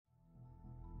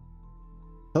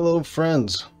Hello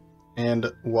friends, and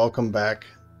welcome back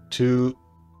to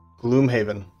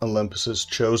Gloomhaven, Olympus's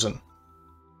Chosen.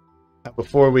 Now,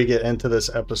 before we get into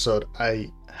this episode, I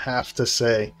have to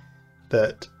say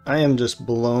that I am just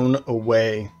blown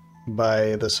away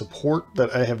by the support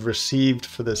that I have received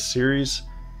for this series.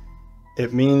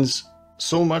 It means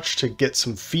so much to get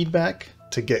some feedback,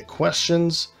 to get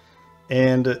questions,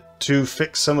 and to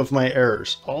fix some of my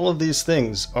errors. All of these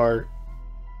things are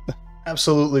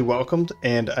absolutely welcomed,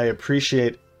 and I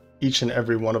appreciate each and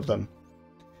every one of them.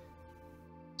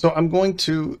 So I'm going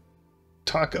to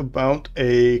talk about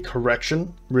a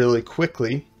correction really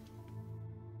quickly.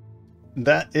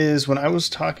 That is when I was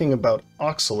talking about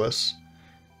Oxylus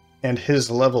and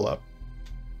his level up.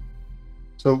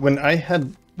 So when I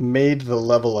had made the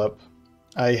level up,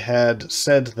 I had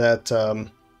said that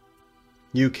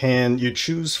you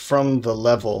choose from the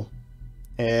level,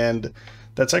 and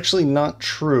that's actually not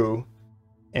true,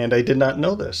 and I did not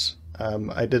know this.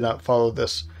 I did not follow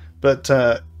this, but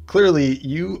clearly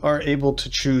you are able to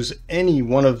choose any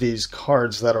one of these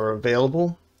cards that are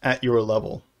available at your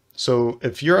level. So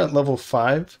if you're at level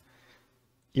 5,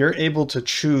 you're able to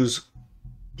choose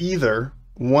either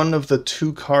one of the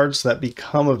 2 cards that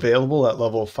become available at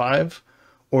level 5,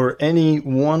 or any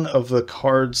one of the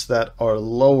cards that are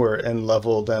lower in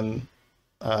level than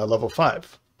level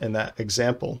 5 in that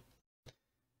example.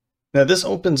 Now this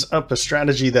opens up a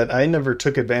strategy that I never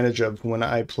took advantage of when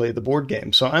I played the board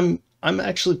game. So I'm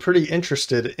actually pretty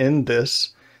interested in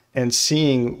this and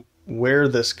seeing where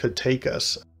this could take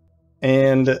us.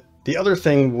 And the other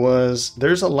thing was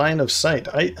there's a line of sight.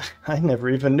 I never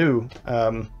even knew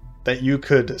that you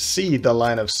could see the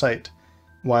line of sight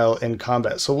while in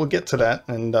combat. So we'll get to that,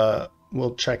 and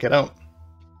we'll check it out.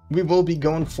 We will be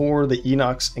going for the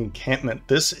Inox Encampment.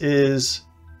 This is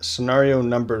scenario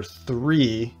number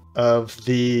 3 of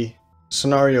the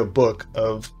scenario book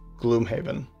of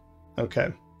Gloomhaven.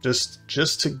 Okay,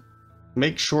 just to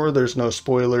make sure there's no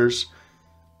spoilers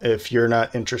if you're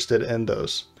not interested in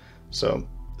those. So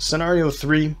scenario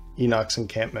 3, Inox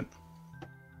Encampment.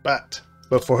 But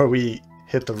before we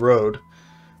hit the road,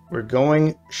 we're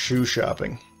going shoe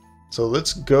shopping. So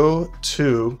let's go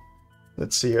to,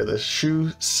 let's see here, the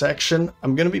shoe section.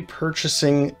 I'm going to be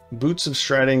purchasing boots of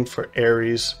striding for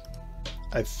Ares.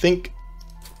 I think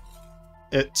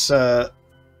it's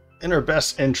in our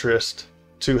best interest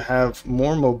to have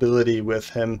more mobility with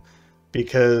him,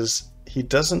 because he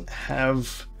doesn't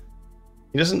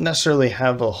necessarily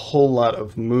have a whole lot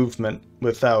of movement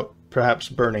without perhaps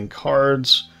burning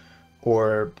cards,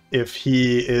 or if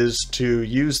he is to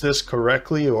use this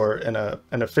correctly or in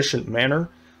an efficient manner,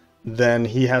 then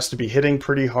he has to be hitting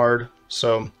pretty hard.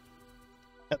 So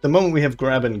at the moment we have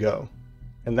grab and go,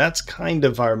 and that's kind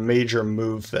of our major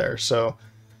move there. So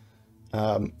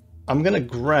I'm going to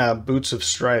grab boots of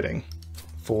striding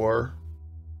for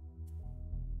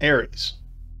Ares.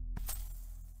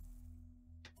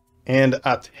 And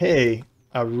Ate,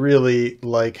 I really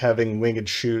like having winged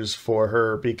shoes for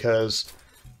her, because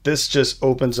this just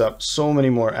opens up so many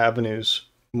more avenues,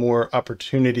 more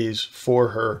opportunities for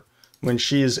her when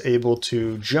she is able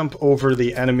to jump over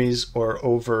the enemies or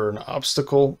over an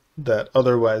obstacle that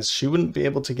otherwise she wouldn't be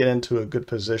able to get into a good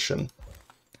position.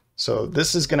 So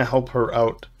this is going to help her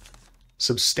out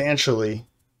substantially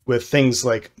with things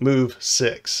like move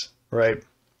 6, right?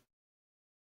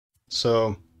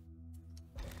 So,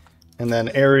 and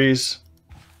then Ares,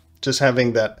 just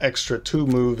having that extra 2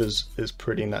 move is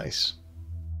pretty nice.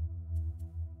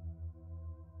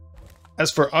 As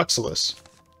for Oxylus,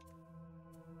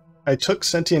 I took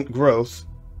Sentient Growth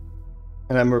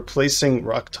and I'm replacing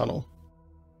Rock Tunnel.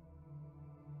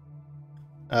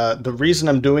 The reason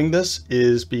I'm doing this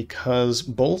is because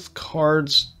both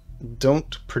cards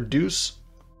don't produce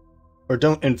or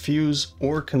don't infuse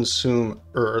or consume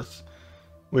earth,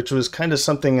 which was kind of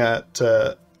something that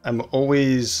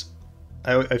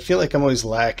I feel like I'm always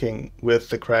lacking with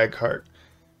the Cragheart.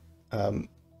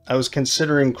 I was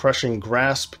considering crushing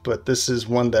Grasp, but this is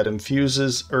one that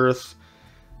infuses earth,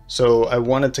 so I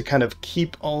wanted to kind of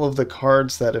keep all of the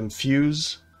cards that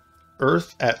infuse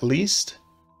earth at least,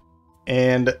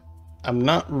 and I'm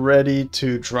not ready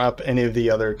to drop any of the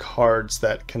other cards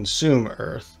that consume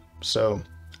earth. So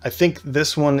I think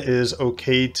this one is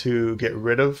okay to get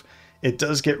rid of. It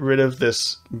does get rid of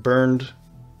this burned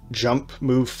jump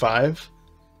move 5,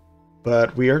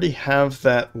 but we already have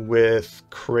that with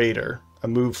Crater, a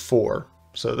move 4.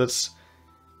 So that's,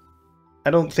 I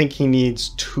don't think he needs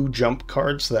 2 jump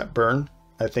cards that burn.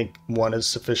 I think 1 is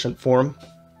sufficient for him.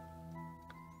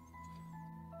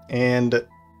 And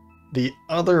the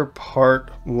other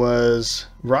part was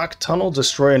Rock Tunnel,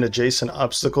 destroy an adjacent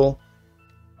obstacle.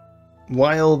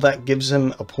 while that gives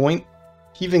him a point,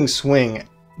 Heaving Swing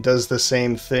does the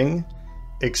same thing,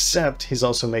 except he's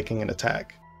also making an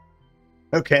attack.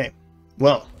 Okay,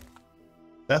 well,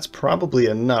 that's probably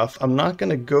enough. I'm not going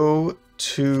to go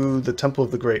to the Temple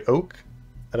of the Great Oak.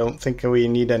 I don't think we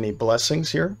need any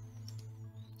blessings here.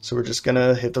 So we're just going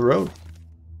to hit the road.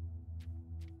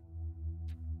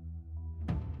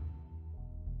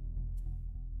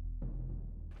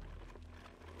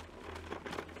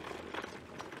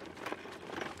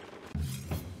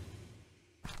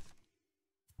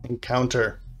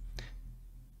 Encounter.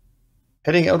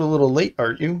 Heading out a little late,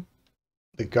 aren't you?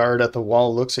 The guard at the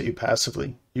wall looks at you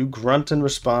passively. You grunt in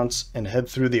response and head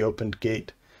through the opened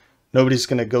gate. Nobody's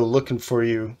going to go looking for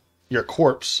you, your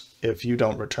corpse, if you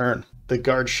don't return. The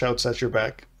guard shouts at your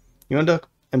back. You end up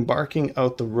embarking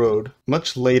out the road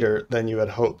much later than you had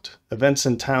hoped. Events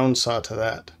in town saw to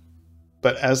that.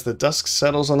 But as the dusk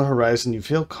settles on the horizon, you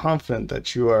feel confident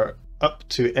that you are up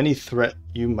to any threat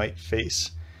you might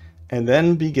face. And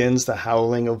then begins the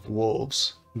howling of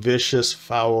wolves, vicious,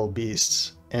 foul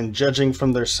beasts, and judging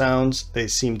from their sounds, they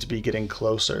seem to be getting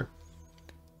closer,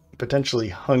 potentially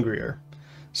hungrier.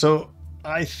 So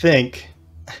I think,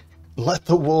 let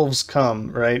the wolves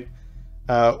come, right?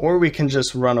 Or we can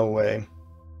just run away.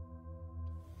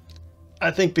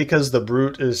 I think because the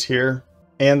brute is here,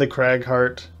 and the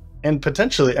cragheart, and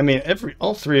potentially, I mean,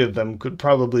 all three of them could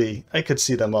probably, I could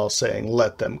see them all saying,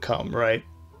 let them come, right?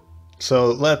 So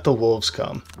let the wolves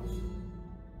come.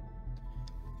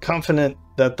 Confident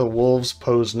that the wolves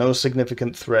pose no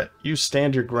significant threat, you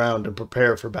stand your ground and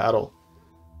prepare for battle.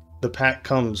 The pack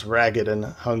comes ragged and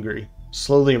hungry,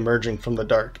 slowly emerging from the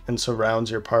dark, and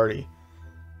surrounds your party.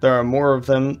 There are more of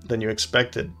them than you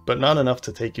expected, but not enough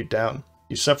to take you down.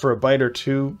 You suffer a bite or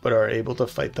two, but are able to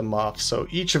fight them off. So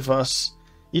each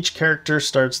character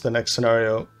starts the next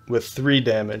scenario with 3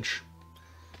 damage.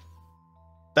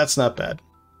 That's not bad.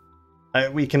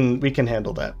 We can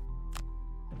handle that.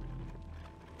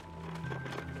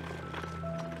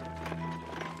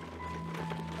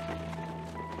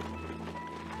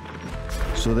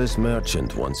 So this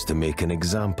merchant wants to make an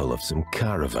example of some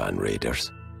caravan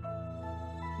raiders.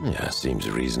 Yeah, seems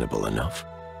reasonable enough.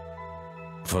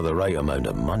 For the right amount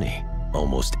of money,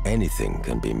 almost anything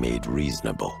can be made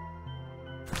reasonable.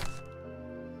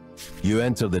 You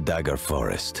enter the Dagger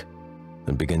Forest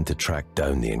and begin to track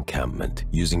down the encampment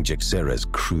using Jekserah's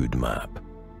crude map.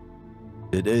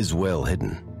 It is well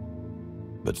hidden,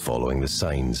 but following the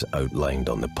signs outlined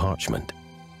on the parchment,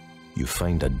 you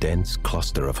find a dense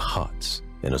cluster of huts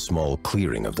in a small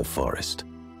clearing of the forest.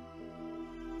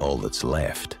 All that's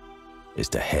left is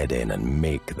to head in and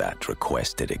make that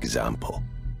requested example.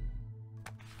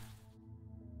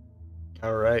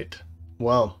 All right.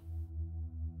 Well,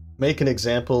 make an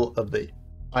example of the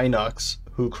Inox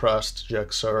who crossed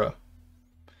Jekserah.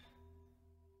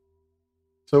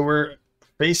 So we're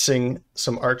facing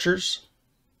some archers,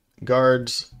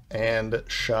 guards, and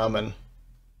shaman.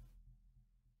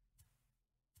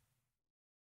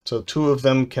 So 2 of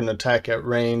them can attack at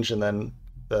range, and then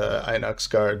the Inox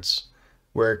guards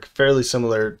work fairly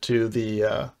similar to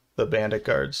the bandit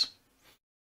guards.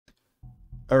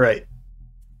 All right.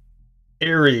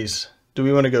 Ares, do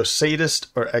we want to go sadist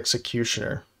or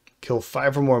executioner? Kill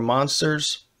 5 or more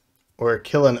monsters, or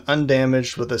kill an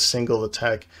undamaged with a single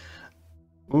attack?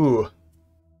 Ooh.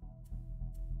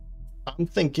 I'm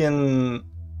thinking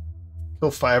kill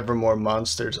 5 or more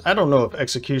monsters. I don't know if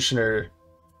executioner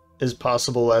is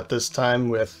possible at this time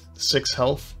with 6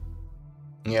 health.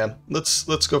 Yeah,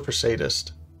 let's go for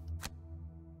sadist.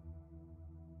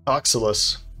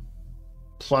 Oxylus.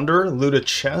 Plunder, loot a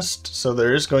chest, so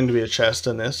there is going to be a chest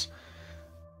in this.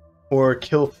 Or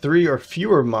kill 3 or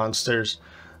fewer monsters.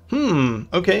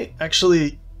 Okay,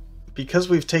 actually, because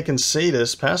we've taken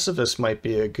sadist, pacifist might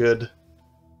be a good...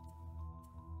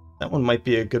 That one might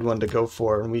be a good one to go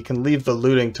for, and we can leave the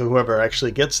looting to whoever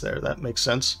actually gets there. That makes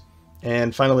sense.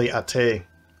 And finally, Ate.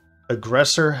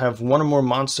 Aggressor, have 1 or more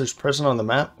monsters present on the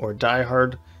map, or die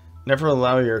hard. Never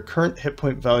allow your current hit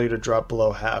point value to drop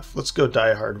below half. Let's go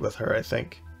die hard with her, I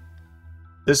think.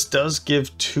 This does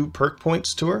give 2 perk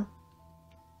points to her,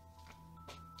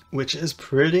 which is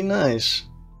pretty nice.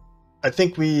 I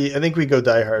think we go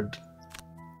die hard,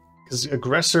 because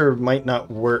aggressor might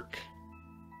not work,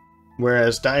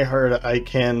 whereas die hard I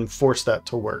can force that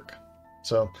to work.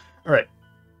 So, all right,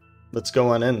 let's go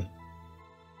on in.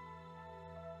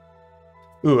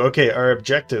 Ooh, okay, our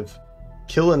objective.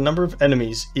 Kill a number of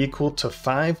enemies equal to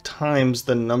 5 times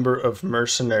the number of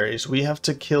mercenaries. We have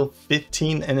to kill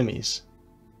 15 enemies.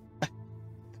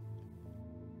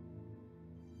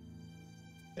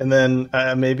 And then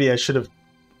maybe I should have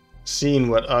seen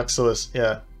what Oxylus...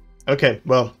 Yeah. Okay,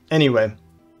 well, anyway,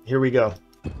 here we go.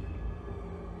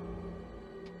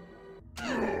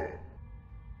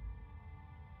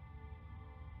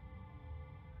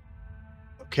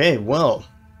 Okay, well,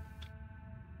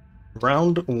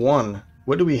 round one.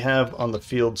 What do we have on the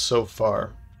field so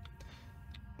far?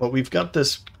 Well, we've got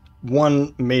this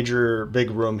one major big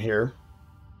room here.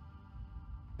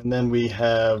 And then we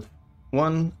have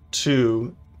 1,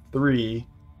 2, 3,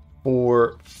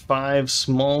 4, 5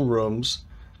 small rooms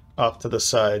off to the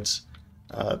sides.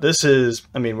 This is,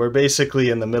 I mean, we're basically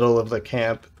in the middle of the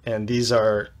camp, and these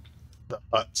are the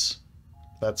huts.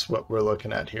 That's what we're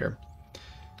looking at here.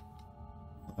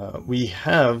 We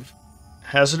have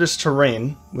hazardous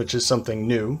terrain, which is something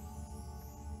new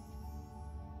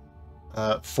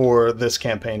for this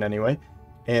campaign anyway.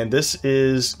 And this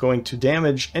is going to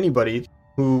damage anybody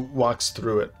who walks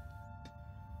through it.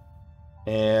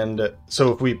 And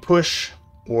so if we push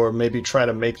or maybe try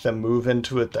to make them move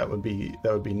into it, that would be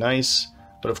nice.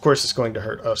 But of course it's going to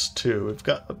hurt us too. We've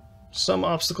got some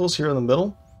obstacles here in the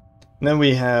middle. And then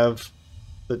we have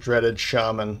the dreaded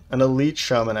shaman, an elite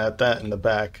shaman at that in the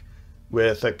back,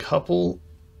 with a couple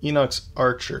Inox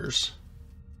archers.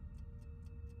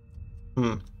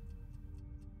 And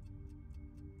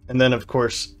then of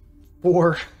course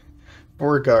four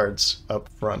guards up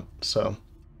front. So,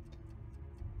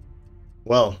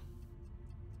 well,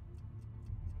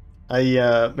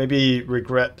 I maybe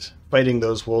regret fighting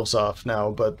those wolves off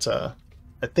now, but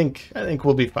I think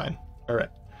we'll be fine. All right,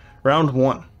 round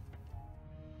one.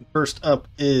 First up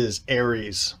is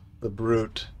Ares, the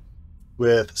brute,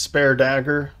 with spare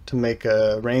dagger to make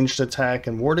a ranged attack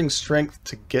and warding strength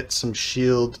to get some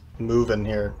shield moving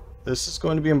here. This is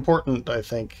going to be important, I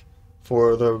think,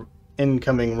 for the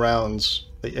incoming rounds,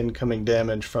 the incoming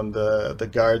damage from the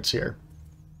guards here.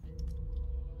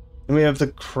 And we have the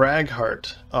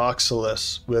Cragheart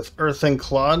Oxylus with Earthing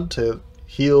Clod to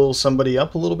heal somebody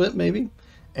up a little bit, maybe,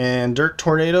 and Dirt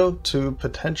Tornado to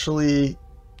potentially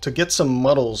to get some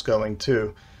muddles going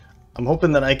too. I'm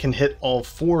hoping that I can hit all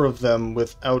 4 of them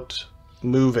without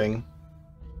moving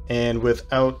and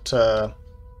without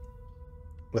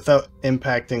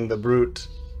impacting the brute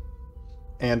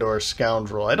and or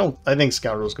scoundrel. I think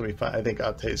scoundrel's gonna be fine. I think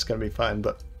Ate's gonna be fine,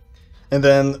 but and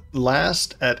then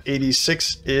last at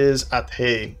 86 is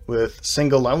Ate with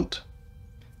single out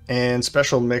and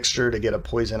special mixture to get a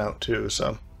poison out too.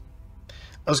 So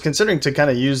I was considering to kind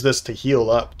of use this to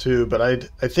heal up too, but I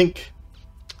think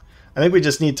we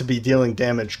just need to be dealing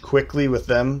damage quickly with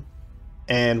them,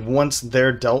 and once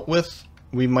they're dealt with,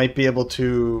 we might be able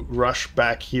to rush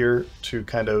back here to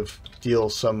kind of deal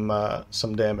some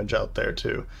damage out there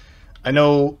too. I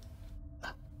know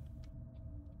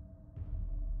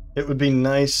it would be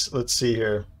nice. Let's see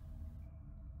here.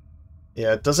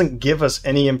 Yeah, it doesn't give us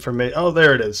any information. Oh,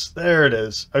 there it is. There it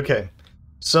is. Okay,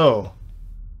 so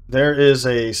there is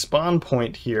a spawn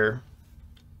point here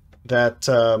that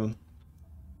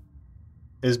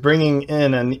is bringing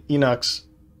in an Inox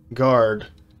guard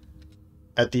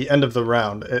at the end of the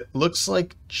round. It looks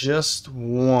like just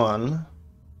one.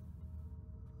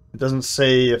 It doesn't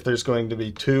say if there's going to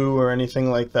be 2 or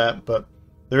anything like that, but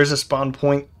there is a spawn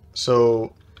point.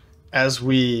 So as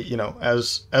we, you know,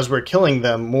 as we're killing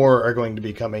them, more are going to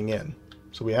be coming in.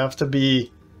 So we have to be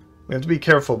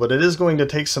careful, but it is going to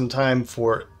take some time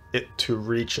for it to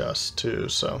reach us too.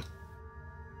 So,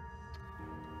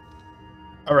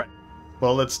 all right,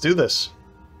 well, let's do this.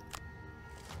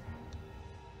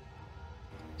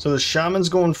 So the shaman's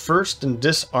going first and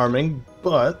disarming,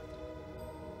 but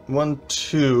 1,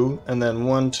 2, and then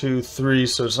 1, 2, 3.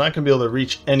 So it's not going to be able to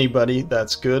reach anybody.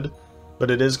 That's good, but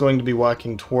it is going to be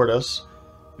walking toward us.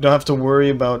 We don't have to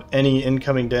worry about any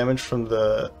incoming damage from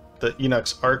the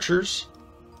Inox archers.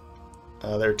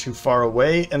 They're too far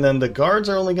away, and then the guards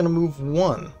are only going to move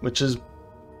 1, which is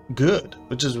good,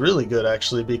 which is really good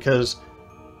actually, because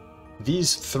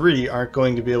these 3 aren't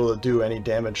going to be able to do any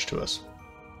damage to us.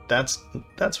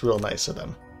 That's real nice of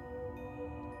them.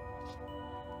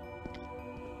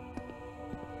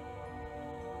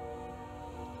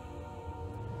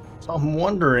 So I'm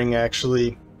wondering,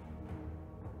 actually,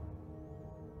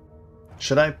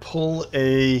 should I pull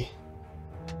a...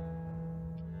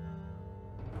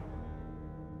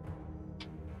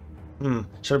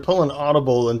 Should I pull an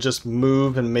audible and just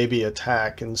move and maybe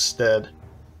attack instead?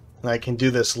 And I can do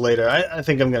this later. I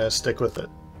think I'm going to stick with it.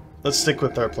 Let's stick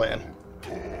with our plan.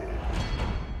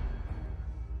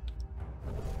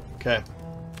 Okay.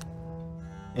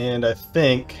 And I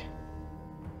think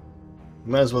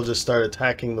we might as well just start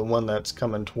attacking the one that's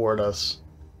coming toward us.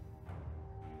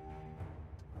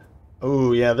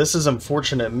 Oh yeah, this is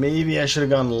unfortunate. Maybe I should have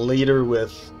gone later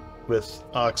with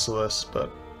Oxylus,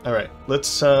 but All right,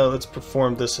 let's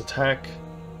perform this attack.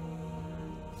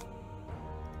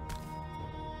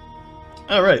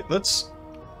 All right, let's.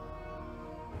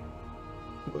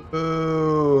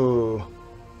 Ooh.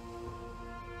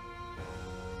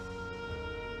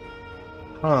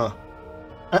 Huh.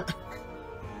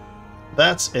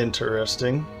 That's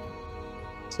interesting.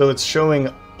 So it's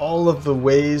showing all of the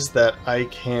ways that I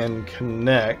can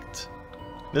connect.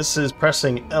 This is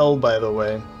pressing L, by the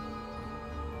way.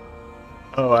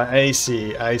 Oh, I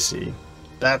see, I see.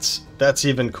 That's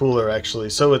even cooler, actually.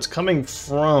 So it's coming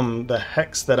from the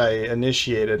hex that I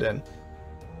initiated in.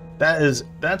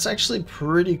 That's actually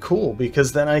pretty cool,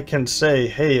 because then I can say,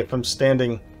 hey, if I'm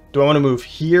standing, do I want to move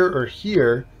here or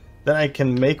here? Then I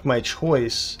can make my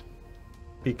choice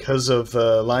because of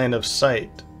the line of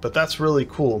sight. But that's really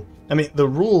cool. I mean, the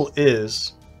rule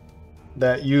is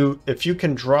that if you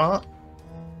can draw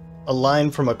a line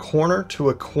from a corner to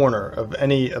a corner of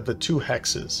any of the two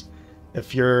hexes,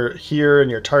 if you're here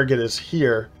and your target is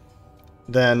here,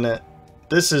 then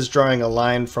this is drawing a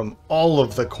line from all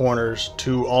of the corners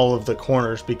to all of the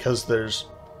corners, because there's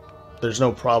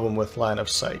no problem with line of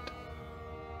sight.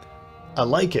 I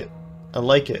like it. I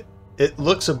like it. It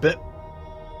looks a bit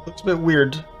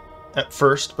weird at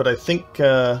first, but I think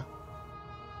I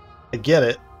get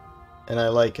it, and I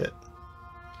like it.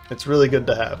 It's really good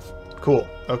to have. Cool.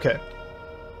 Okay.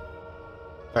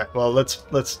 All right. Well,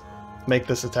 let's make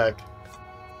this attack.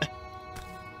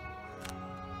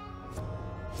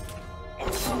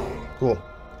 Cool.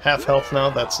 Half health now.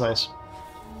 That's nice.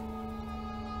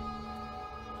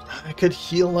 I could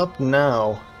heal up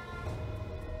now.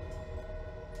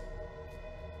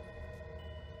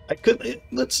 I could.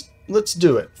 Let's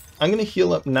do it. I'm gonna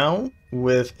heal up now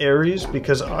with Ares,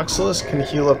 because Oxylus can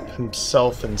heal up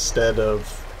himself instead of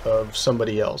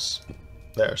somebody else.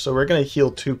 There. So we're gonna heal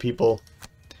 2 people.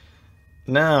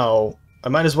 Now I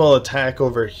might as well attack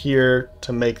over here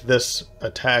to make this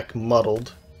attack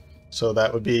muddled. So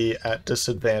that would be at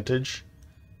disadvantage.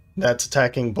 That's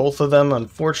attacking both of them.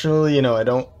 Unfortunately, you know, I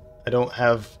don't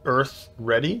have Earth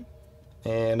ready,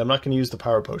 and I'm not going to use the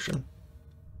power potion.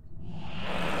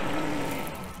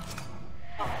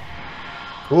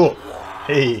 Cool.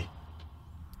 Hey,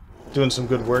 doing some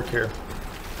good work here.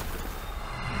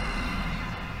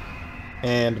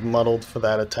 And muddled for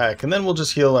that attack, and then we'll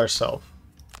just heal ourselves.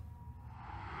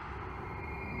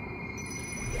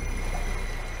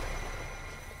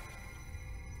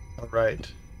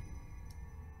 Right.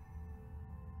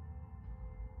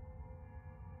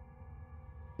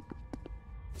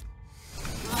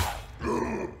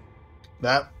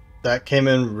 That came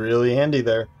in really handy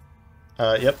there.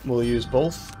 Yep, we'll use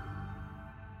both.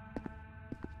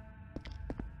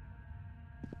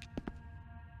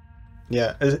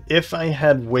 Yeah, if I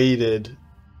had waited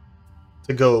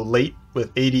to go late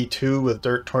with 82 with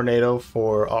Dirt Tornado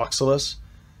for Oxylus,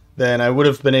 then I would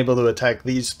have been able to attack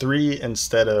these 3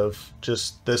 instead of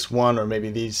just this one, or maybe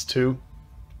these 2.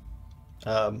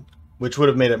 Which would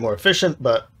have made it more efficient,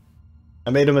 but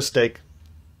I made a mistake.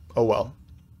 Oh well.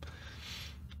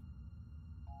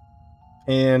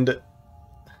 And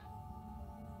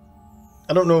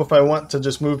I don't know if I want to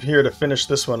just move here to finish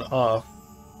this one off.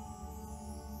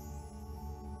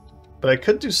 But I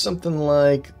could do something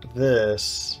like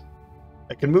this.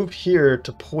 I can move here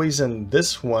to poison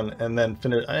this one and then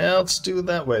finish. Yeah, let's do it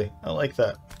that way. I like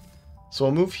that. So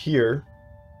I'll move here.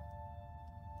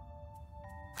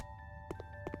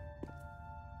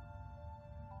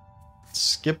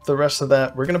 Skip the rest of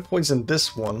that. We're going to poison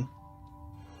this one.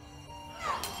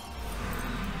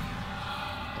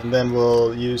 And then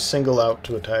we'll use single out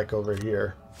to attack over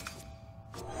here.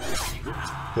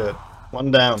 Good.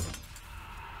 1 down.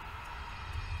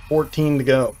 14 to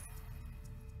go.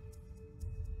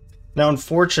 Now,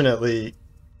 unfortunately,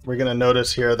 we're going to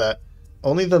notice here that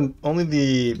only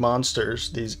the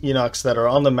monsters, these Inox that are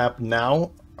on the map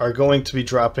now, are going to be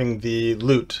dropping the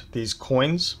loot, these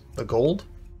coins, the gold.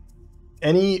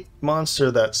 Any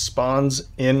monster that spawns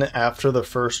in after the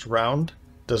first round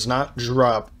does not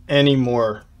drop any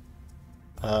more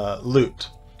loot.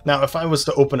 Now, if I was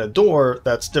to open a door,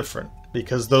 that's different,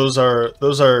 because those are,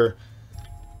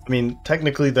 I mean,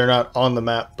 technically they're not on the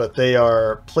map, but they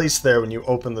are placed there when you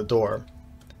open the door.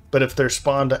 But if they're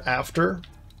spawned after,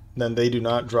 then they do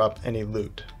not drop any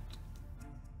loot.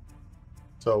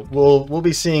 So we'll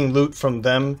be seeing loot from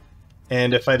them,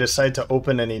 and if I decide to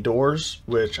open any doors,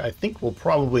 which I think we'll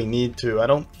probably need to, I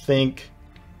don't think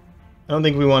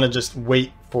we want to just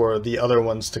wait for the other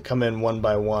ones to come in one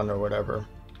by one or whatever.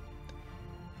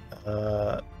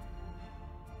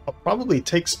 I'll probably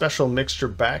take Special Mixture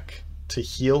back to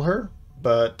heal her,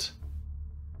 but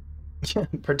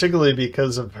particularly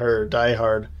because of her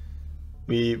diehard.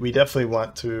 We definitely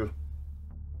want to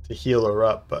heal her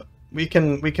up, but we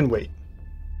can wait.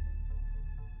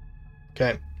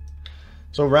 Okay.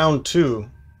 So round 2,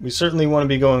 we certainly want to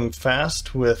be going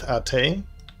fast with Ate,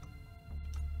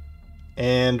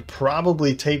 and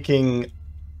probably taking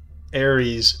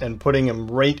Ares and putting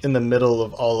him right in the middle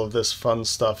of all of this fun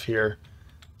stuff here,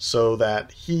 so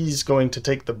that he's going to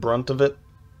take the brunt of it,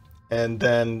 and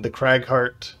then the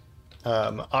Cragheart,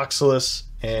 Oxalis,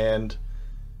 and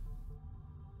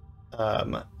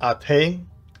Ate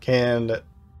can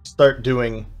start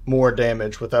doing more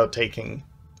damage without taking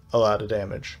a lot of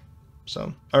damage.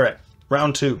 So, alright,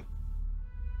 round 2.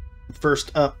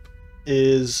 First up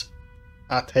is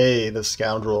Ate, the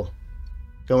Scoundrel,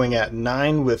 going at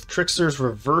 9 with Trickster's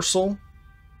Reversal,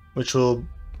 which will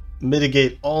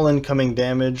mitigate all incoming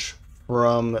damage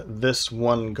from this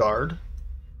one guard.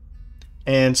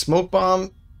 And Smoke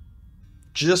Bomb,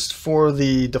 just for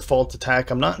the default attack.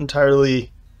 I'm not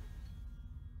entirely...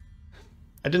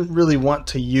 I didn't really want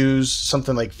to use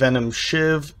something like Venom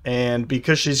Shiv, and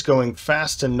because she's going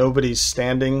fast and nobody's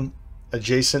standing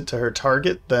adjacent to her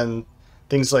target, then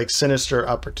things like Sinister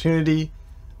Opportunity,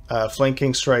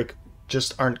 Flanking Strike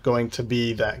just aren't going to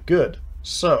be that good.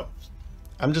 So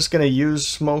I'm just going to use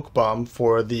Smoke Bomb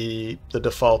for the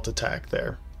default attack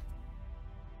there.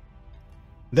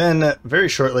 Then very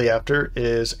shortly after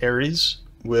is Ares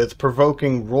with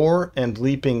Provoking Roar and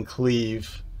Leaping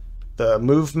Cleave. The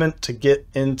movement to get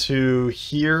into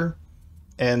here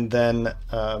and then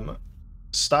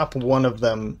stop one of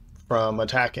them from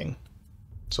attacking.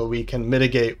 So we can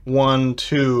mitigate 1,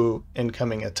 2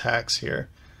 incoming attacks here.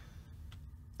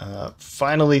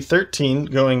 Finally 13,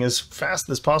 going as fast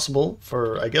as possible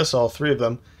for, I guess, all 3 of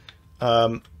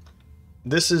them.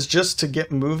 This is just to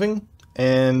get moving,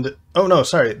 and... oh no,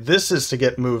 sorry, this is to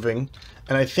get moving,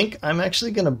 and I think I'm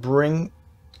actually going to bring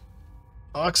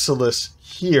Oxalis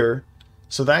here,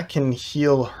 so that can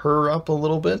heal her up a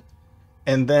little bit,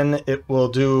 and then it will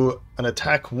do an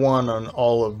attack 1 on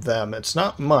all of them. It's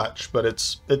not much, but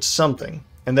it's something.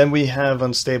 And then we have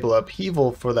Unstable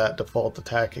Upheaval for that default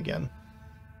attack again.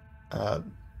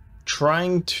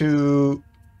 Trying to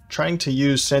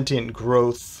use Sentient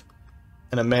Growth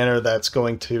in a manner that's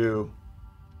going to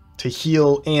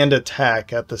heal and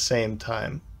attack at the same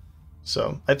time.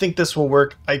 So I think this will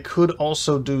work. I could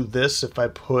also do this if I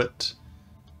put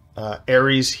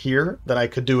Ares here, then I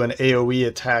could do an AoE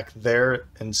attack there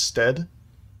instead,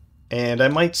 and I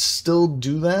might still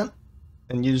do that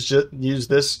and use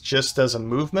this just as a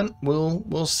movement.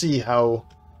 We'll see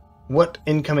what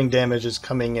incoming damage is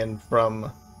coming in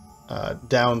from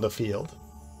down the field.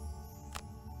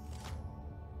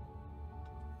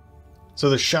 So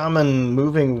the Shaman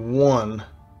moving 1.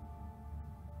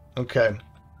 Okay,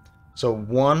 so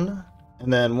 1,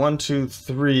 and then 1, 2,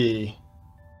 3.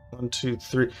 1, 2,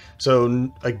 3.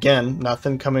 So again,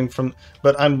 nothing coming from,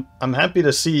 but I'm happy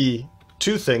to see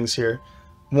 2 things here.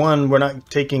 1, we're not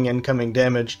taking incoming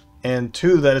damage, and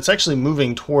 2, that it's actually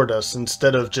moving toward us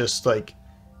instead of just like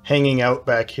hanging out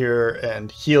back here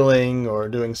and healing or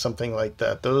doing something like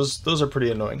that. Those are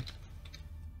pretty annoying.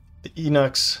 The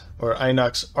Inox or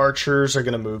Inox archers are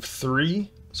going to move 3.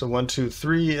 So 1, 2,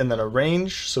 3, and then a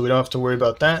range, so we don't have to worry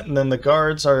about that. And then the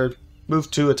guards are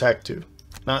move 2, attack 2.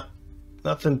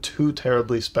 Nothing too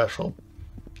terribly special.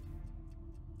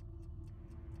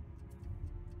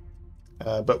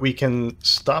 But we can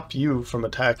stop you from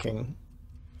attacking.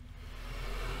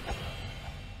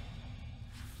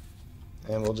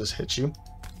 And we'll just hit you.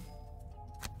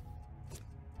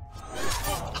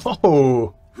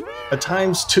 Oh! A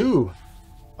 ×2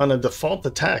 on a default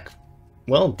attack.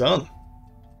 Well done.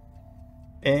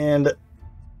 And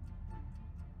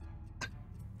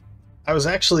I was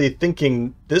actually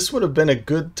thinking this would have been a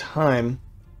good time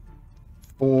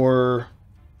for...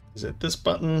 is it this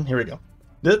button? Here we go.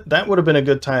 That would have been a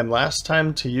good time last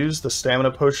time to use the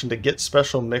stamina potion to get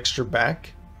special mixture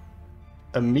back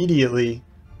immediately,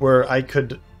 where I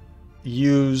could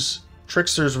use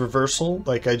Trickster's Reversal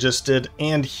like I just did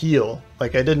and heal.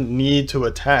 Like I didn't need to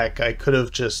attack. I could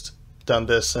have just done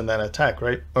this and then attack,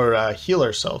 right? Or heal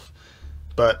herself.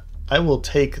 But I will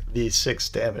take the 6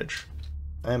 damage.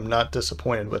 I am not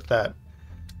disappointed with that.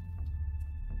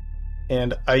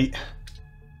 And I'm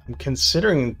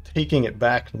considering taking it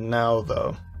back now,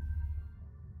 though,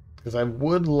 because I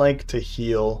would like to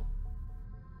heal,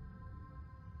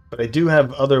 but I do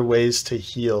have other ways to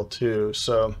heal too,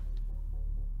 so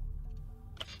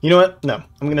you know what? No,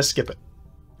 I'm gonna skip it.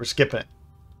 We're skipping it.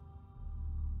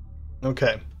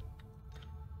 Okay.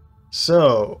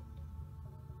 So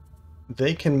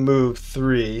they can move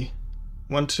 3.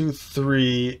 1, 2,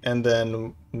 3, and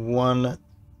then 1,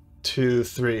 2,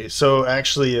 3. So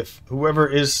actually, if whoever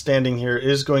is standing here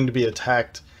is going to be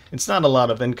attacked, it's not a lot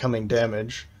of incoming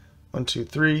damage. 1, 2,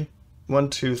 3, 1,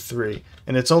 2, 3,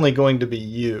 and it's only going to be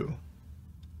you.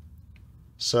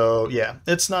 So yeah,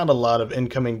 it's not a lot of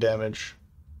incoming damage.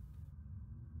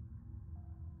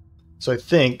 So I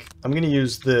think I'm going to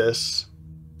use this.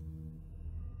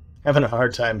 Having a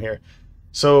hard time here.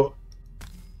 So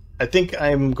I think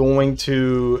I'm going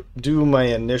to do my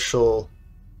initial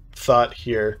thought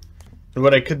here. And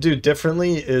what I could do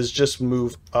differently is just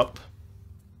move up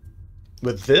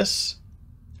with this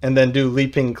and then do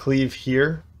leaping cleave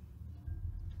here.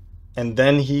 And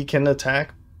then he can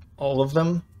attack all of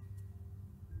them.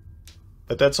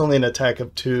 But that's only an attack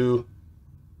of 2.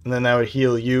 And then I would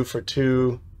heal you for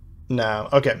 2. Now,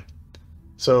 okay.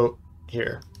 So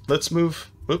here, let's move.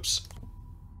 Oops.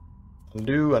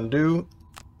 Undo, undo.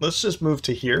 Let's just move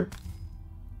to here.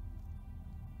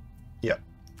 Yep.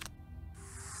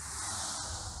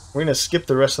 We're going to skip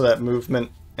the rest of that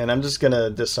movement, and I'm just going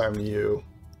to disarm you.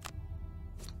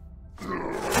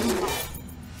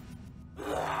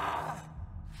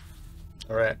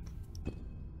 Alright.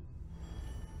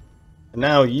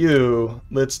 Now you,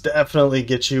 let's definitely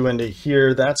get you into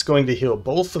here. That's going to heal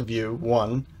both of you,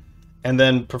 1, and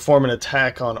then perform an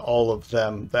attack on all of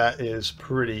them. That is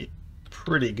pretty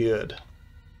good.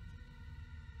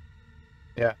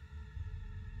 Yeah.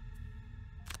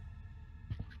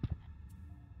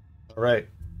 Alright.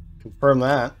 Confirm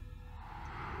that.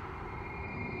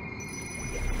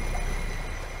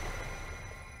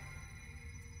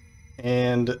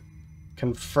 And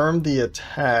confirm the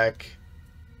attack.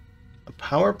 A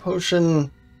power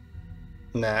potion?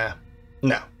 Nah.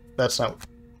 No. That's not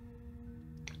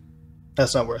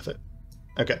worth it.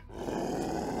 Okay.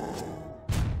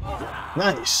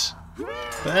 Nice.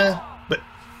 But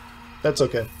that's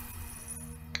okay.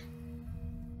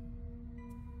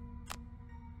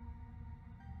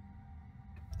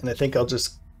 And I think I'll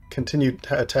just continue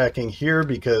attacking here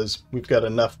because we've got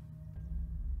enough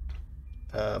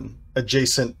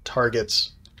adjacent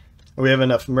targets. We have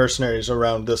enough mercenaries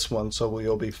around this one, so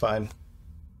we'll be fine.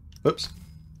 Oops.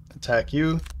 Attack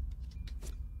you.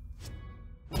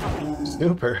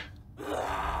 Super.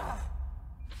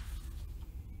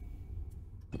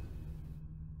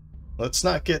 Let's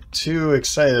not get too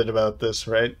excited about this,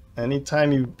 right?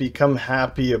 Anytime you become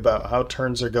happy about how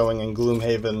turns are going in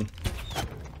Gloomhaven,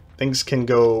 things can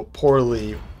go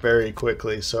poorly very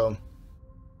quickly, so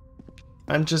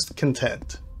I'm just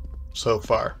content so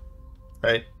far,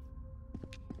 right?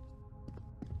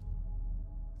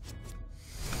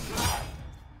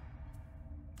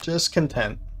 Just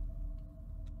content.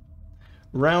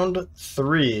 Round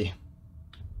 3.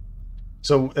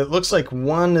 So it looks like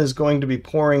 1 is going to be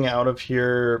pouring out of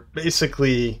here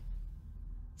basically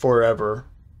forever.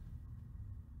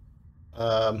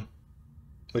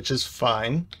 Which is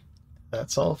fine.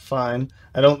 That's all fine.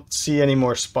 I don't see any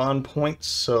more spawn points,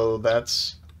 so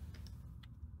that's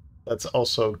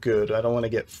also good. I don't want to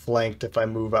get flanked if I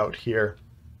move out here.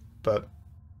 But,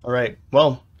 alright,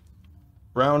 well,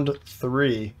 round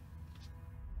 3.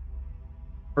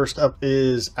 First up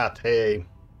is Ate.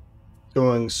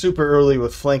 Going super early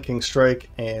with flanking strike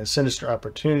and sinister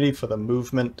opportunity for the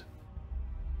movement.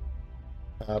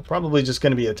 Probably just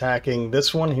going to be attacking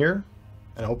this one here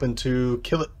and hoping to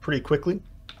kill it pretty quickly.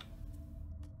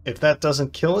 If that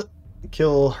doesn't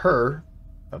kill her,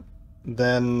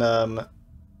 then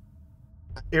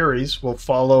Ares will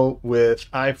follow with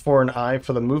eye for an eye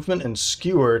for the movement and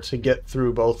skewer to get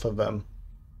through both of them.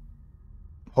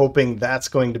 Hoping that's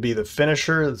going to be the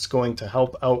finisher that's going to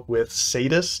help out with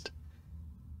Sadist.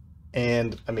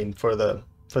 And, I mean, for the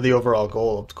overall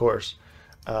goal, of course.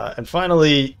 And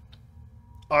finally,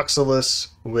 Oxalis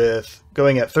with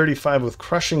going at 35 with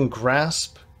Crushing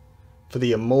Grasp for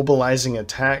the immobilizing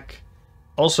attack.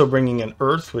 Also bringing in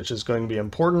Earth, which is going to be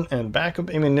important, and backup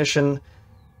ammunition.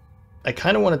 I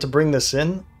kind of wanted to bring this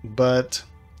in, but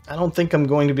I don't think I'm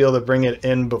going to be able to bring it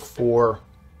in before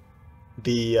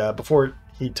before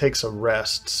he takes a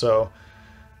rest. So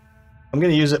I'm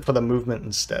going to use it for the movement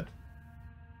instead.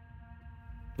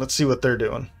 Let's see what they're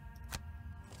doing.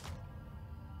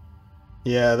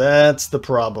 Yeah, that's the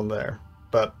problem there.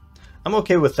 But I'm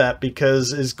okay with that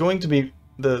because it's going to be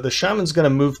the shaman's going to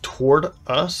move toward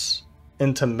us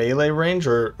into melee range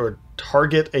or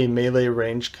target a melee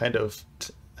range kind of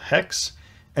hex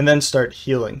and then start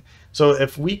healing. So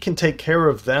if we can take care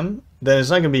of them, then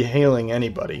it's not going to be healing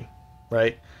anybody,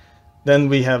 right? Then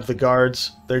we have the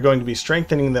guards. They're going to be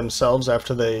strengthening themselves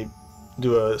after they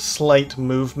do a slight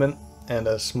movement and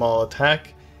a small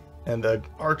attack. And the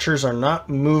archers are not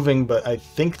moving, but I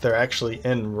think they're actually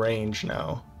in range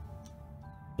now.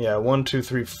 Yeah, 1, 2,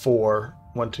 3, 4.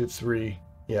 1, 2, 3.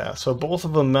 Yeah, so both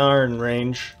of them are in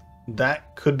range.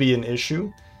 That could be an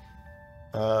issue.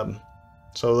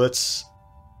 So let's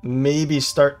maybe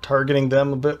start targeting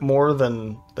them a bit more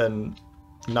than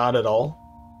not at all.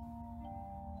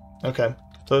 Okay,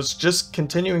 so it's just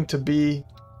continuing to be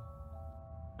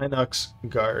Inox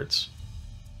guards.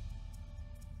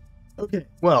 Okay,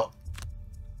 well,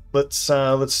 let's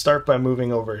start by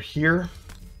moving over here.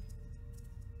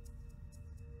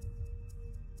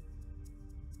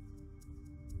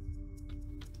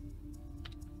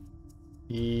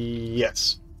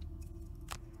 Yes.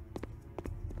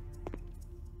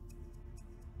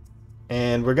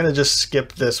 And we're going to just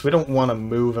skip this. We don't want to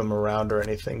move him around or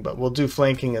anything, but we'll do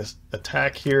flanking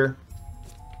attack here.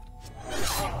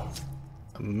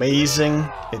 Amazing.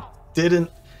 It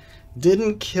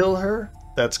didn't kill her.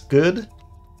 That's good.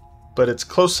 But it's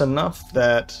close enough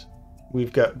that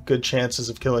we've got good chances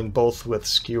of killing both with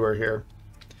skewer here.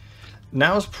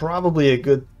 Now is probably a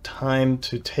good time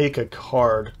to take a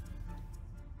card.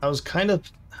 I'm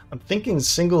thinking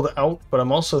singled out, but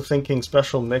I'm also thinking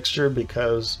special mixture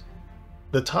because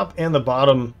the top and the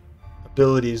bottom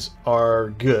abilities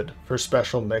are good for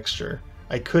special mixture.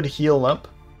 I could heal up.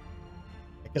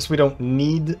 I guess we don't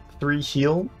need 3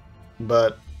 heal,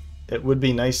 but it would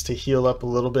be nice to heal up a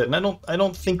little bit. And I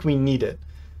don't think we need it.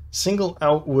 Single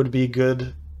out would be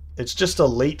good. It's just a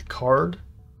late card,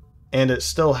 and it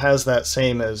still has that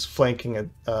same as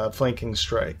flanking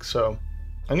strike. So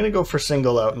I'm gonna go for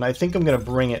single out, and I think I'm gonna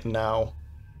bring it now.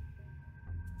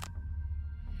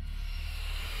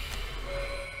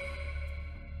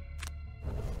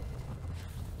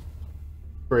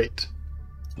 Great.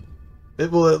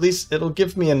 It'll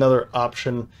give me another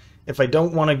option. If I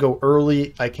don't want to go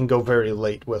early, I can go very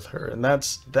late with her. And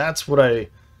that's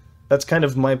kind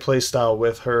of my play style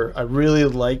with her. I really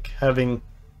like having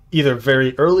either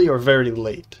very early or very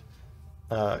late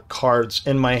cards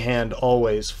in my hand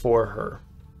always for her.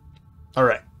 All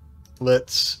right,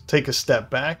 let's take a step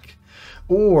back.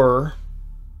 Or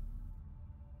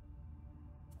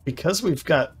because we've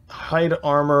got hide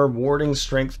armor, warding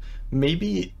strength,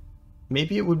 maybe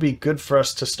it would be good for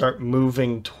us to start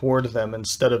moving toward them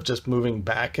instead of just moving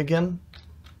back again.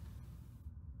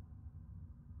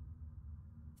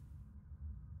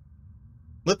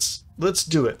 Let's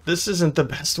do it. This isn't the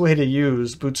best way to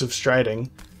use Boots of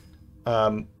Striding,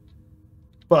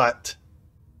 but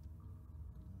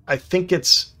I think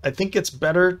it's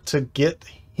better to get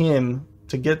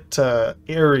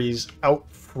Ares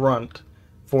out front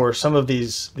for some of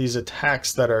these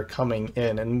attacks that are coming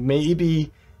in, and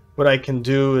maybe what I can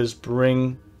do is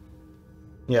bring.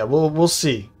 Yeah, we'll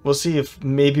see. We'll see if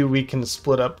maybe we can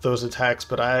split up those attacks,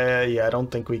 but I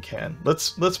don't think we can.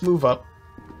 Let's move up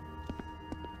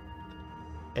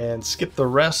and skip the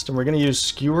rest, and we're going to use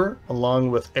skewer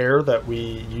along with air that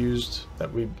we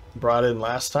brought in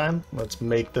last time. Let's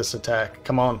make this attack.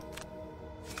 Come on.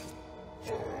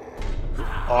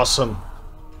 Awesome.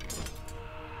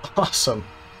 Awesome.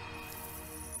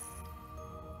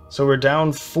 So we're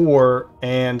down 4,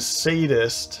 and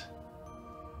Sadist.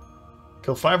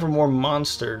 Kill 5 or more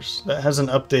monsters. That hasn't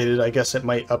updated. I guess it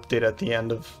might update at the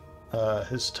end of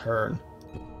his turn.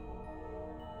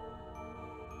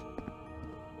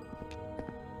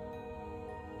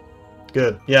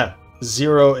 Good. Yeah.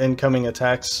 0 incoming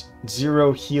attacks.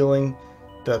 0 healing.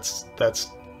 That's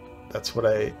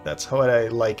how I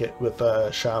like it with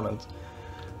shamans.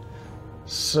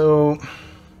 So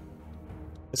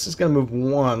this is going to move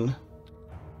 1.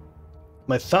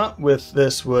 My thought with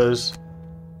this was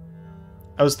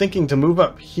I was thinking to move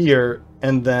up here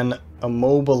and then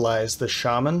immobilize the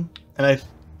shaman, and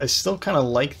I still kind of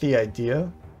like the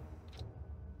idea.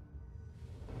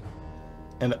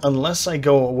 And unless I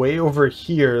go way over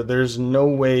here, there's no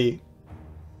way.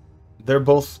 They're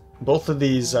both of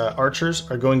these archers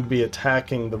are going to be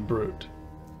attacking the brute,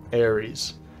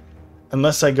 Ares,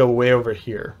 unless I go way over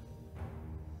here.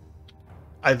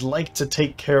 I'd like to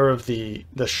take care of the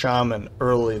shaman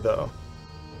early though.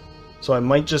 So I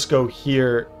might just go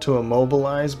here to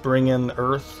immobilize, bring in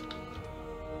earth.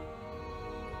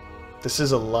 This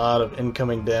is a lot of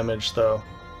incoming damage though.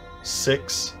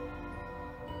 6.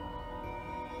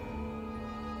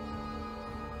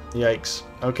 Yikes.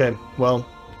 Okay, well,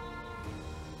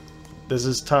 this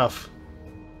is tough.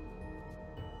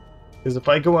 Because if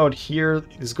I go out here,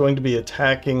 he's going to be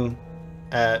attacking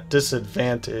at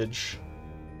disadvantage,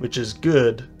 which is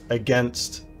good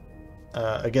against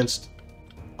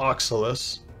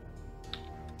Oxylus.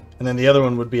 And then the other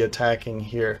one would be attacking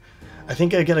here. I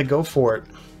think I gotta go for it.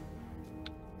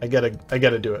 I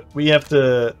gotta do it. We have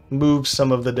to move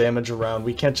some of the damage around.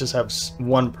 We can't just have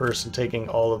one person taking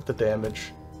all of the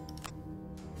damage.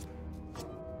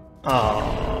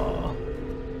 Aww.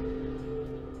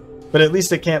 But at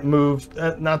least it can't move.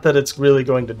 Not that it's really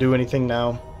going to do anything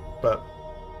now, but...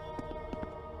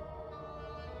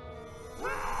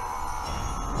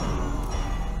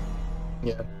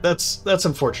 yeah, that's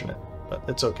unfortunate, but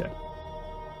it's okay.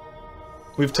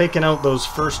 We've taken out those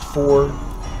first 4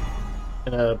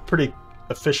 in a pretty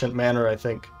efficient manner, I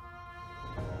think.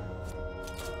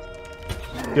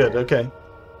 Good, okay.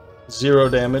 0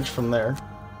 damage from there.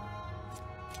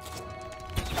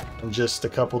 And just a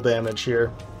couple damage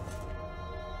here.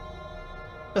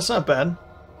 That's not bad.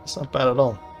 That's not bad at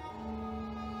all.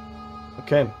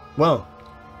 Okay, well.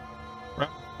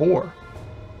 Round 4.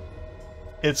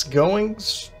 It's going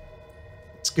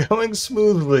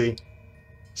smoothly.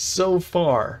 So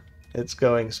far, it's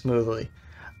going smoothly.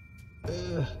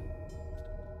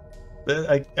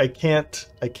 I can't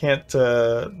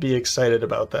be excited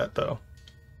about that though.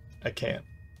 I can't.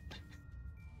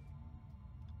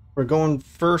 We're going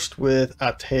first with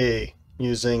Ate,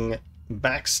 using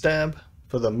backstab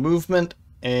for the movement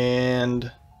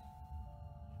and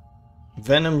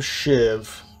venom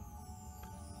shiv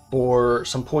for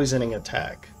some poisoning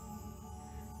attack.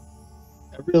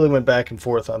 I really went back and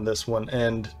forth on this one,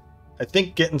 and I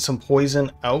think getting some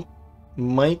poison out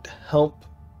might help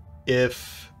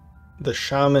if the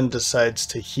shaman decides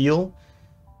to heal.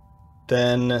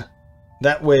 Then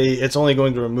that way it's only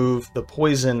going to remove the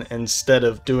poison instead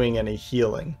of doing any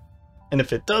healing. And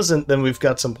if it doesn't, then we've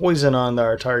got some poison on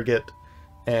our target,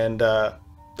 and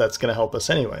that's going to help us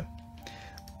anyway.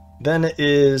 Then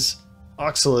is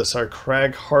Oxalis, our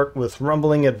crag heart with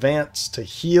rumbling advance to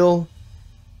heal.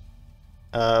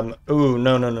 Ooh,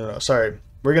 no, sorry.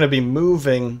 We're going to be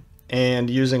moving and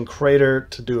using Crater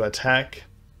to do attack.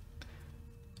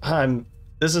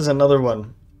 This is another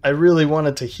one. I really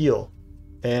wanted to heal,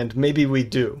 and maybe we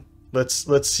do.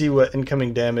 Let's see what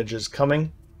incoming damage is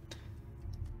coming.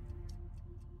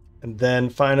 And then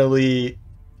finally,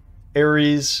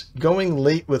 Ares, going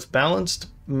late with balanced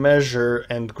measure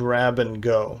and grab and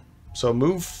go. So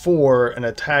move 4 and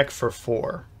attack for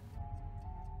 4.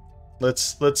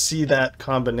 Let's see that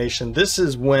combination. This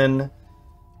is when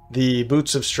the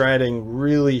Boots of Striding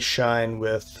really shine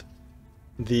with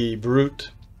the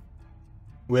Brute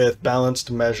with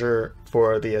balanced measure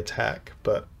for the attack.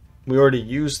 But we already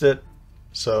used it,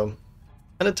 so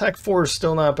an attack 4 is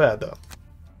still not bad though.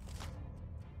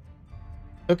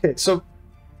 Okay, so...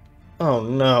 oh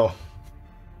no.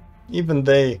 Even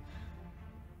they...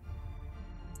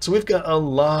 so we've got a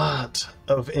lot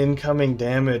of incoming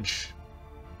damage.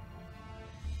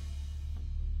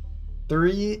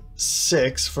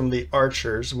 3-6 from the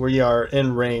archers. We are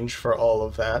in range for all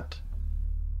of that.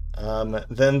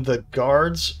 Then the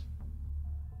guards.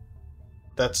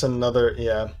 That's another...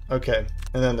 yeah, okay.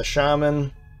 And then the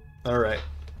shaman. Alright.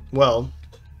 Well...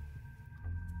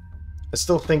 I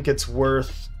still think it's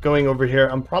worth going over here.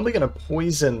 I'm probably going to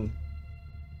poison...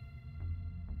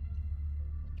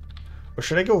 or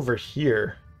should I go over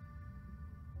here?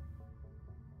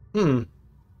 No.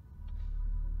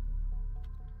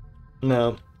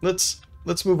 Let's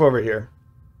move over here.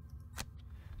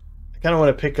 I kind of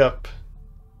want to pick up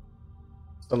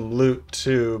some loot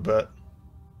too, but...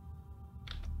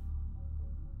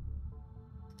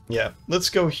 yeah, let's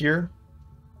go here.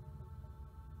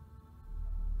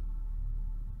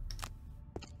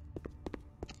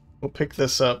 We'll pick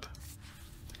this up,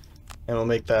 and we'll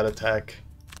make that attack.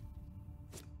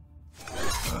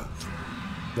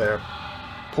 There.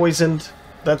 Poisoned.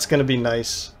 That's going to be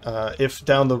nice. If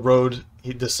down the road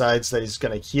he decides that he's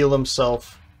going to heal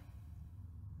himself,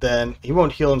 then he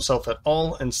won't heal himself at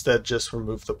all. Instead, just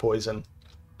remove the poison.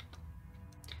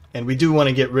 And we do want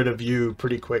to get rid of you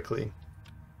pretty quickly.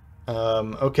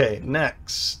 Okay,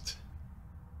 next.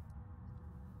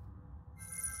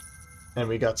 And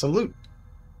we got some loot.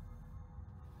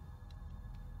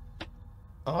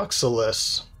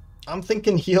 Oxalis. I'm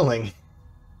thinking healing.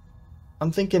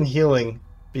 I'm thinking healing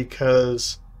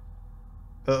because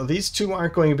these two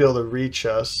aren't going to be able to reach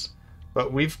us,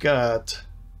 but we've got...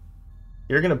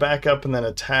 you're going to back up and then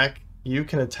attack. You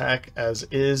can attack as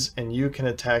is, and you can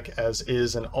attack as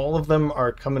is, and all of them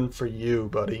are coming for you,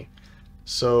 buddy.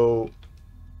 So,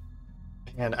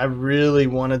 man, I really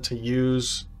wanted to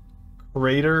use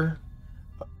Crater.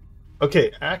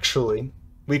 Okay, actually,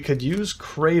 we could use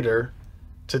Crater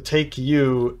to take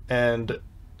you and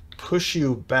push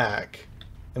you back,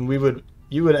 and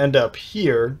you would end up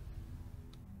here,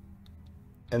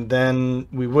 and then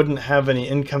we wouldn't have any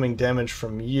incoming damage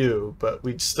from you, but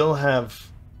we'd still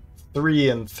have 3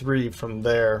 and 3 from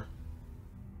there.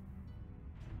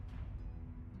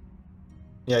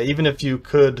 Yeah, even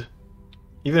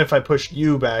if I push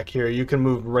you back here, you can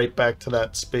move right back to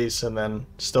that space and then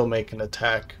still make an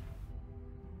attack.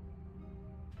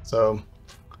 So,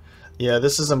 yeah,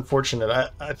 this is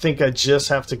unfortunate. I think I just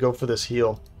have to go for this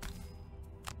heal.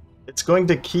 It's going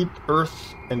to keep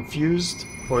Earth infused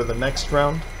for the next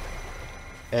round.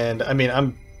 And, I mean,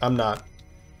 I'm not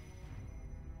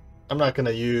going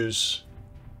to use...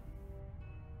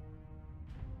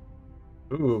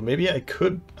 Ooh, maybe I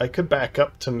could back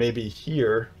up to maybe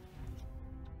here.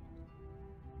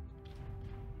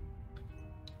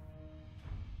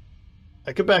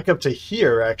 I could back up to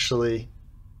here, actually.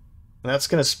 And that's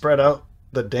going to spread out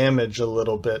the damage a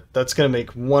little bit. That's going to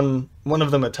make one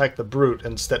of them attack the brute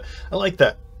instead. I like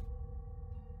that.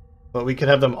 But we could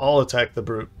have them all attack the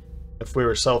brute if we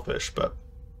were selfish, but...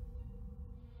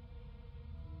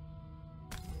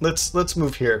 Let's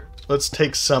move here. Let's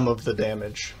take some of the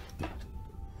damage.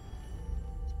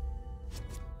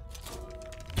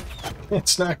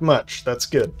 It's not much. That's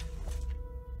good.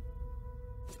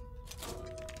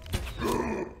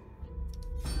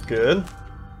 Good.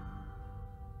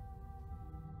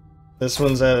 This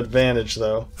one's at advantage,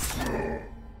 though.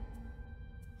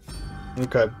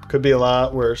 Okay, could be a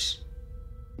lot worse.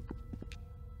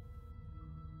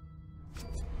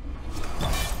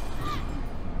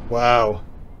 Wow.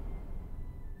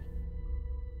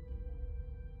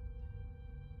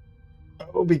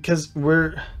 Oh, because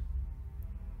we're...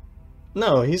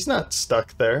 No, he's not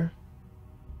stuck there.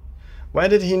 Why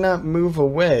did he not move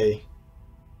away?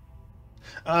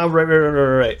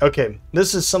 Right. Okay,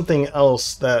 this is something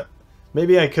else that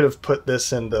maybe I could have put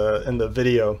this in the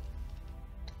video,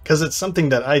 because it's something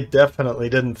that I definitely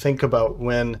didn't think about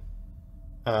when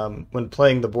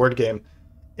playing the board game.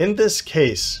 In this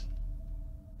case,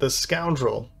 the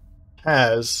scoundrel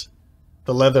has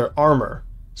the leather armor,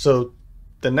 so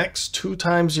the next 2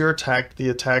 times you're attacked, the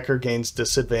attacker gains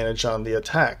disadvantage on the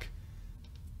attack.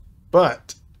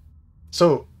 But,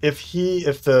 so if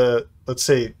the, let's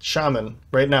say, shaman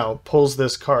right now pulls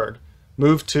this card,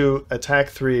 move to attack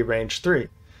 3, range 3.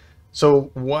 So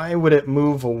why would it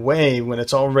move away when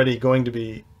it's already going to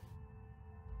be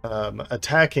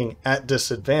attacking at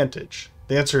disadvantage?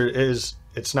 The answer is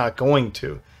it's not going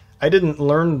to. I didn't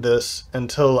learn this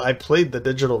until I played the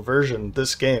digital version,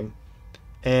 this game,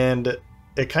 and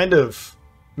it kind of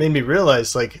made me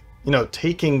realize, like, you know,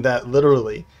 taking that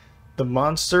literally, the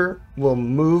monster will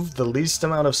move the least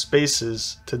amount of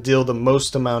spaces to deal the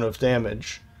most amount of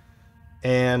damage.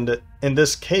 And in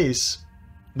this case,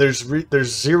 there's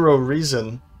zero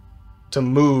reason to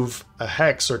move a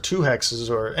hex or 2 hexes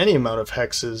or any amount of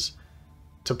hexes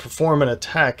to perform an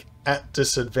attack at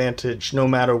disadvantage no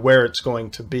matter where it's going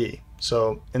to be.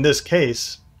 So in this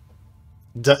case,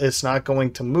 it's not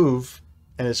going to move,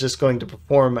 and it's just going to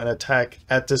perform an attack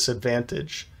at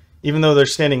disadvantage. Even though they're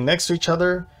standing next to each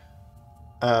other,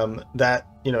 that,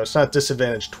 you know, it's not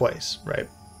disadvantaged twice, right?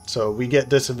 So we get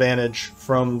disadvantage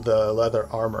from the leather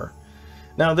armor.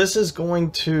 Now this is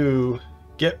going to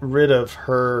get rid of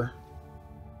her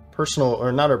personal,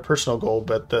 or not her personal goal,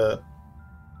 but the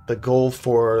goal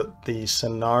for the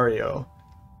scenario.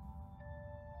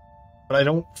 But I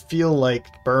don't feel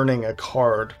like burning a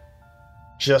card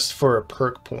just for a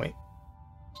perk point.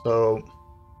 So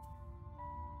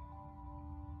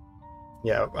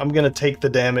yeah, I'm gonna take the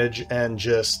damage and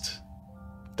just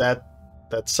that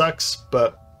sucks,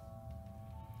 but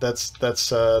that's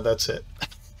it.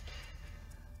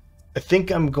 I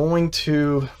think I'm going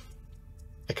to,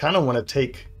 I kind of want to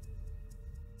take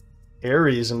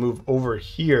Ares and move over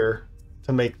here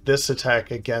to make this attack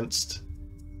against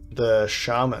the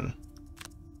shaman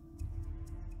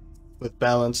with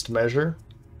balanced measure.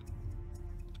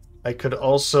 I could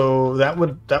also, that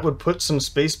would put some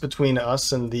space between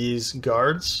us and these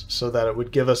guards so that it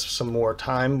would give us some more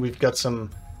time. We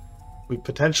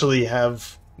potentially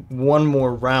have one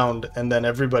more round and then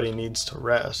everybody needs to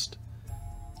rest.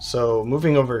 So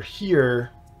moving over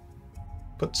here,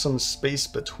 put some space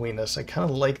between us. I kind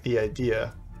of like the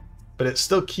idea, but it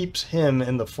still keeps him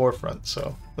in the forefront,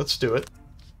 so let's do it.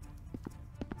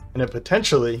 And it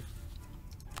potentially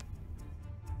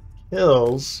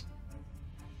kills...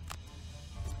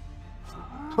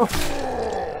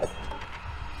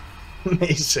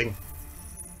 Amazing.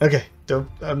 Okay,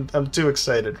 I'm too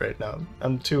excited right now.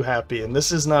 I'm too happy, and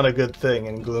this is not a good thing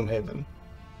in Gloomhaven.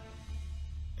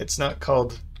 It's not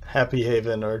called Happy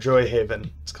Haven or Joy Haven.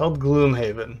 It's called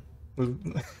Gloomhaven.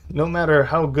 No matter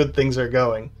how good things are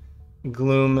going,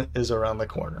 gloom is around the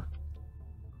corner.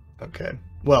 Okay,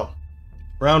 well,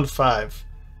 round 5.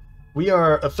 we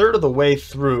are a third of the way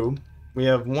through. We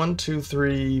have 1, 2,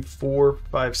 3, 4,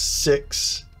 5,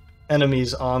 6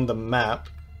 enemies on the map.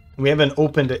 We haven't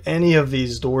opened any of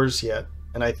these doors yet,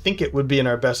 and I think it would be in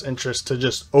our best interest to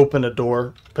just open a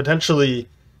door, potentially,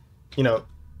 you know,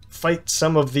 fight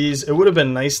some of these. It would have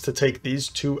been nice to take these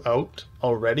two out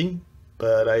already,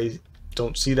 but I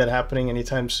don't see that happening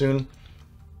anytime soon.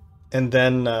 And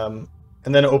then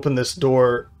open this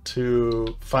door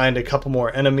to find a couple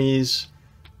more enemies,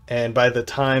 and by the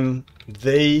time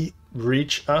they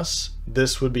reach us,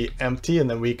 this would be empty, and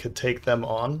then we could take them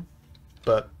on.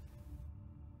 But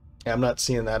yeah, I'm not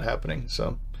seeing that happening.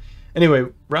 So anyway,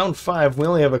 round 5, we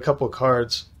only have a couple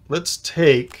cards. Let's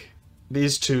take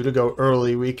these two to go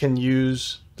early. We can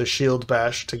use the shield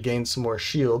bash to gain some more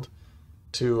shield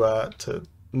to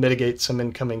mitigate some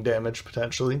incoming damage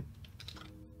potentially.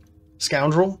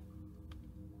 Scoundrel.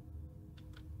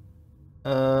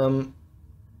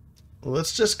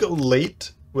 Let's just go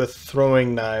late with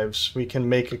throwing knives. We can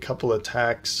make a couple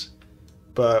attacks,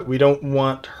 but we don't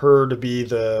want her to be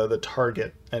the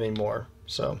target anymore.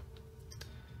 So,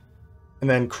 and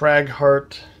then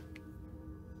Cragheart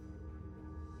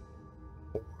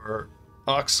or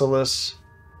Oxylus.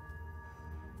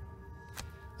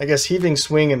 I guess Heaving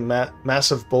Swing and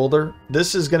Massive Boulder.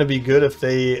 This is going to be good if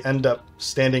they end up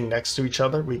standing next to each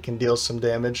other. We can deal some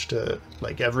damage to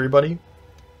like everybody.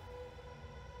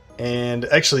 And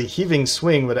actually, Heaving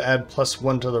Swing would add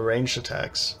 +1 to the ranged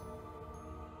attacks.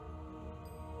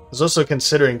 I was also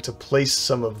considering to place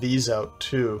some of these out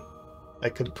too. I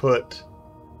could put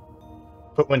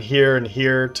one here and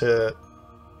here to...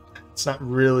 It's not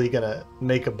really going to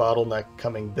make a bottleneck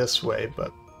coming this way,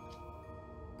 but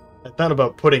I thought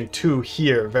about putting 2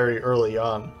 here very early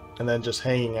on and then just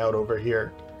hanging out over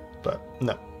here, but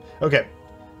no. Okay,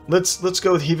 let's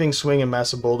go with Heaving Swing and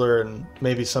Massive Boulder, and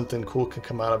maybe something cool could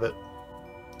come out of it.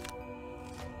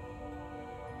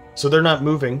 So they're not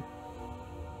moving.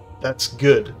 That's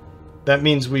good. That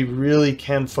means we really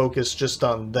can focus just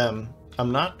on them.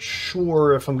 I'm not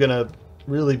sure if I'm gonna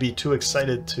really be too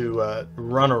excited to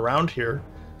run around here,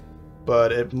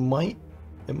 but it might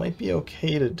be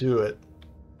okay to do it.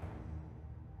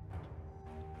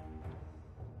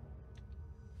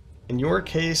 In your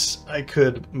case, I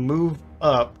could move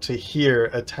up to here,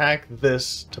 attack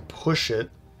this to push it.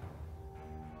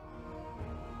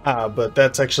 But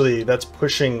that's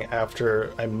pushing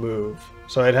after I move.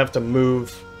 So I'd have to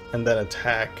move and then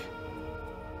attack.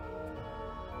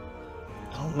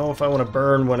 I don't know if I want to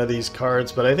burn one of these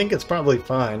cards, but I think it's probably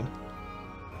fine.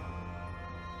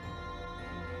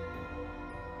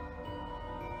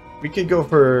 We could go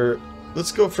for...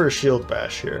 Let's go for a Shield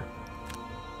Bash here.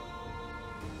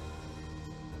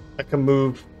 I can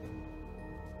move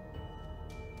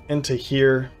into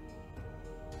here.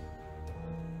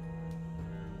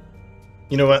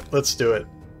 You know what? Let's do it.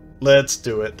 Let's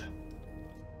do it.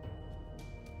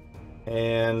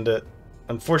 And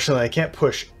unfortunately, I can't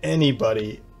push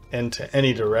anybody into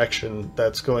any direction.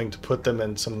 That's going to put them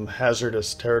in some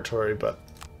hazardous territory, but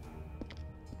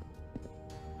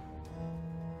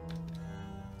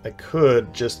I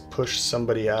could just push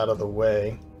somebody out of the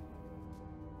way.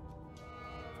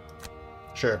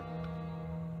 Sure.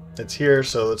 It's here,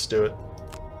 so let's do it.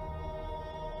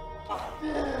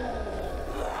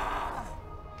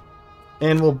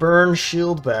 And we'll burn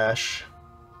Shield Bash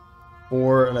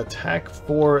for an attack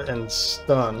 4 and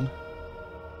stun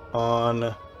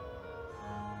on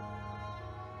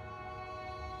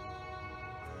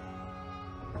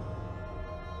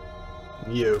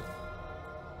you.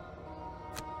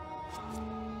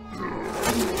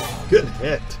 Good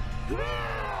hit.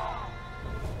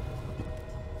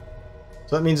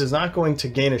 So that means it's not going to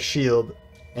gain a shield,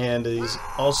 and he's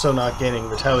also not gaining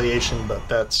retaliation, but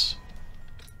that's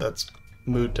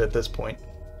moot at this point.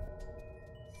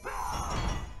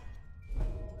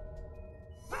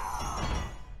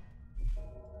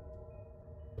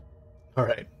 All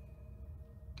right.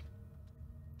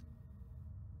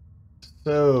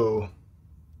 So,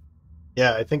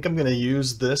 yeah, I think I'm going to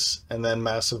use this and then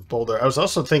Massive Boulder. I was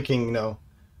also thinking, you know,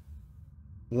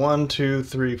 1, 2,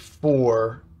 3,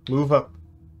 4, move up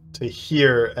to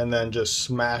here and then just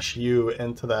smash you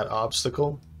into that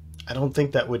obstacle. I don't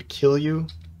think that would kill you.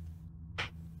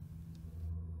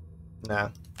 Nah,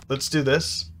 let's do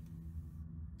this.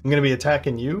 I'm going to be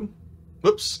attacking you.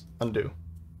 Whoops, undo.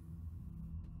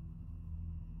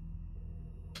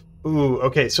 Ooh,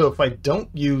 okay, so if I don't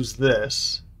use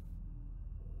this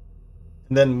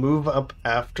and then move up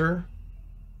after,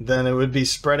 then it would be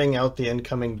spreading out the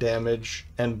incoming damage,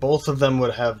 and both of them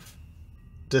would have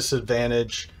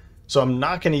disadvantage. So I'm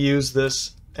not going to use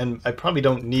this, and I probably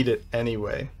don't need it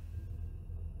anyway.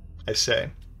 I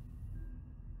say.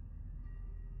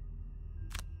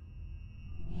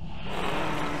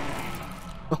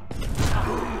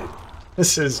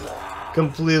 This is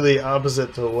completely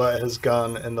opposite to what has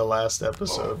gone in the last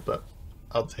episode, but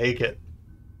I'll take it.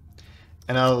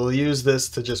 And I will use this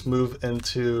to just move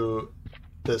into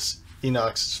this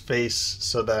Inox's face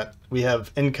so that we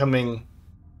have incoming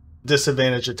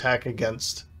disadvantage attack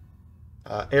against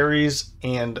Ares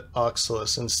and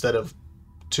Oxalis instead of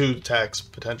 2 attacks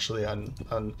potentially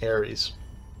on Ares.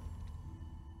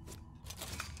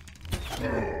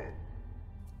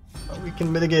 Well, we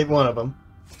can mitigate one of them.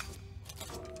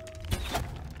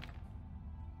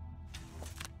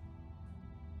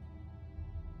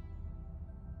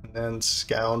 And then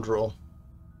Scoundrel.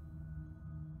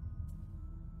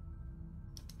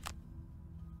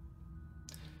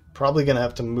 Probably gonna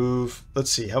have to move.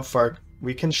 Let's see how far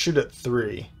we can shoot at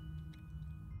 3.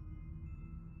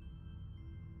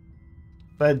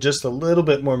 If I had just a little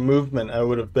bit more movement, I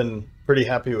would have been pretty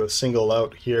happy with single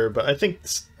out here. But I think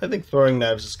throwing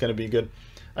knives is going to be good.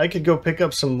 I could go pick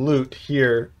up some loot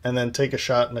here and then take a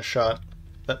shot and a shot.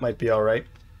 That might be all right.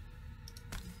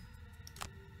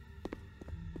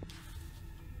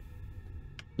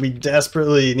 We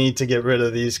desperately need to get rid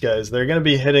of these guys. They're going to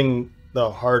be hitting the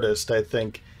hardest, I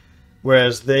think.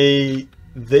 Whereas they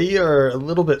are a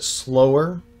little bit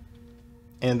slower,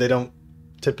 and they don't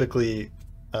typically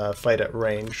fight at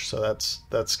range, so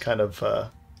that's kind of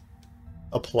a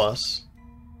plus.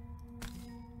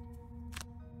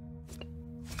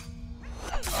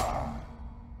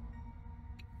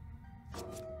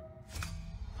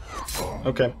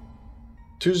 Okay,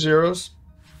 2 zeros.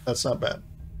 That's not bad.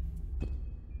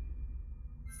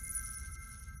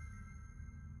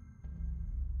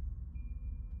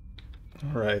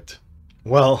 All right.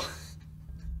 Well,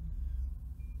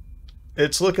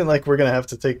 it's looking like we're going to have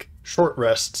to take short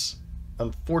rests,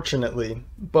 unfortunately,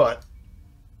 but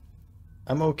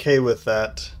I'm okay with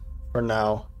that for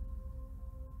now.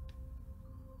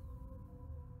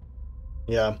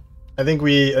 Yeah, I think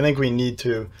we need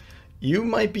to. You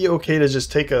might be okay to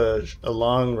just take a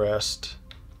long rest,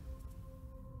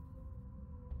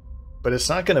 but it's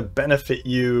not going to benefit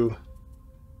you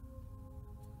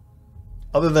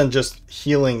other than just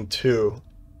healing too.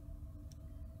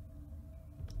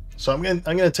 So I'm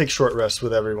gonna take short rest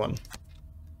with everyone.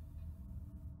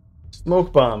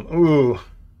 Smoke bomb. Ooh.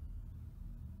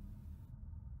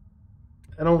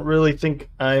 I don't really think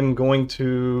I'm going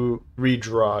to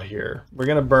redraw here. We're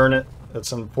gonna burn it.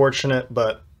 That's unfortunate,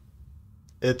 but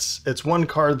it's one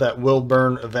card that will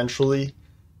burn eventually.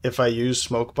 If I use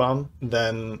smoke bomb,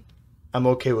 then I'm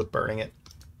okay with burning it.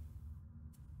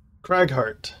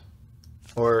 Cragheart.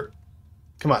 Or,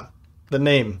 come on, the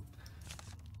name.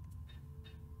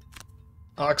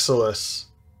 Oxalis.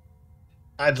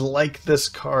 I'd like this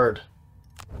card,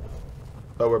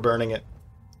 but we're burning it.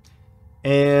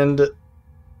 And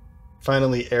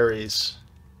finally, Ares.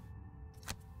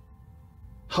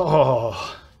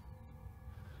 Oh,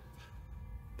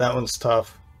 that one's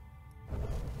tough.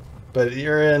 But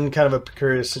you're in kind of a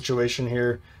precarious situation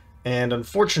here, and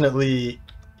unfortunately,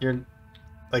 you're...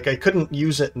 Like, I couldn't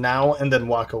use it now and then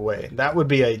walk away. That would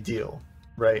be ideal,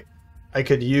 right? I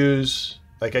could use...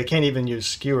 Like, I can't even use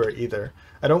Skewer either.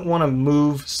 I don't want to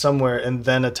move somewhere and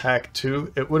then attack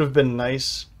too. It would have been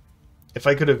nice if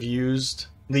I could have used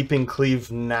Leaping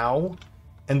Cleave now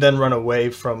and then run away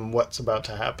from what's about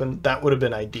to happen. That would have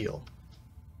been ideal.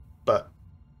 But,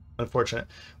 unfortunate.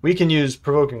 We can use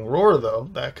Provoking Roar, though.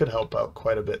 That could help out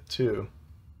quite a bit, too.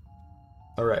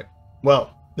 Alright.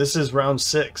 Well, this is round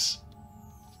 6.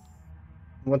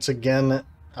 Once again,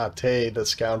 Ate, the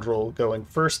Scoundrel, going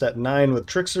first at 9 with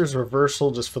Trickster's Reversal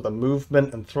just for the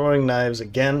movement and throwing knives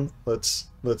again. Let's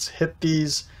hit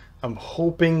these. I'm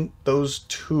hoping those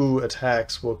 2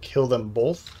 attacks will kill them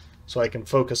both so I can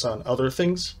focus on other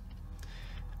things.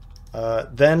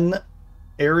 Then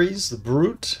Ares, the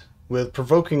Brute, with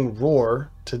Provoking Roar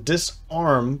to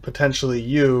disarm potentially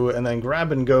you and then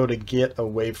grab and go to get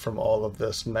away from all of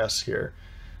this mess here.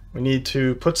 We need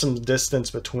to put some distance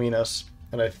between us.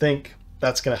 And I think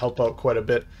that's going to help out quite a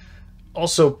bit.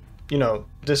 Also, you know,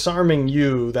 disarming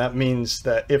you, that means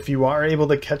that if you are able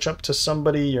to catch up to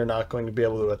somebody, you're not going to be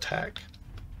able to attack.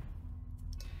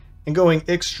 And going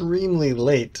extremely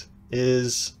late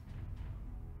is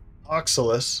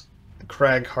Oxalis,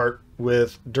 Cragheart,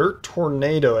 with Dirt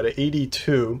Tornado at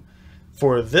 82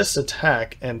 for this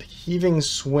attack and Heaving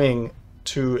Swing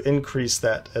to increase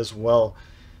that as well.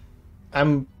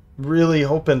 I'm really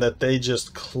hoping that they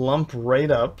just clump right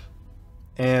up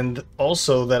and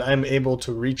also that I'm able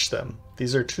to reach them.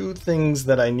 These are 2 things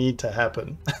that I need to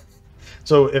happen.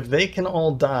 So if they can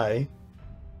all die,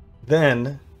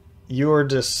 then you're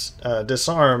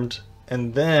disarmed,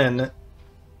 and then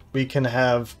we can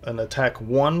have an attack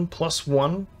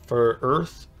 1+1 for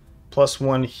Earth,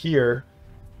 +1 here,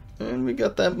 and we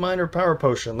got that minor power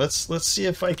potion. Let's see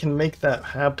if I can make that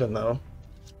happen though.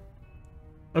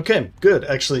 Okay, good.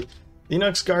 Actually, the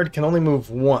Inox guard can only move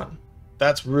 1.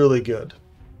 That's really good.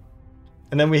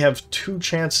 And then we have 2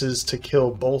 chances to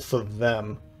kill both of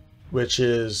them, which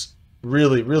is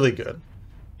really, really good.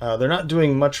 They're not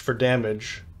doing much for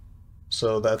damage,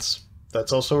 so that's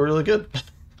also really good.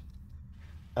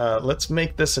 Let's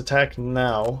make this attack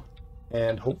now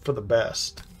and hope for the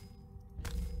best.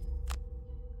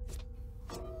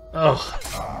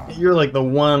 Oh, you're like the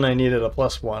one I needed a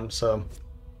 +1, so...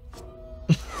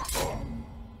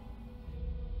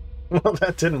 Well,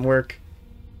 that didn't work.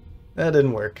 That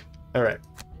didn't work. Alright,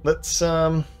 let's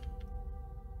hop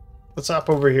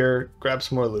over here, grab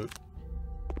some more loot.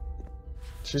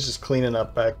 She's just cleaning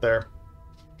up back there.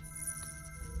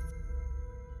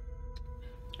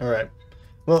 Alright.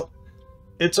 Well,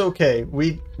 it's okay.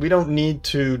 We don't need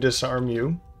to disarm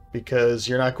you because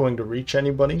you're not going to reach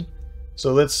anybody.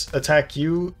 So let's attack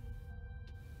you.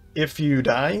 If you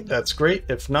die, that's great.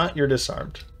 If not, you're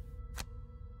disarmed.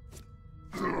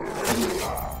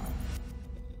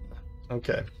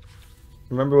 Okay.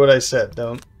 Remember what I said.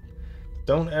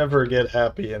 Don't ever get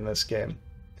happy in this game.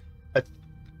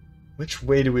 Which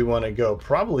way do we want to go?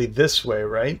 Probably this way,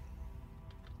 right?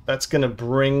 That's going to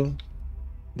bring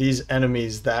these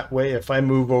enemies that way. If I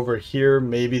move over here,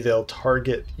 maybe they'll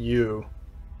target you.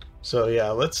 So yeah,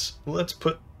 let's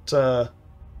put us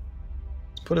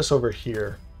over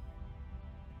here.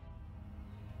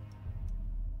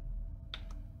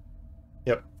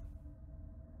 Yep.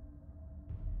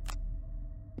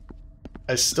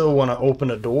 I still want to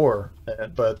open a door,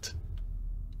 but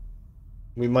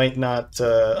we might not,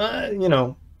 you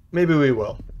know, maybe we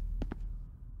will.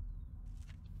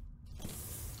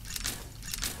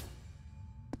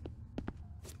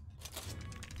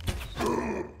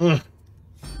 I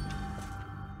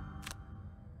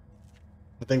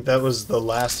think that was the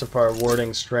last of our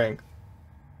warding strength.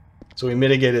 So we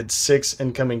mitigated 6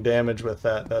 incoming damage with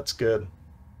that. That's good.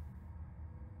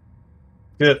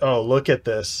 Good. Oh, look at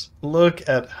this. Look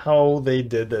at how they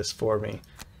did this for me.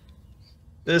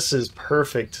 This is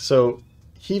perfect. So,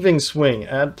 heaving swing.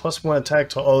 Add +1 attack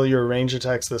to all your range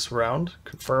attacks this round.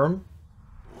 Confirm.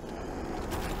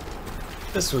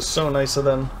 This was so nice of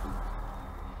them.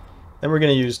 Then we're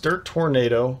going to use Dirt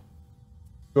Tornado.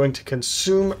 Going to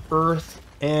consume Earth,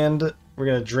 and we're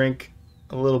going to drink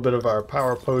a little bit of our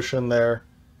power potion there.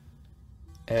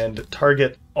 And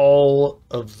target all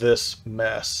of this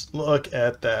mess. Look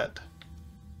at that.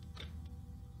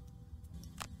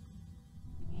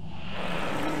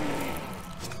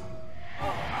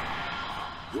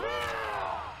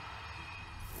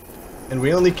 And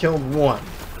we only killed 1,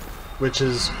 which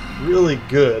is really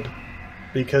good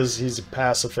because he's a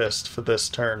pacifist for this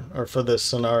turn, or for this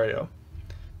scenario.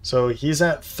 So he's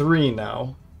at 3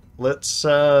 now. Let's,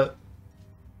 I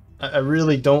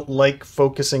really don't like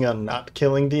focusing on not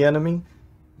killing the enemy,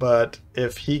 but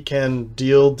if he can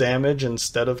deal damage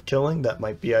instead of killing, that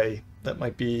might be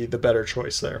the better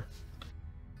choice there.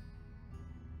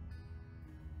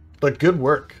 But good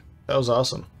work. That was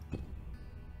awesome.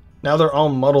 Now they're all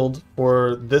muddled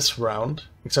for this round,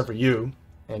 except for you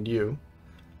and you.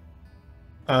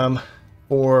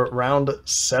 For round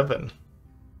 7.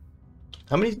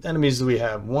 How many enemies do we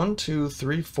have? 1, 2,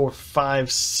 3, 4,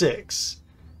 5, 6.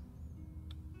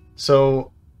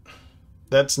 So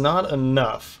that's not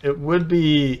enough. It would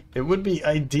be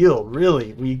ideal,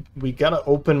 really. We gotta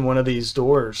open one of these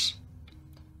doors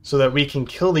so that we can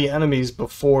kill the enemies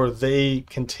before they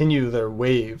continue their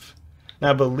wave. Now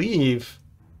I believe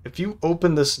if you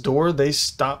open this door, they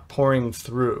stop pouring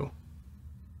through.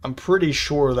 I'm pretty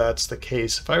sure that's the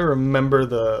case. If I remember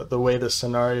the way the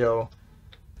scenario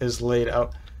is laid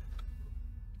out,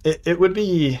 it would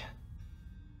be...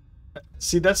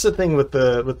 See, that's the thing with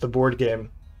the board game.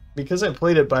 Because I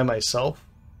played it by myself,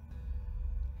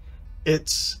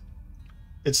 it's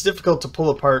difficult to pull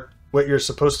apart what you're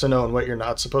supposed to know and what you're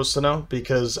not supposed to know,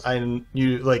 because you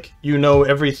know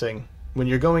everything. When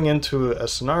you're going into a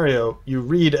scenario, you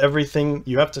read everything,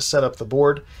 you have to set up the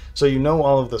board, so you know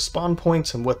all of the spawn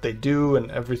points and what they do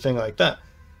and everything like that.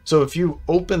 So if you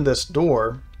open this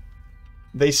door,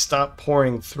 they stop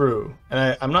pouring through.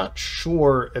 And I'm not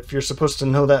sure if you're supposed to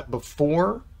know that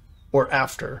before or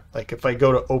after. Like if I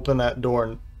go to open that door,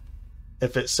 and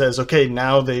if it says, okay,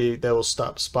 now they will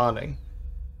stop spawning.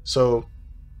 So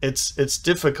it's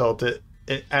difficult.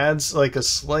 It adds like a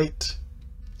slight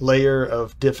layer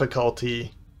of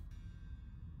difficulty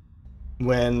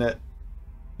when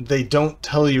they don't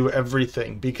tell you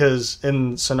everything, because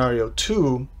in scenario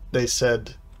 2 they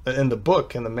said in the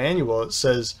book, in the manual, it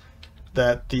says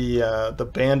that the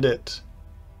bandit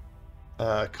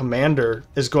commander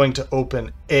is going to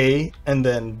open A and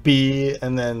then B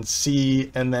and then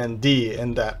C and then D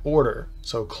in that order,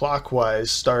 so clockwise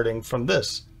starting from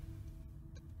this.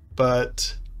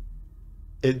 But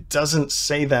it doesn't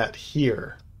say that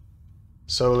here,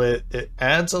 so it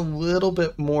adds a little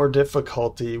bit more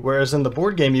difficulty, whereas in the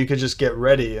board game you could just get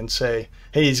ready and say,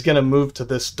 hey, he's gonna move to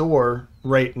this door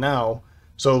right now,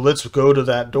 so let's go to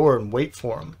that door and wait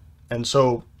for him. And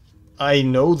so I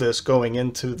know this going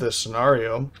into this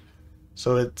scenario,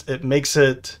 so it makes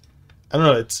it, I don't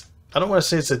know, I don't want to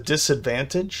say it's a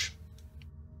disadvantage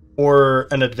or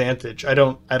an advantage. I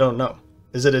don't know.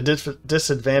 Is it a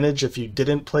disadvantage if you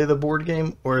didn't play the board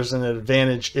game, or is it an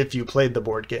advantage if you played the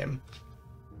board game?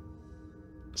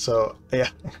 So yeah,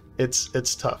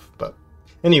 it's tough. But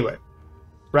anyway,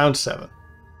 round 7.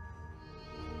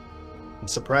 And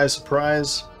surprise,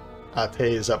 surprise, Ate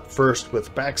is up first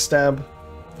with backstab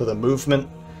for the movement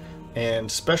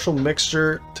and special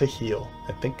mixture to heal.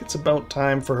 I think it's about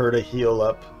time for her to heal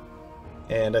up,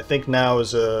 and I think now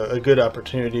is a good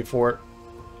opportunity for it.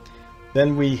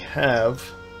 Then we have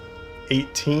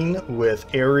 18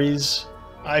 with Ares,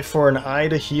 eye for an eye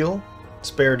to heal,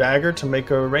 spare dagger to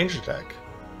make a ranged attack.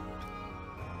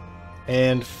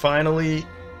 And finally,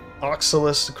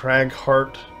 Oxalis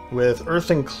Cragheart with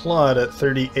Earth and Clod at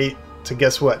 38 to,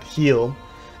 guess what, heal,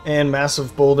 and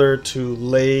Massive Boulder to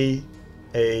lay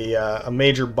a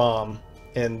major bomb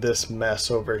in this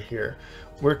mess over here.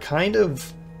 We've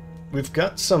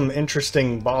got some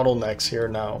interesting bottlenecks here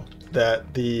now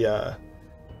that the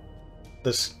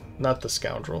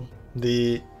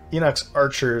Inox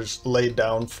archers laid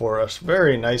down for us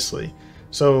very nicely.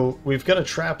 So we've got a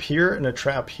trap here and a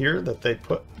trap here that they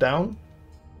put down,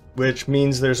 which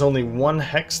means there's only one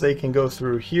hex they can go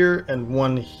through here and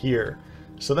one here.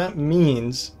 So that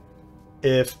means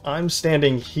if I'm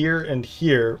standing here and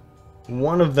here,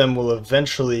 one of them will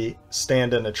eventually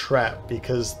stand in a trap,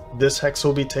 because this hex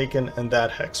will be taken and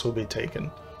that hex will be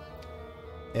taken.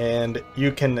 And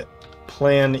you can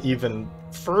plan even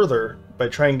further by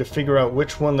trying to figure out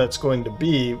which one that's going to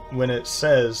be when it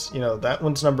says, you know, that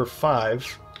one's number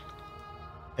 5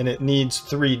 and it needs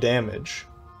 3 damage.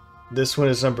 This one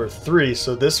is number 3,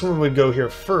 so this one would go here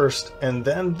first, and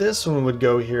then this one would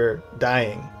go here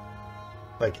dying.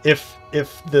 Like if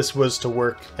this was to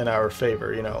work in our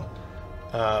favor, you know.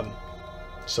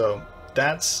 So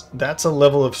that's a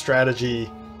level of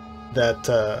strategy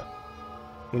that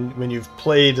when you've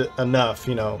played enough,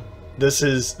 you know, this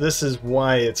is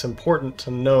why it's important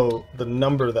to know the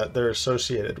number that they're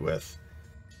associated with.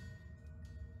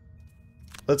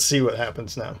 Let's see what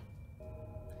happens now.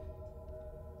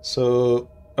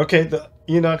 So, okay, the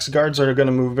Inox guards are going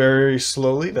to move very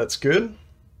slowly. That's good.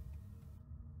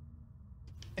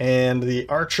 And the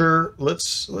archer,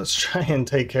 let's try and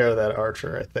take care of that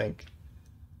archer, I think.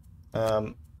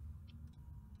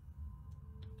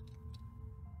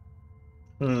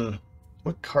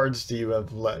 What cards do you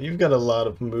have left? You've got a lot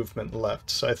of movement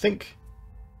left, so I think,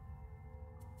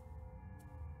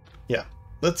 yeah,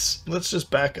 let's just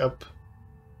back up.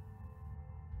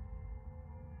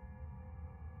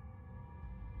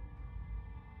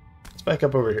 Let's back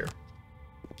up over here.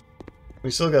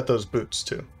 We still got those boots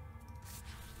too.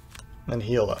 And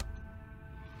heal up.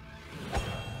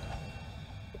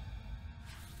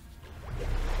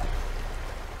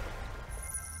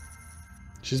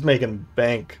 She's making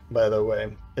bank, by the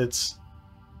way. I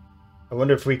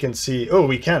wonder if we can see... Oh,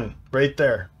 we can! Right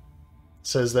there. It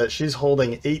says that she's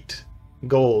holding 8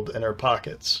 gold in her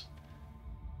pockets.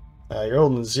 You're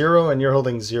holding 0 and you're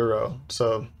holding 0.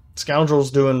 So,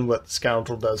 Scoundrel's doing what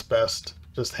Scoundrel does best.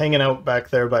 Just hanging out back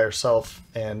there by herself,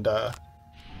 and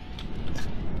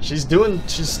she's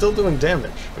still doing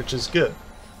damage, which is good.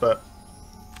 But...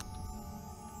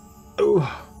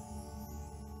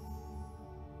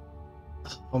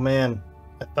 Oh man,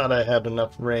 I thought I had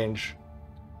enough range.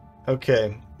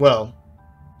 Okay, well,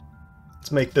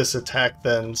 let's make this attack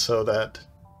then so that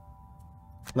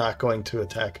it's not going to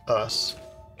attack us.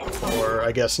 Or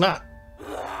I guess not.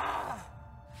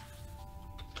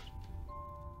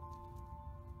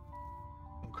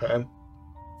 Okay.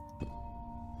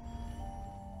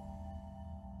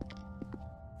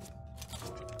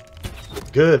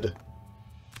 Good.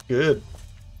 Good.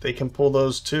 They can pull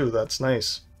those too, that's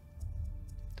nice.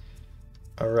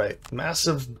 Alright,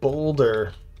 Massive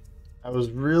Boulder. I was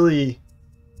really...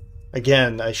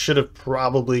 Again, I should have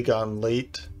probably gone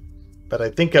late, but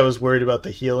I think I was worried about the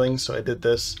healing, so I did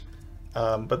this.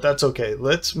 but that's okay.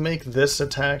 Let's make this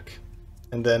attack,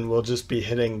 and then we'll just be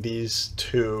hitting these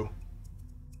two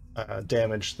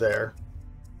damage there.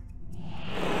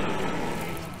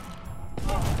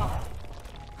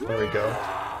 There we go.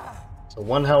 So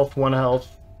 1 health, 1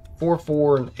 health, 4,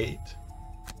 4, and 8.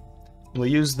 We'll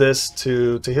use this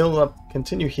to heal up,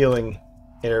 continue healing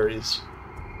Ares.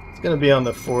 It's going to be on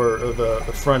the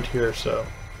front here, so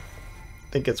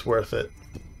I think it's worth it.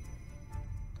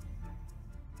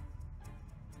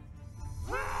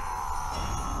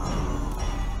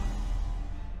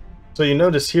 So you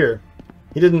notice here,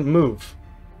 he didn't move.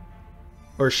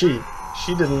 Or she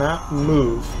did not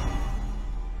move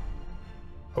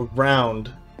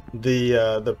around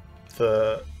the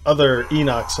other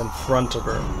Inox in front of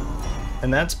her.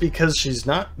 And that's because she's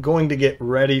not going to get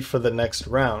ready for the next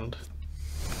round.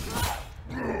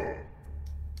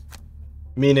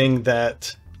 Meaning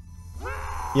that,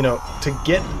 you know, to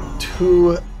get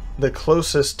to the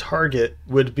closest target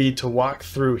would be to walk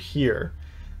through here.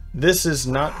 This is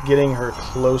not getting her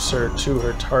closer to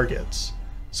her targets.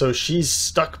 So she's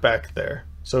stuck back there.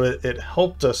 So it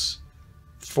helped us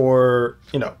for,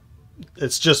 you know,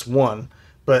 it's just one,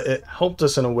 but it helped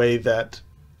us in a way that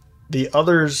the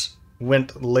others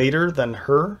went later than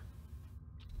her.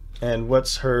 And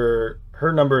what's her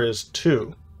number is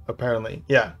 2, apparently.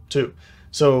 Yeah, 2.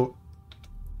 So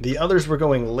the others were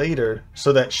going later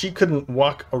so that she couldn't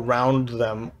walk around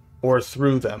them or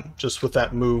through them just with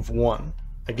that move 1.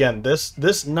 Again,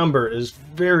 this number is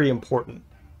very important.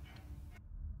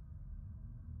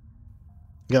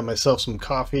 Got myself some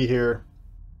coffee here.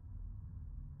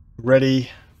 Ready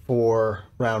for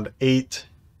round 8.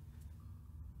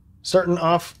 Starting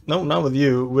off, no, not with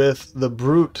you, with the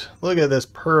Brute. Look at this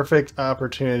perfect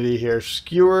opportunity here.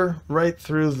 Skewer right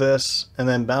through this, and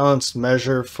then balanced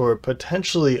measure for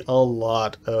potentially a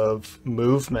lot of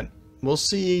movement. We'll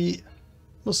see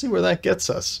where that gets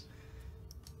us.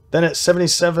 Then at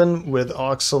 77 with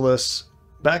Oxylus,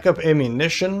 backup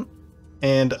ammunition,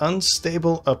 and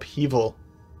unstable upheaval.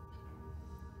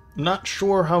 Not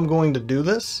sure how I'm going to do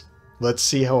this. Let's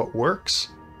see how it works.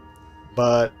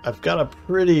 But I've got a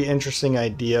pretty interesting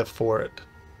idea for it.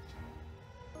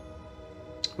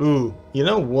 Ooh, you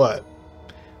know what?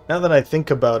 Now that I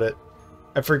think about it,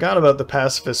 I forgot about the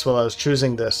pacifist while I was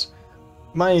choosing this.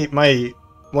 My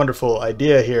wonderful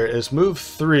idea here is move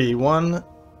 3, 1,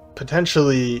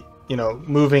 potentially, you know,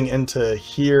 moving into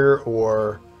here,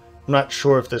 or I'm not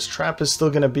sure if this trap is still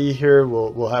going to be here.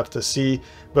 We'll have to see.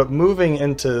 But moving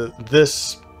into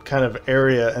this kind of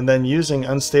area and then using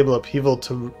unstable upheaval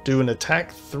to do an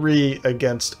attack 3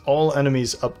 against all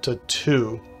enemies up to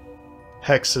 2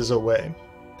 hexes away.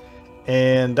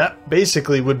 And that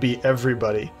basically would be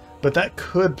everybody. But that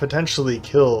could potentially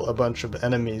kill a bunch of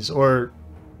enemies, or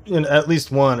you know, at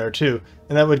least 1 or 2,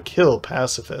 and that would kill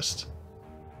pacifist.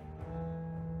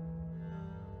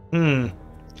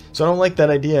 So I don't like that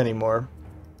idea anymore.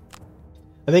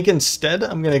 I think instead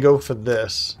I'm gonna go for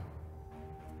this.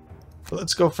 But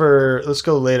let's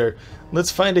go later.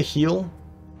 Let's find a heal,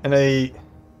 and I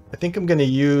think I'm gonna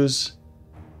use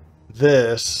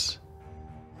this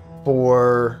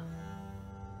for,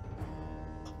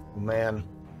 oh man,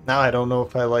 now I don't know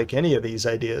if I like any of these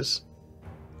ideas.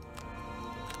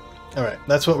 Alright,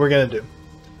 that's what we're gonna do.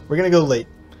 We're gonna go late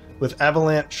with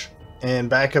avalanche and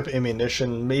backup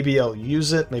ammunition. Maybe I'll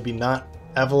use it, maybe not.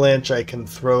 Avalanche, I can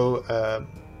throw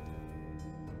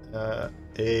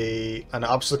an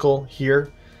obstacle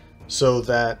here so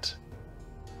that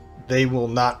they will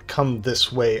not come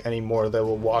this way anymore. They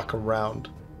will walk around,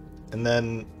 and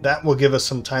then that will give us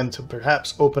some time to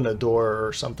perhaps open a door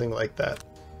or something like that.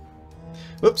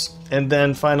 Whoops. And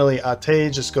then finally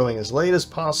Ate, just going as late as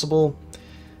possible.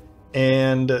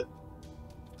 And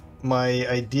my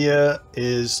idea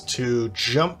is to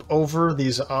jump over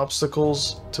these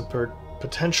obstacles to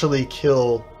potentially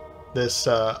kill this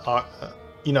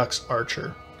Inox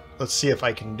archer. Let's see if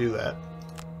I can do that.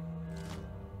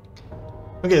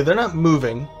 Okay, they're not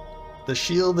moving. The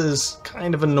shield is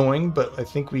kind of annoying, but I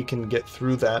think we can get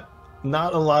through that.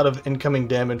 Not a lot of incoming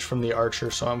damage from the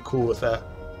archer, so I'm cool with that.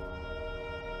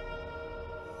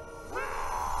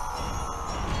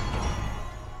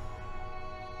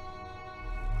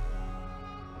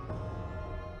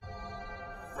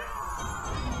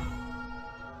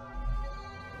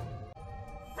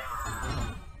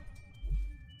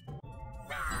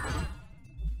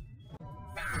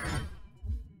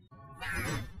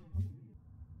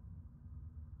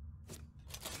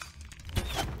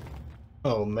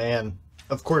 Oh man,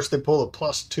 of course they pull a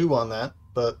 +2 on that,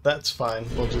 but that's fine,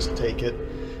 we'll just take it.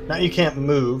 Now you can't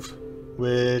move,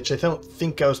 which I don't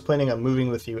think I was planning on moving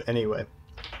with you anyway.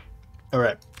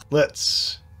 Alright,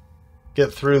 let's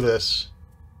get through this.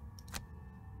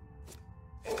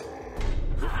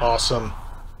 Awesome.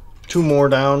 2 more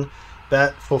down.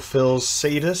 That fulfills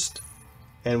sadist,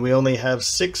 and we only have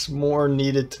 6 more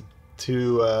needed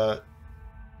to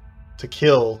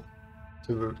kill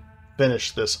to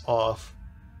finish this off.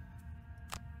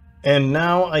 And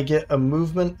now I get a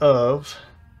movement of...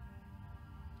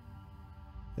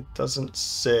 It doesn't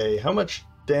say. How much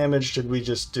damage did we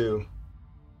just do?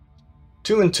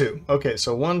 2 and 2. Okay,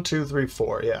 so 1, 2, 3,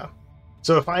 4, yeah.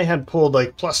 So if I had pulled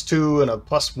like +2 and a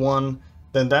 +1,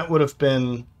 then that would have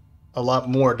been a lot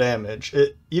more damage.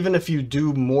 Even if you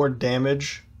do more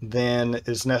damage than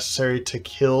is necessary to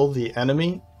kill the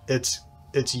enemy, it's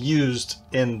used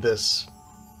in this.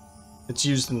 It's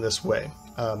used in this way,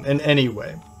 in any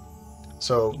way.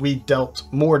 So we dealt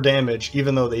more damage,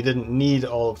 even though they didn't need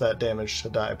all of that damage to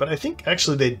die. But I think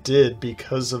actually they did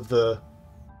because of the.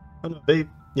 Oh no,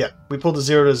 yeah, we pulled a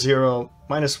 0 to 0,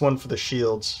 -1 for the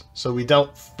shields. So we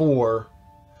dealt 4.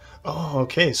 Oh,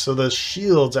 okay, so the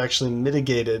shields actually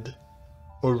mitigated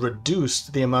or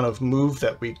reduced the amount of move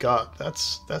that we got.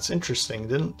 That's interesting.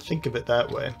 Didn't think of it that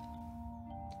way.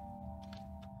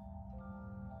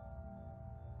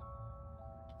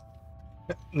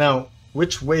 Now,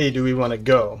 which way do we want to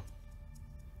go?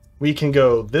 We can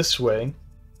go this way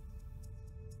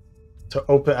to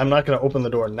open. I'm not going to open the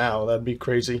door now. That'd be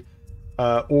crazy.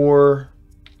 Or,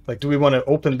 like, do we want to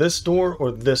open this door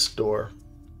or this door?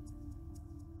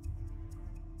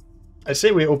 I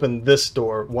say we open this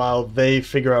door while they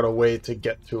figure out a way to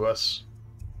get to us.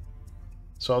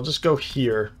 So I'll just go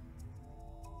here.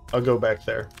 I'll go back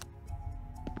there.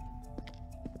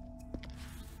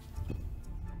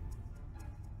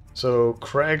 So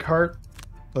Cragheart,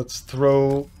 let's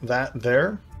throw that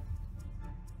there.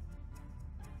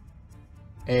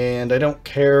 And I don't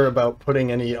care about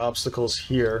putting any obstacles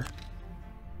here.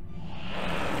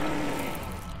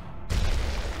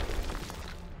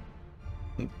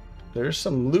 There's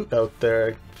some loot out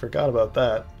there. I forgot about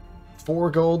that. 4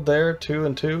 gold there, 2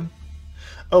 and 2.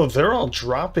 Oh, they're all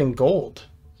dropping gold.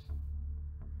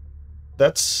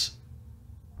 That's...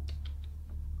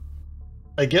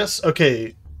 I guess,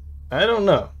 okay, I don't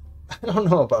know. I don't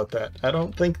know about that. I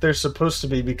don't think they're supposed to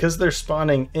be, because they're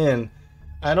spawning in,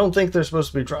 I don't think they're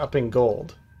supposed to be dropping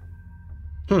gold.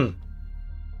 And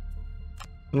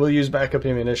we'll use backup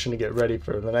ammunition to get ready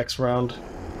for the next round.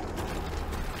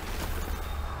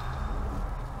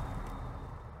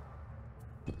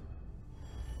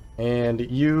 And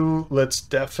you, let's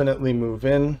definitely move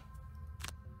in.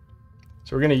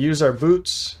 So we're going to use our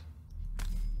boots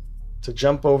to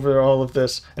jump over all of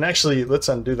this. And actually, let's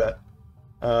undo that.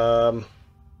 Oh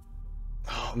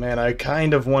man, I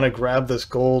kind of want to grab this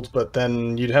gold, but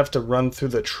then you'd have to run through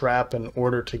the trap in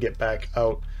order to get back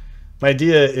out. My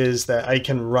idea is that I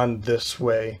can run this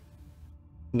way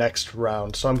next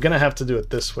round. So I'm going to have to do it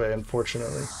this way,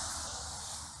 unfortunately.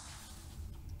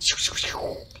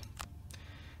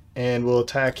 And we'll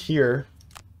attack here.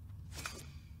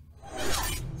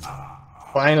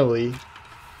 Finally,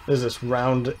 this is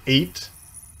round 8.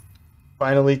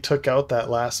 Finally took out that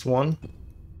last one.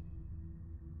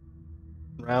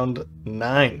 Round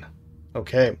 9.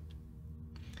 Okay.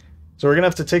 So we're going to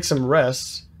have to take some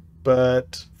rests,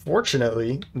 but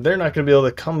fortunately, they're not going to be able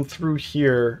to come through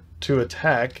here to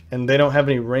attack, and they don't have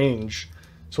any range.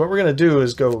 So what we're going to do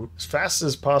is go as fast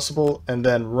as possible and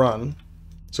then run.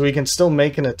 So we can still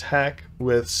make an attack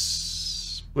with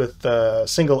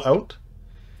single out,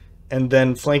 and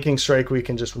then flanking strike we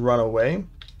can just run away.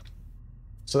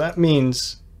 So that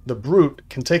means the brute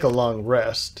can take a long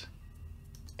rest,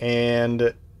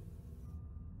 and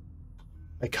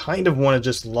I kind of want to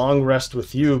just long rest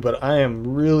with you, but I am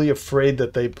really afraid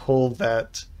that they pull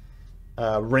that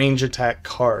range attack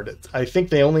card. I think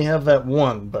they only have that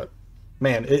one, but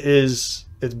man, it's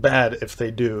bad if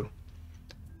they do.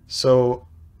 So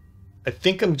I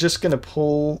think I'm just going to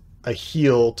pull a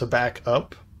heal to back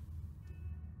up.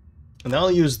 And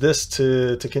I'll use this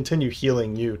to continue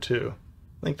healing you too.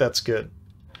 I think that's good.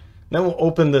 Then we'll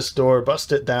open this door,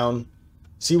 bust it down,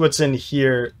 see what's in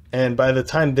here, and by the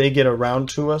time they get around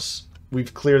to us,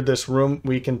 we've cleared this room,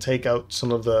 we can take out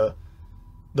some of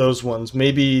those ones.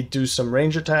 Maybe do some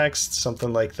range attacks,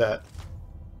 something like that.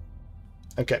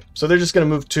 Okay, so they're just going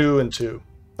to move 2 and 2.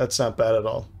 That's not bad at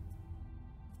all.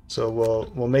 So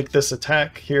we'll make this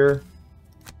attack here.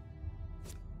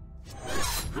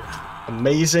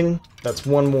 Amazing. That's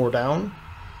 1 more down.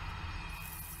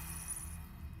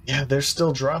 Yeah, they're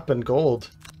still dropping gold.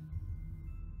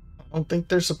 I don't think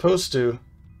they're supposed to.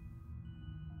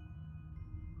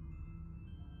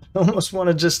 I almost want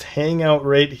to just hang out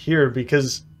right here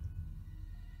because...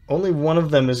 only one of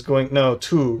them is going... No,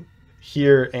 two.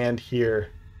 Here and here.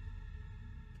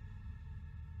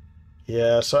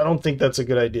 Yeah, so I don't think that's a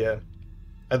good idea.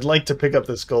 I'd like to pick up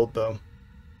this gold, though.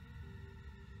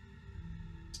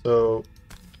 So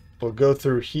we'll go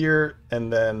through here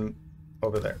and then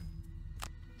over there.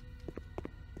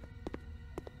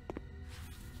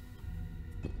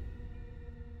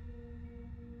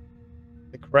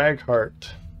 The Crag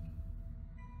Heart.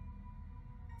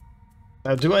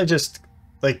 Now, do I just,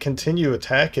 like, continue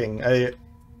attacking? I'd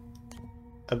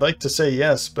like to say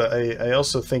yes, but I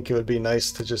also think it would be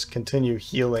nice to just continue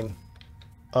healing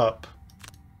up.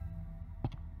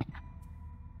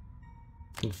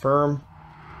 Confirm.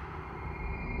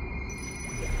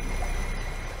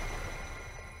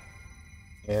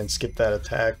 And skip that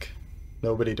attack.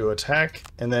 Nobody to attack.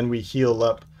 And then we heal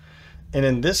up. And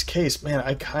in this case, man,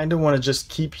 I kind of want to just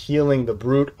keep healing the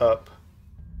brute up.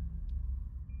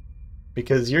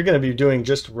 Because you're going to be doing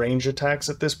just range attacks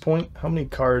at this point. How many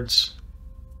cards?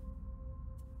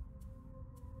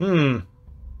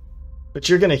 But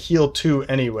you're going to heal 2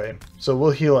 anyway. So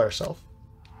we'll heal ourselves.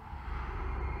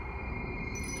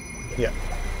 Yeah.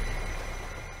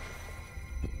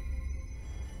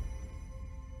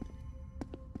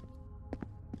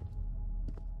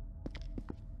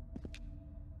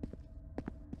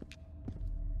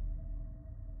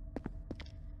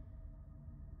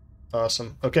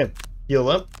 Awesome. Okay, heal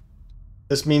up.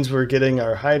 This means we're getting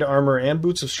our hide armor and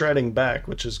boots of striding back,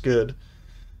 which is good.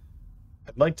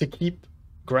 I'd like to keep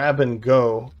grab and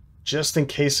go, just in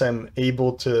case I'm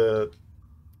able to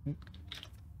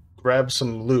grab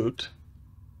some loot.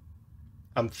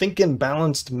 I'm thinking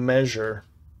balanced measure.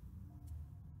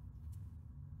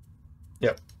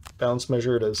 Yep, balanced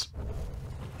measure it is.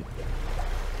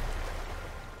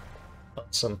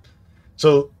 Awesome.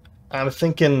 So I'm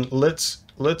thinking let's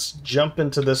jump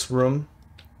into this room,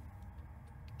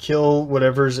 kill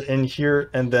whatever's in here,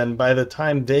 and then by the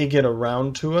time they get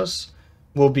around to us,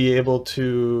 we'll be able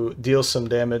to deal some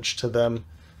damage to them.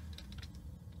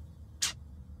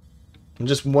 I'm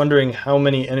just wondering how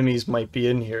many enemies might be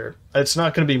in here. It's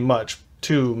not going to be much,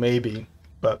 2 maybe,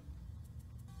 but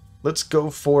let's go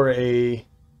for a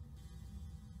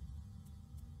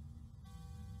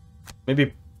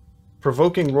maybe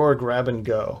provoking roar, grab and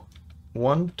go.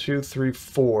 1, 2, 3,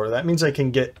 4. That means I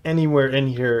can get anywhere in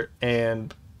here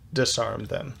and disarm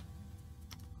them.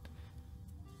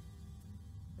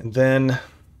 And then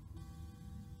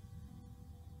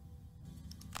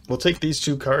we'll take these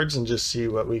 2 cards and just see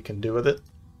what we can do with it.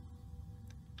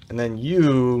 And then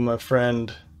you, my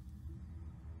friend,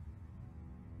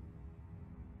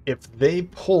 if they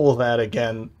pull that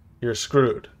again, you're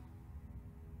screwed.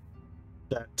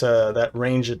 That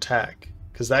range attack,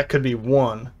 because that could be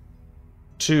 1,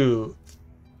 2,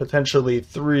 potentially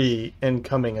 3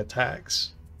 incoming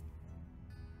attacks.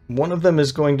 One of them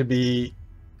is going to be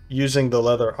using the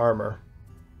leather armor.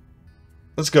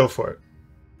 Let's go for it.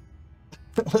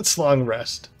 Let's long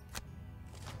rest.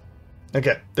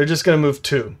 Okay, they're just going to move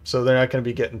 2, so they're not going to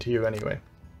be getting to you anyway.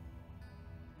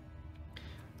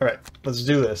 Alright, let's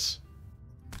do this.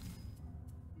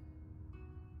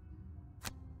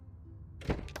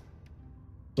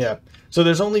 Yeah, so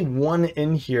there's only 1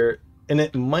 in here, and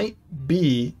it might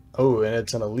be... Oh, and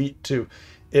it's an elite too.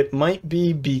 It might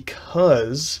be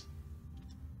because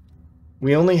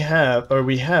we only have, or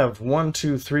we have 1,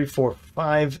 2, 3, 4,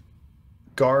 5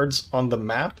 guards on the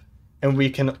map, and we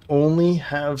can only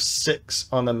have 6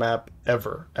 on the map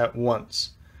ever at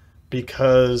once,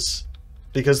 because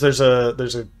there's a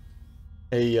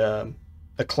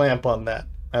clamp on that.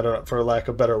 I don't know, for lack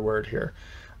of a better word here.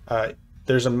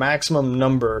 There's a maximum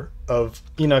number of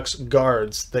Inox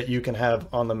guards that you can have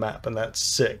on the map, and that's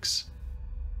 6.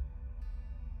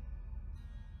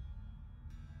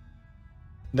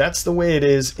 That's the way it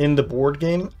is in the board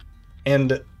game,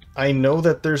 and I know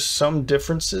that there's some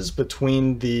differences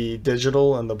between the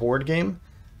digital and the board game,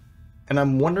 and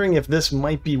I'm wondering if this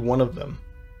might be one of them,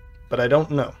 but I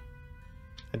don't know.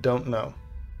 I don't know.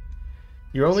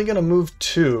 You're only going to move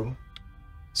 2,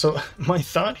 so my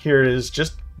thought here is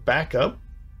just back up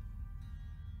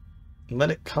and let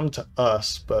it come to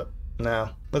us, but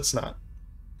no, let's not.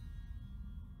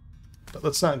 But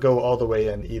let's not go all the way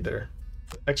in either.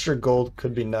 Extra gold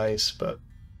could be nice, but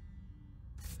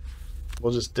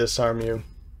we'll just disarm you.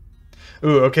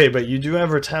 Ooh, okay, but you do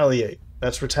have retaliate.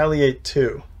 That's retaliate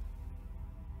 2.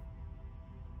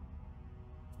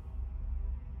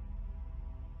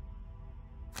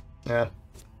 Yeah.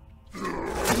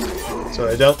 So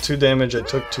I dealt 2 damage, I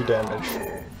took 2 damage.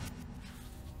 I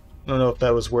don't know if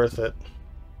that was worth it.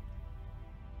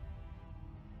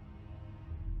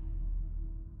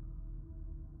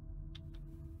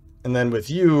 And then with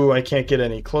you, I can't get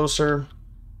any closer.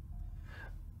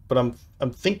 But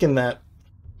I'm thinking that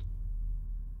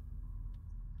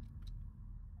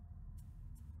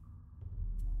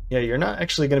yeah, you're not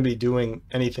actually going to be doing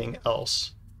anything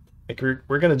else. Like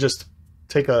we're going to just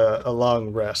take a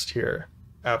long rest here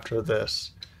after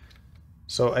this.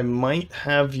 So I might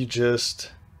have you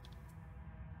just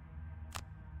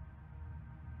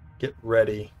get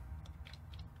ready.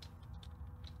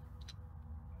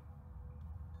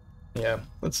 Yeah,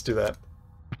 let's do that.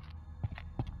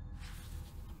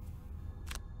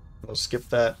 We'll skip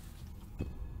that.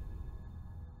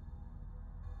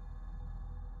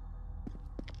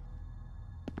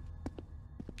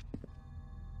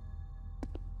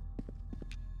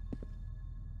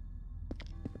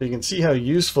 You can see how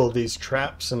useful these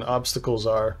traps and obstacles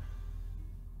are.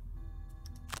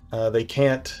 They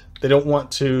don't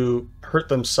want to hurt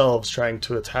themselves trying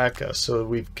to attack us, so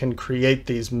we can create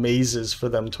these mazes for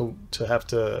them to have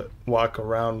to walk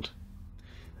around.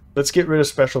 Let's get rid of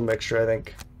special mixture, I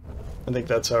think. I think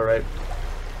that's alright.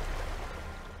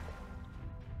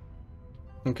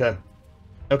 Okay.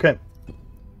 Okay.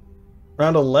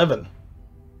 Round 11.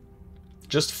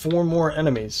 Just 4 more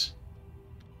enemies.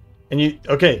 And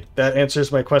okay, that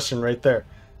answers my question right there.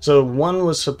 So one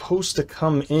was supposed to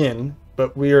come in,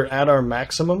 but we are at our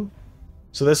maximum.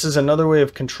 So this is another way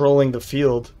of controlling the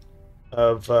field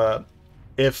of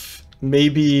if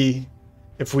we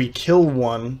kill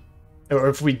one, or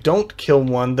if we don't kill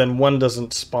one, then one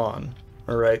doesn't spawn.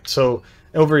 All right, so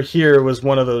over here was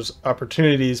one of those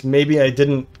opportunities. Maybe I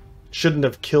shouldn't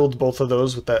have killed both of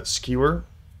those with that skewer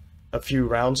a few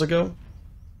rounds ago,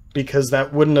 because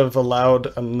that wouldn't have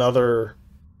allowed another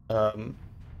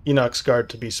Inox guard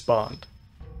to be spawned.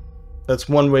 That's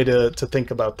one way to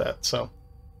think about that. So,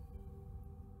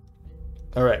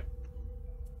 all right.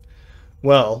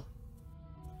 Well,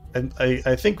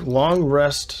 I think long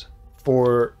rest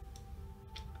for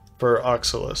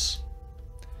Oxylus.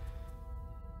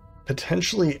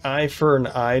 Potentially eye for an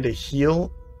eye to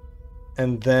heal,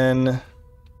 and then I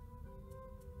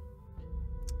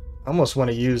almost want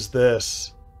to use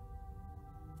this.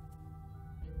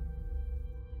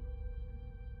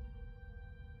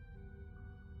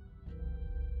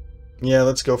 Yeah,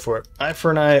 let's go for it. Eye for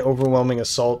an eye, overwhelming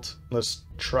assault. Let's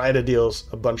try to deal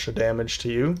a bunch of damage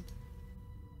to you.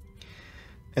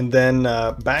 And then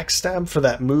backstab for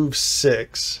that move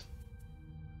 6.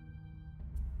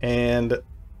 And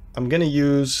I'm going to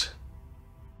use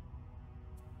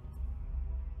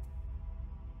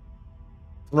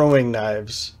throwing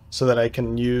knives so that I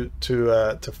can use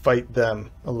to fight them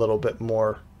a little bit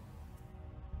more.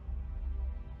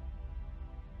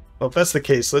 Well, if that's the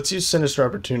case, let's use Sinister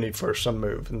Opportunity for some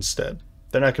move instead.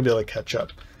 They're not going to be able to catch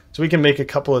up. So we can make a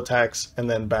couple attacks and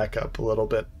then back up a little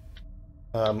bit.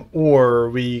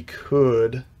 Or we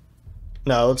could...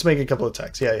 No, let's make a couple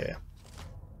attacks. Yeah.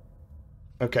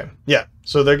 Okay, yeah.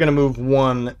 So they're going to move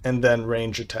 1 and then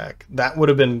range attack. That would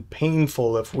have been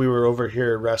painful if we were over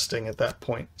here resting at that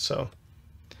point. So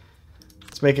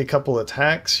let's make a couple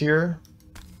attacks here.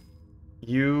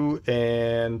 You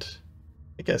and...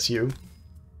 I guess you.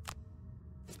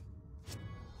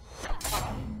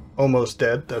 Almost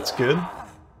dead. That's good.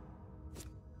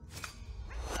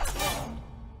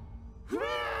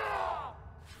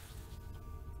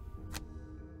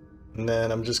 And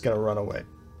then I'm just going to run away.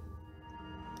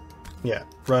 Yeah,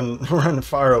 run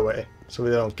far away so we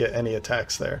don't get any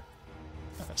attacks there.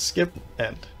 Skip,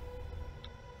 end.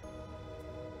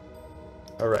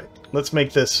 Alright, let's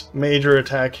make this major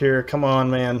attack here. Come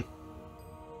on, man.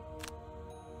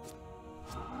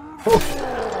 Oh.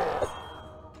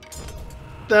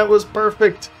 That was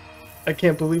perfect. I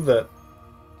can't believe that.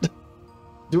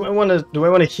 Do I want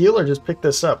to heal or just pick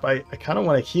this up? I kind of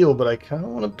want to heal, but I kind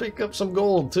of want to pick up some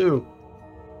gold too.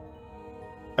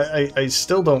 I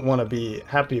still don't want to be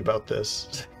happy about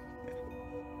this.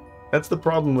 That's the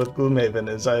problem with Gloomhaven,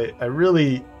 is I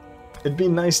really... It'd be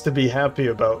nice to be happy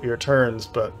about your turns,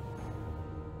 but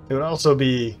it would also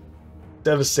be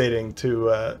devastating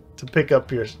to pick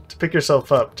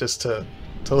yourself up just to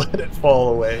let it fall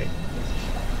away.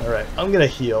 Alright, I'm gonna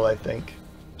heal, I think.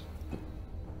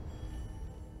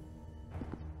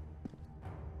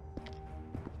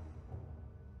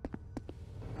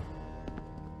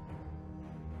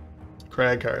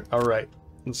 Cragheart, alright.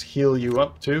 Let's heal you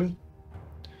up too.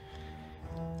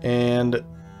 And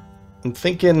I'm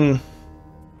thinking...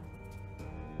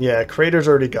 Yeah, Crater's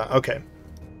already gone. Okay.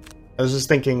 I was just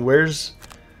thinking, where's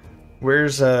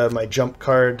my jump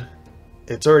card?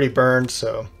 It's already burned,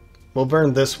 so... We'll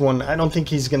burn this one. I don't think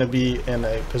he's going to be in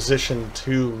a position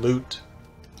to loot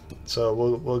So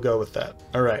we'll go with that.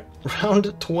 All right,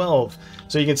 round 12.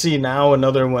 So you can see now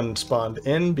another one spawned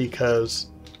in because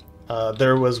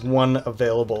there was one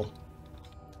available.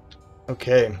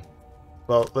 Okay,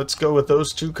 well, let's go with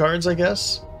those 2 cards, I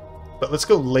guess. But let's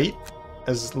go late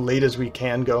as we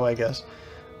can go, I guess.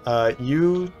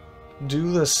 You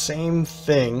do the same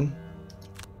thing.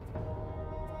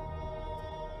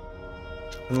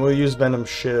 And we'll use Venom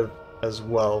Shiv as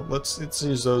well. Let's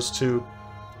use those 2.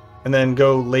 And then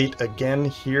go late again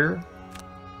here.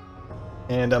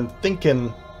 And I'm thinking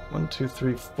 1, 2,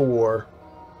 3, 4.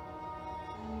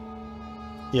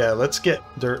 Yeah, let's get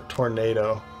Dirt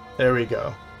Tornado. There we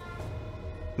go.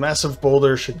 Massive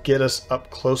Boulder should get us up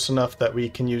close enough that we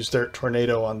can use Dirt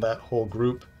Tornado on that whole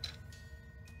group.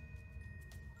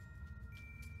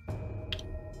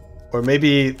 Or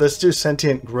maybe let's do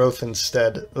Sentient Growth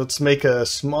instead. Let's make a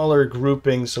smaller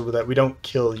grouping so that we don't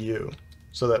kill you.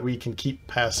 So that we can keep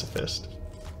Pacifist.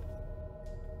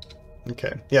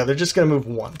 Okay. Yeah, they're just going to move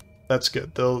 1. That's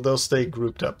good. They'll stay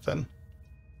grouped up then.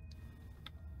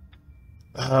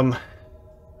 Well,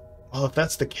 if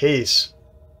that's the case...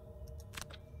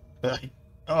 oh,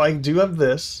 I do have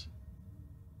this.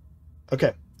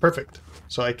 Okay, perfect.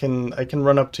 So I can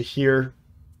run up to here.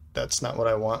 That's not what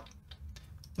I want.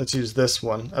 Let's use this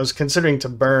one. I was considering to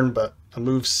burn, but a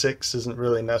move 6 isn't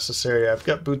really necessary. I've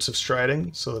got Boots of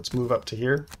Striding, so let's move up to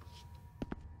here.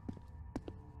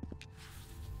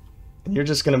 And you're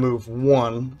just going to move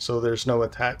 1, so there's no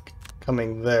attack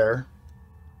coming there.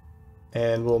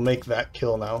 And we'll make that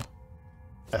kill now.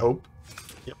 I hope.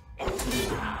 Yep.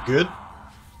 Good.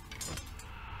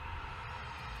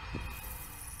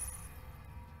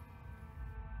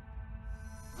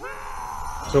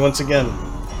 So once again,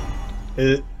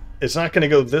 it's not going to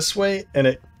go this way, and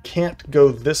it can't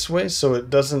go this way, so it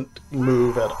doesn't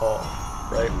move at all,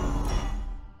 right?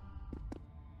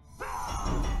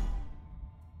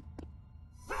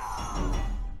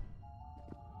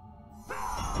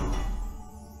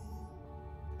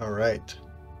 All right.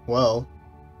 Well,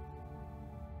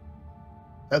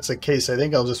 that's the case. I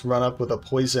think I'll just run up with a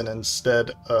poison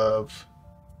instead of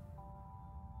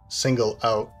single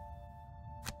out.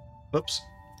 Whoops.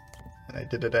 And I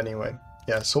did it anyway.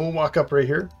 Yeah, so we'll walk up right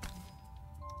here.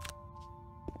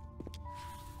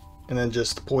 And then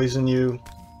just poison you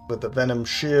with the Venom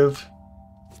Shiv.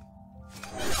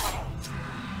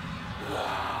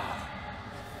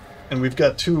 And we've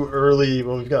got 2 early,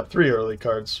 well, we've got 3 early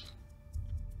cards.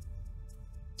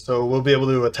 So we'll be able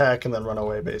to attack and then run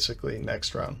away, basically,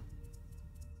 next round.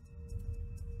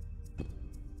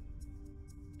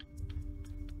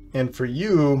 And for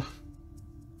you...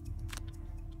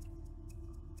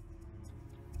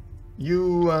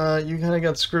 You kind of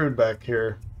got screwed back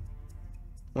here.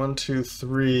 1, 2,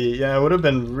 3. Yeah, it would have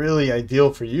been really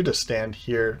ideal for you to stand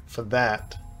here for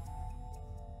that.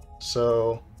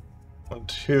 So, 1,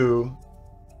 2.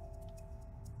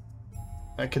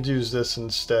 I could use this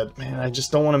instead. Man, I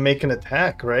just don't want to make an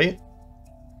attack, right?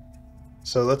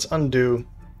 So let's undo.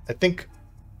 I think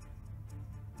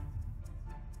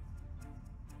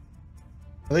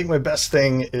my best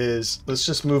thing is, let's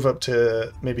just move up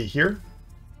to maybe here.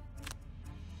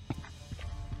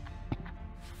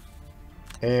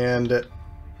 And,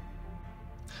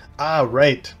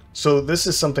 right. So this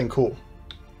is something cool.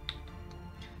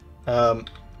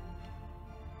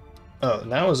 Oh,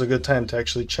 now is a good time to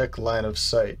actually check line of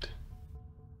sight.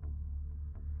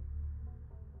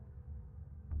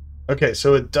 Okay,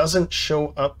 so it doesn't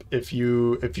show up if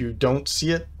you don't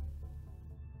see it.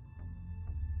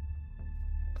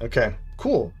 Okay,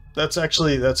 cool.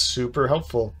 That's super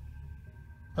helpful.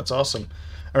 That's awesome.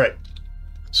 All right.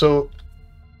 So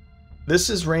this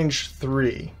is range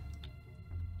 3.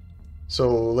 So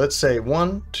let's say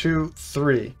 1, 2,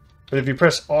 3. But if you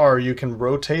press R, you can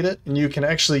rotate it, and you can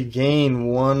actually gain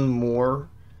one more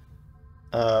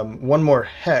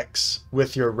hex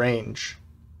with your range.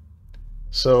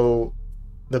 So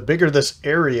the bigger this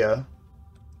area,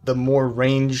 the more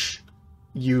range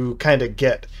you kind of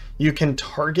get. You can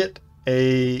target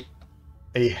a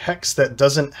hex that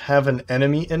doesn't have an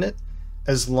enemy in it,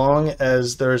 as long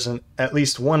as there's at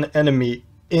least one enemy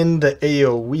in the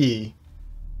AoE,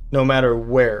 no matter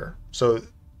where. So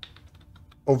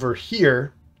over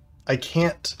here, I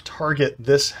can't target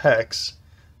this hex,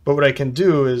 but what I can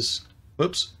do is,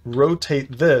 whoops,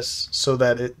 rotate this so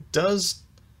that it does,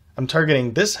 I'm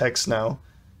targeting this hex now,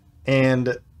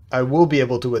 and I will be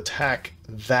able to attack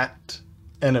that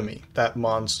enemy, that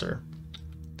monster.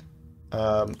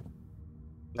 Now,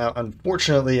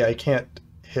 unfortunately, I can't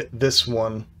hit this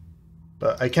one,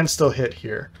 but I can still hit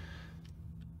here.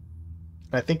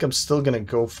 I think I'm still going to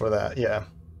go for that, yeah.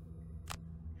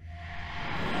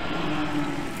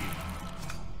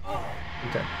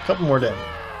 Okay, a couple more down.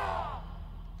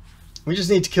 We just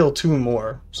need to kill 2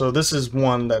 more. So this is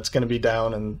one that's going to be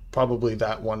down, and probably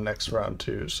that one next round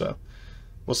too. So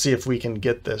we'll see if we can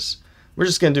get this. We're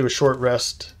just going to do a short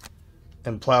rest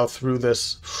and plow through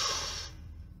this.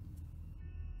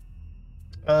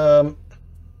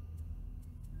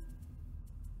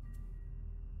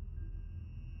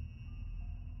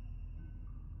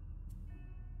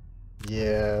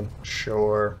 Yeah,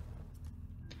 sure.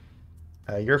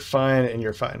 You're fine, and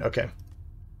you're fine. Okay.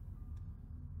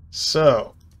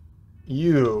 So,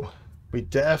 we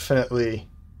definitely...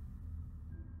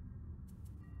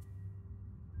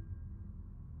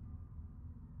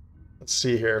 Let's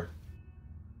see here.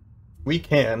 We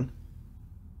can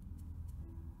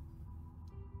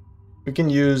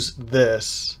use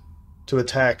this to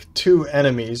attack 2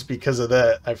 enemies because of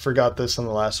that. I forgot this in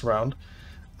the last round.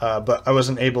 But I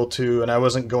wasn't able to, and I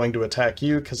wasn't going to attack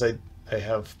you because I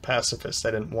have pacifist.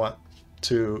 I didn't want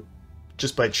to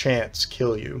just by chance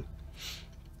kill you.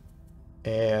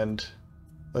 And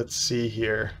let's see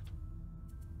here.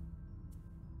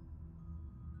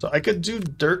 So I could do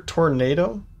Dirt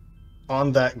Tornado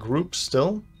on that group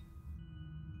still.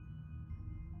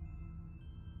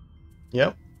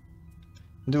 Yep.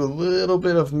 Do a little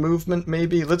bit of movement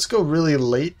maybe. Let's go really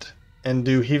late and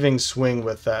do Heaving Swing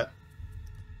with that.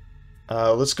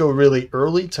 Let's go really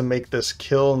early to make this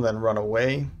kill and then run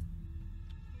away.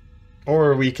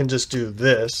 Or we can just do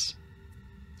this.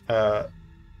 An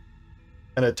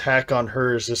attack on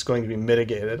her is just going to be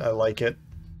mitigated. I like it.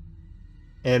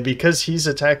 And because he's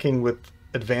attacking with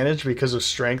advantage because of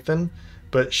strengthen,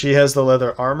 but she has the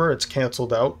leather armor, it's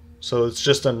canceled out. So it's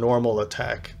just a normal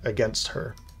attack against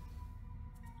her.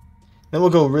 Then we'll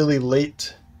go really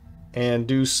late and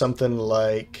do something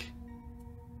like...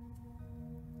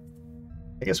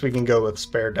 I guess we can go with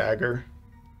Spare Dagger.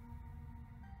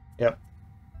 Yep.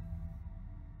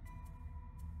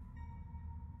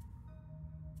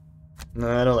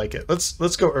 No, I don't like it.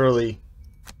 Let's go early.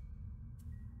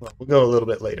 Well, we'll go a little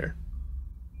bit later.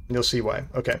 You'll see why.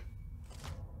 Okay.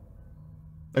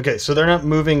 Okay, so they're not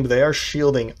moving, but they are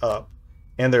shielding up,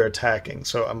 and they're attacking.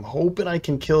 So I'm hoping I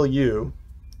can kill you,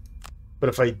 but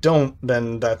if I don't,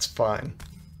 then that's fine.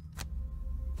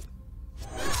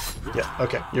 Yeah,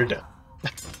 okay, you're dead.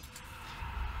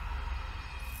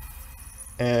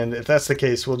 And if that's the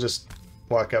case, we'll just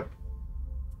walk up.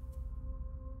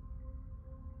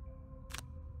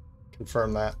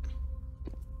 Confirm that.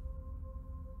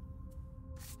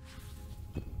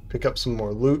 Pick up some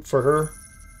more loot for her.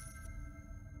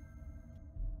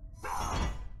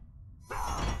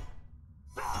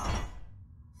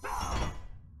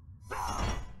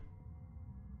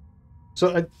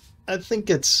 So I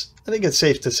think it's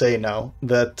safe to say now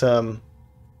that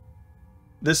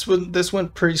this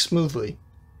went pretty smoothly.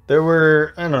 There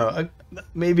were, I don't know,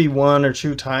 maybe 1 or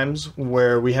 2 times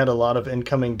where we had a lot of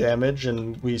incoming damage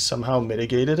and we somehow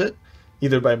mitigated it,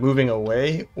 either by moving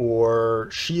away or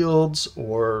shields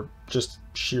or just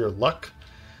sheer luck.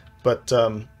 But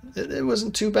it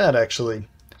wasn't too bad, actually.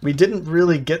 We didn't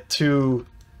really get to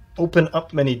open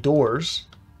up many doors,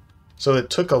 so it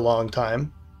took a long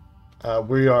time.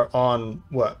 We are on,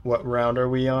 what round are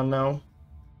we on now?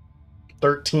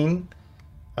 13.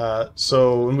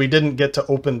 So we didn't get to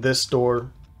open this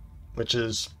door, which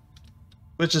is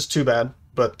too bad.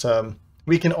 But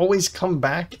we can always come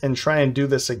back and try and do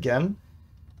this again,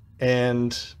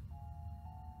 and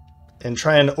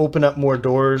try and open up more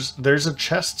doors. There's a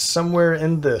chest somewhere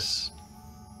in this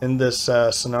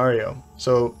scenario,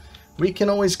 so we can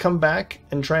always come back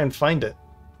and try and find it,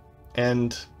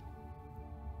 and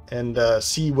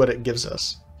see what it gives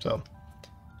us. So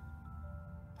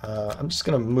I'm just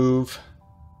gonna move.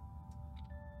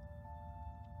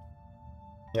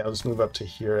 Yeah, I'll just move up to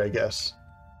here, I guess.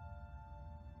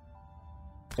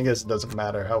 I guess it doesn't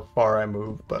matter how far I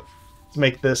move, but let's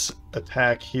make this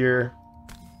attack here.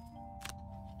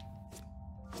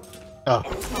 Oh,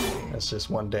 that's just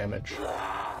 1 damage.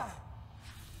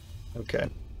 Okay.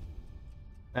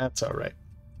 That's alright.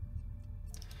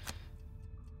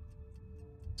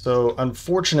 So,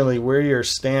 unfortunately, where you're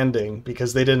standing,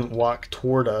 because they didn't walk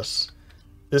toward us,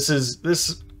 this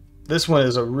one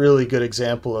is a really good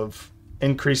example of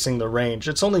increasing the range.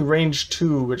 It's only range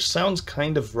 2, which sounds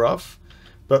kind of rough,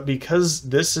 but because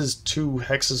this is 2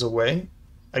 hexes away,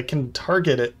 I can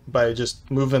target it by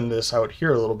just moving this out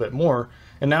here a little bit more,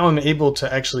 and now I'm able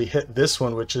to actually hit this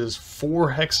one, which is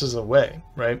 4 hexes away,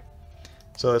 right?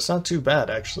 So it's not too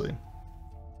bad, actually.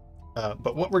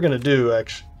 But what we're going to do,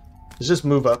 actually, is just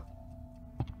move up,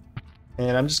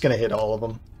 and I'm just going to hit all of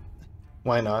them.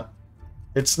 Why not?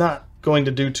 It's not going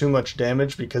to do too much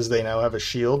damage because they now have a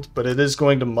shield, but it is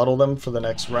going to muddle them for the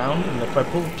next round. And if I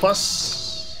pull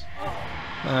plus,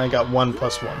 I got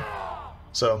 1+1.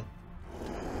 So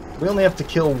we only have to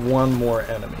kill one more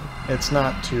enemy. It's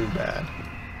not too bad.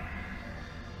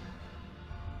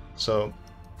 So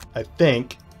I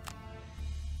think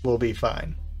we'll be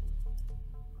fine.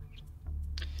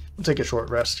 We'll take a short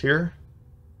rest here.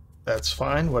 That's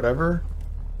fine, whatever.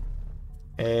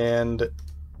 And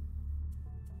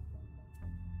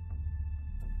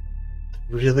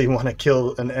really want to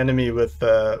kill an enemy with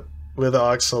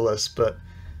Oxalis, but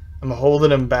I'm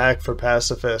holding him back for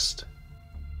pacifist.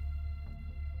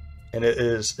 And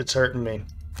it's hurting me.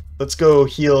 Let's go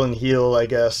heal and heal, I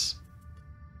guess.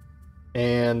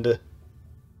 And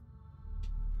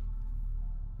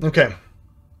okay.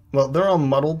 Well, they're all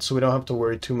muddled, so we don't have to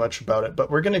worry too much about it. But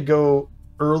we're going to go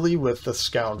early with the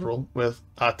Scoundrel, with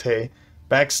Ate.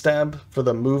 Backstab for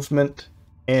the movement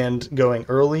and going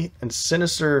early. And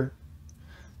Sinister...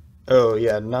 Oh,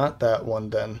 yeah, not that one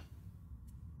then.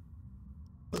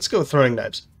 Let's go Throwing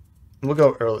Knives. We'll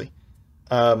go early.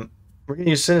 We're going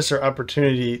to use Sinister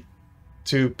Opportunity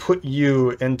to put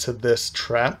you into this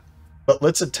trap. But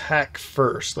let's attack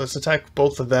first. Let's attack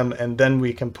both of them, and then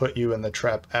we can put you in the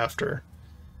trap after.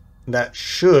 That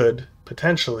should,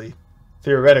 potentially,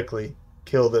 theoretically,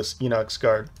 kill this Inox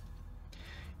guard.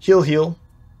 Heal, heal.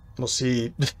 We'll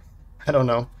see. I don't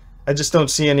know. I just don't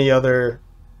see any other...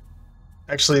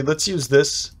 Actually, let's use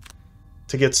this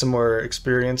to get some more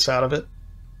experience out of it.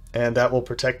 And that will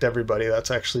protect everybody.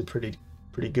 That's actually pretty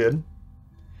good.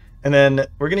 And then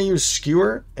we're going to use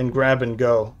Skewer and Grab and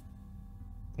Go.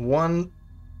 1,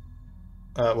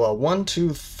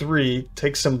 2, 3,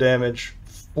 take some damage.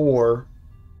 4,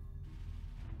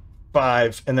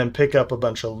 5, and then pick up a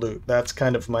bunch of loot. That's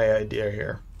kind of my idea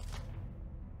here.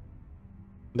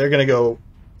 They're going to go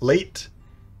late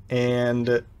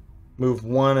and move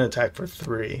 1 and attack for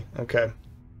 3. Okay.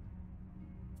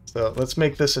 So let's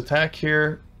make this attack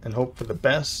here and hope for the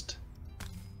best.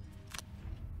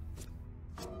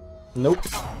 Nope.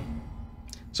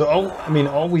 So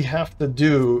all we have to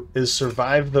do is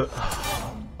survive the...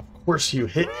 Of course you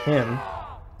hit him.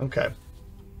 Okay.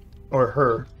 Or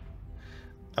her.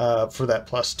 For that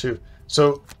 +2.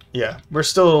 So, yeah, we're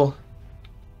still...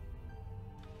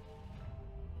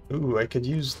 Ooh, I could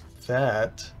use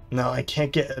that. No, I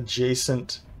can't get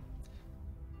adjacent.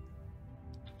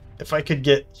 If I could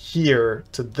get here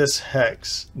to this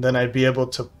hex, then I'd be able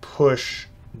to push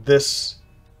this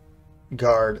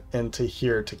guard into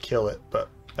here to kill it, but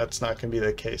that's not going to be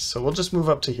the case. So we'll just move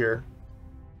up to here.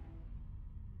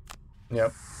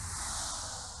 Yep.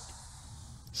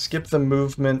 Skip the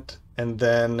movement, and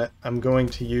then I'm going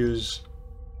to use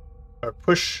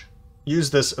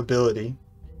this ability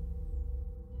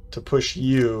to push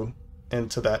you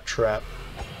into that trap,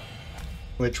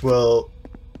 which will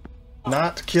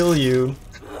not kill you,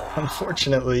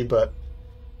 unfortunately, but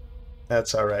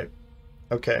that's alright.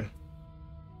 Okay.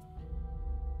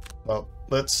 Well,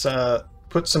 let's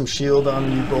put some shield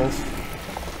on you both.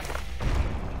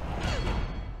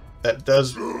 That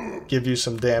does give you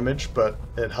some damage, but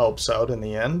it helps out in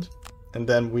the end. And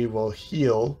then we will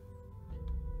heal.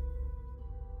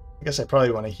 I guess I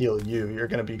probably want to heal you. You're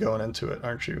going to be going into it,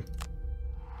 aren't you?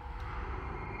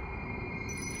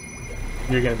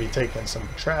 You're going to be taking some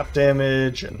trap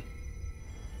damage and...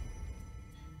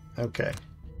 Okay.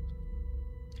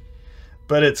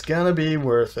 But it's going to be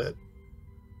worth it.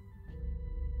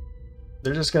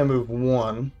 They're just going to move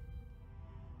 1.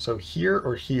 So here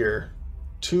or here.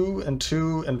 2 and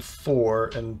 2 and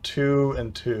 4 and 2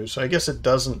 and 2. So I guess it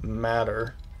doesn't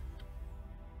matter.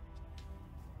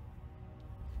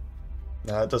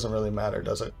 No, it doesn't really matter,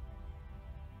 does it?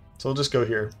 So we'll just go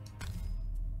here.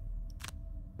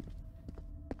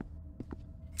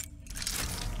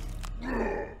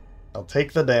 I'll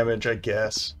take the damage, I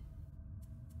guess.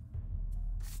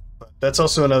 But that's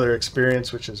also another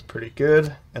experience, which is pretty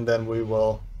good. And then we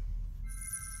will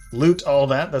loot all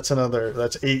that. That's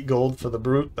 8 gold for the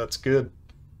brute. That's good.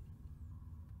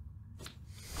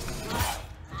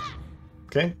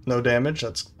 Okay, no damage.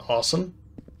 That's awesome.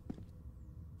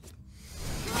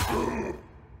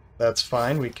 That's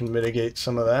fine. We can mitigate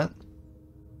some of that.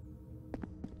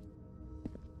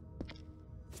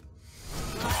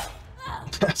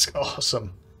 That's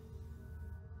awesome.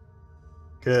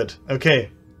 Good.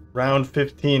 Okay, round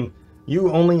 15.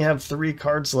 You only have 3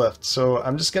 cards left, so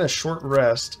I'm just going to short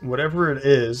rest, whatever it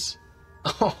is.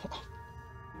 Oh,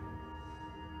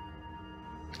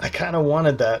 I kind of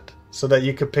wanted that, so that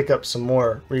you could pick up some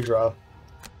more. Redraw.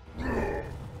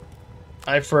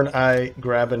 Eye for an eye,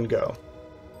 grab and go.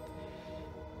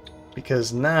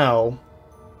 Because now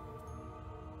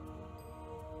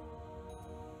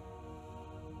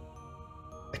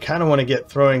kind of want to get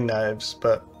throwing knives,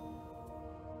 but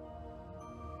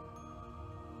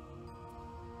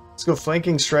let's go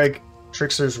flanking strike,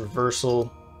 trickster's reversal,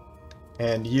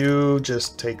 and you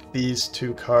just take these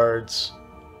 2 cards.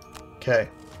 Okay.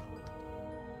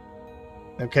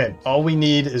 Okay, all we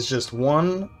need is just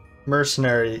 1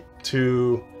 mercenary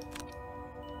to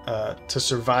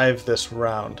survive this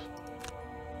round.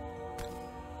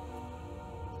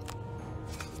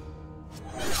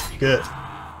 Good.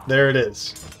 There it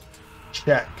is.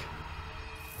 Check.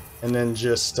 And then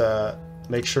just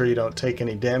make sure you don't take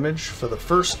any damage for the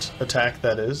first attack,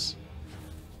 that is,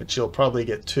 which you'll probably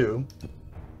get 2.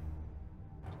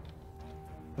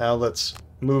 Now let's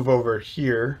move over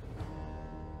here.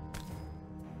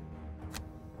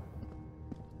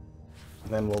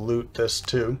 And then we'll loot this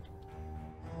too.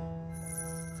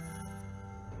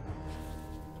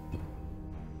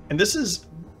 And this is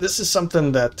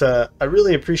something that I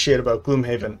really appreciate about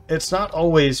Gloomhaven. It's not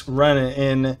always run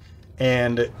in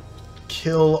and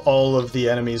kill all of the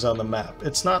enemies on the map.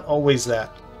 It's not always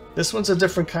that. This one's a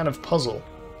different kind of puzzle.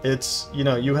 It's, you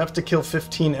know, you have to kill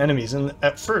 15 enemies, and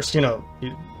at first, you know,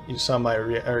 you saw my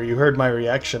or you heard my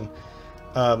reaction.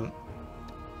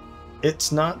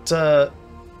 It's not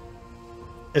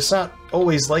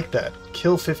always like that.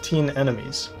 Kill 15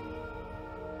 enemies.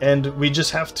 And we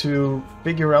just have to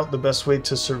figure out the best way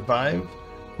to survive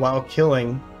while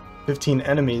killing 15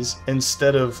 enemies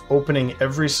instead of opening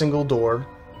every single door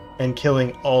and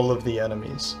killing all of the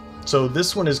enemies. So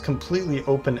this one is completely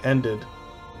open-ended,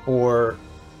 or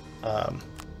oh,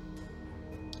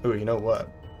 you know what?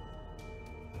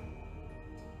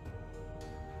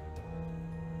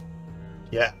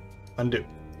 Yeah, undo.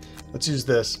 Let's use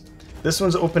this. This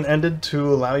one's open-ended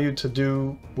to allow you to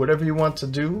do whatever you want to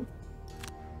do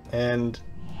and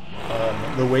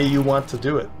the way you want to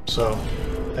do it. So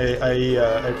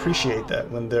I appreciate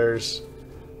that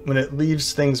when it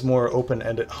leaves things more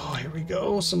open-ended. Oh, here we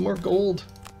go, some more gold.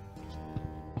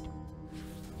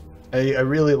 I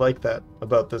really like that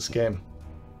about this game.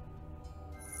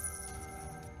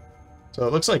 So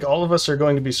it looks like all of us are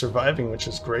going to be surviving, which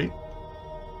is great.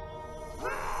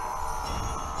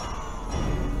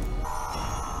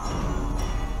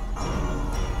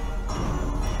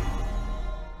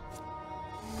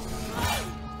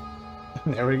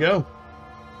 There we go.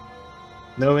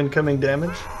 No incoming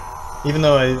damage. Even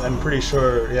though I'm pretty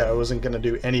sure, yeah, I wasn't going to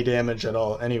do any damage at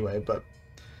all anyway, but...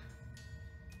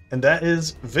 And that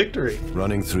is victory.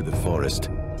 Running through the forest,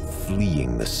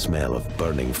 fleeing the smell of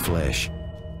burning flesh,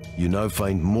 you now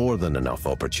find more than enough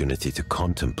opportunity to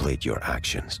contemplate your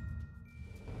actions.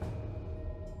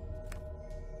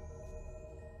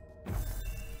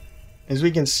 As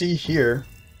we can see here,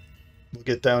 we'll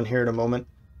get down here in a moment,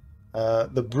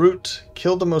 the Brute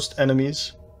killed the most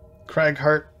enemies,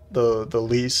 Cragheart the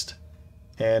least,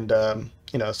 and,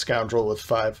 you know, Scoundrel with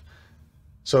 5.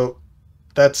 So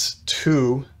that's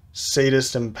 2,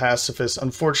 Sadist and Pacifist.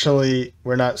 Unfortunately,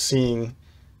 we're not seeing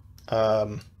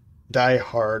Die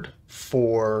Hard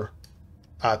for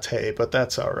Ate, but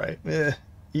that's alright.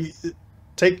 You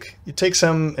take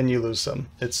some and you lose some.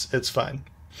 It's fine.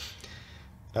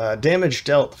 Damage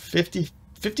dealt 50,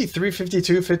 53,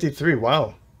 52, 53.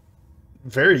 Wow.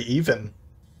 Very even.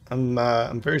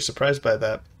 I'm very surprised by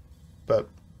that. But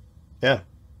yeah,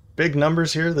 big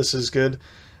numbers here. This is good.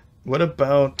 What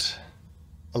about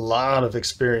a lot of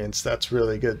experience? That's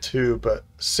really good too. But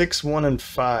 6, 1, and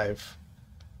 5.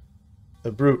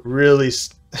 The Brute really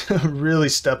really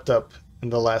stepped up in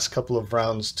the last couple of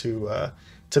rounds to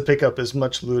pick up as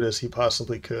much loot as he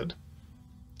possibly could.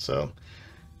 So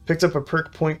picked up a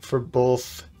perk point for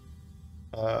both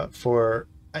for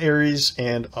Ares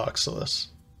and Oxalis.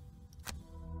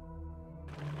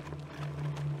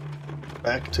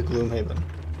 Back to Gloomhaven.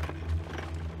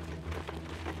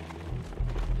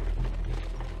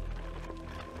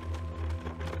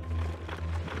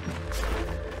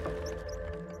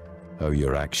 How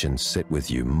your actions sit with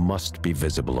you must be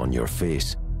visible on your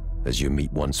face as you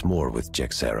meet once more with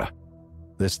Jekserah,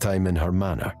 this time in her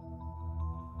manor.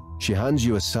 She hands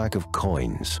you a sack of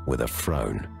coins with a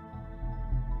frown.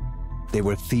 They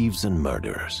were thieves and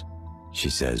murderers, she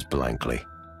says blankly.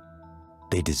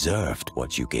 They deserved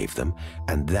what you gave them,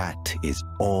 and that is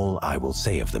all I will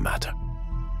say of the matter.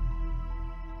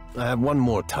 I have one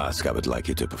more task I would like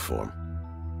you to perform.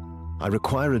 I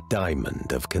require a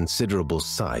diamond of considerable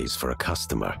size for a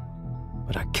customer,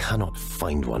 but I cannot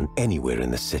find one anywhere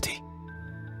in the city.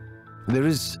 There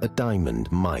is a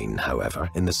diamond mine, however,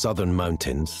 in the southern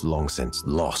mountains, long since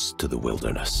lost to the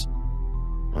wilderness.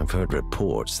 I've heard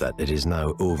reports that it is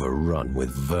now overrun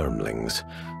with vermlings,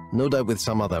 no doubt with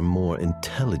some other more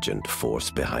intelligent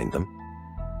force behind them.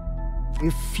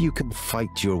 If you can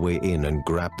fight your way in and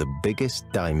grab the biggest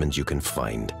diamond you can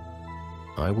find,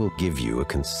 I will give you a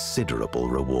considerable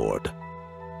reward.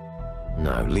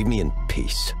 Now, leave me in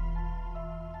peace.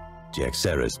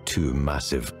 Jekserah's two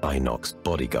massive Inox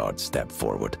bodyguards step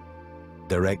forward,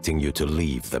 directing you to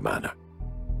leave the manor.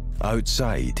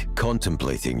 Outside,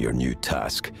 contemplating your new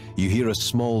task, you hear a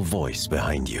small voice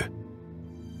behind you.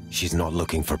 She's not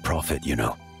looking for profit, you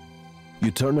know. You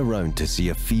turn around to see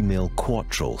a female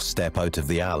quattrel step out of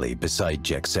the alley beside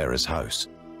Jekserah's house.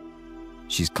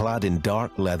 She's clad in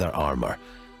dark leather armor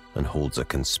and holds a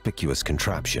conspicuous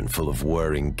contraption full of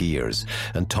whirring gears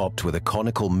and topped with a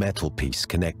conical metal piece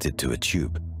connected to a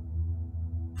tube.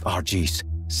 "RG's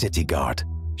city guard,"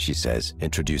 she says,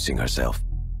 introducing herself.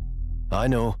 "I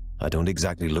know, I don't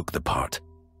exactly look the part,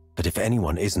 but if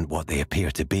anyone isn't what they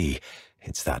appear to be,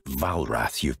 it's that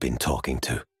Valrath you've been talking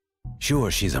to. Sure,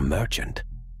 she's a merchant,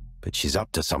 but she's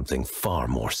up to something far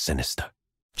more sinister.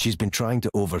 She's been trying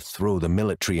to overthrow the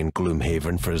military in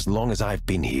Gloomhaven for as long as I've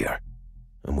been here,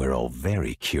 and we're all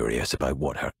very curious about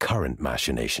what her current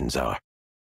machinations are.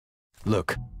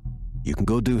 Look, you can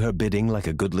go do her bidding like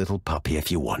a good little puppy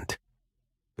if you want,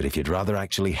 but if you'd rather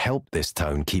actually help this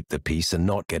town keep the peace and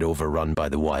not get overrun by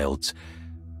the wilds,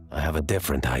 I have a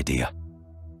different idea.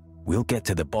 We'll get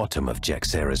to the bottom of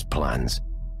Jekserah's plans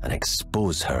and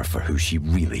expose her for who she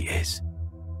really is."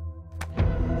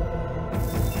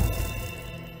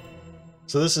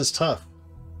 So this is tough.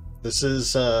 This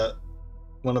is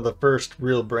one of the first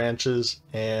real branches,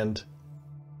 and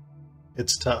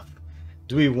it's tough.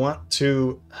 Do we want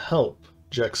to help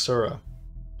Jekserah?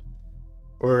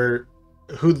 Or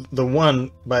the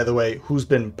one, by the way, who's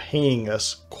been paying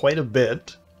us quite a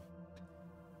bit,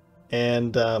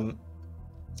 and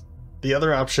the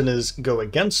other option is go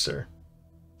against her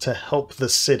to help the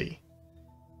city.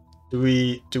 Do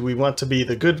we want to be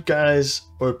the good guys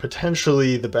or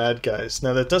potentially the bad guys?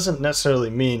 Now that doesn't necessarily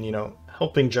mean, you know,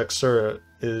 helping Jekserah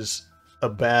is the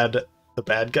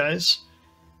bad guys,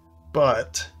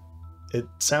 but it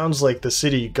sounds like the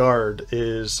city guard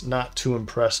is not too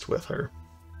impressed with her.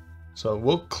 So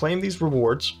we'll claim these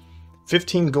rewards.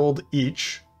 15 gold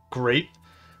each, great.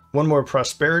 1 more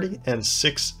prosperity and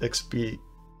 6 XP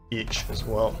each as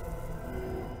well.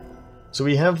 So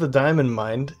we have the diamond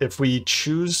mine. If we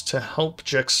choose to help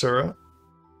Jekserah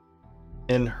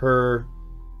in her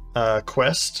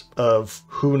quest of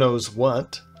who knows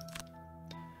what,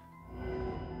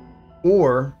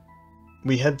 or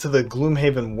we head to the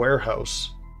Gloomhaven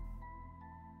warehouse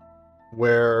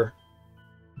where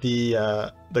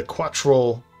the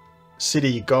Quattrol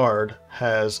city guard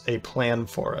has a plan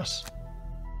for us.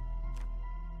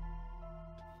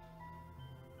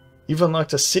 You've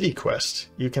unlocked a city quest.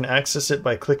 You can access it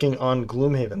by clicking on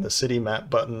Gloomhaven, the city map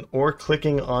button, or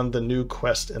clicking on the new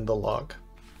quest in the log.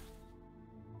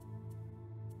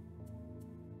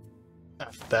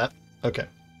 That? Okay.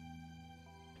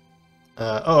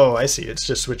 Oh, I see. It's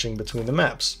just switching between the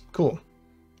maps. Cool.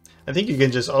 I think you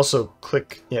can just also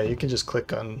click, yeah, you can just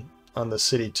click on the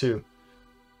city too.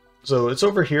 So it's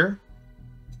over here.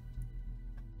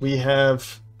 We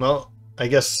have, well, I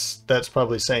guess that's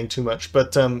probably saying too much,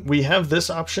 but we have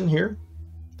this option here,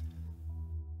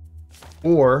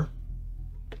 or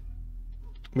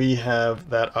we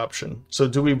have that option. So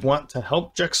do we want to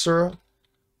help Jekserah,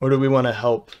 or do we want to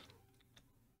help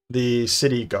the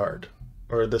city guard,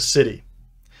 or the city?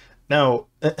 Now,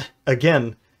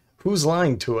 again, who's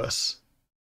lying to us?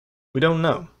 We don't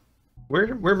know.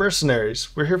 We're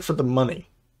mercenaries. We're here for the money.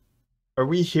 Are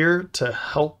we here to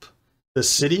help the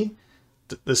city?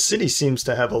 The city seems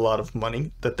to have a lot of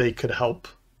money that they could help,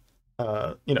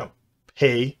 you know,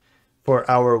 pay for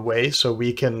our way so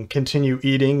we can continue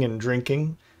eating and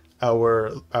drinking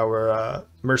our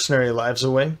mercenary lives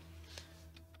away.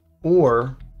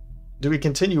 Or do we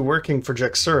continue working for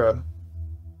Jekserah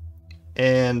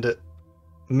and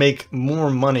make more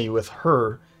money with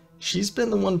her? She's been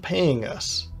the one paying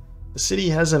us. The city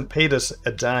hasn't paid us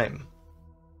a dime.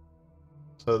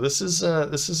 So this is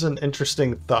an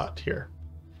interesting thought here.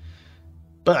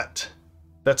 But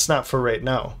that's not for right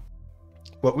now.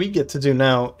 What we get to do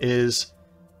now is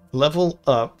level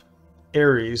up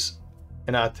Ares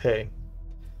and Ate.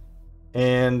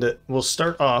 And we'll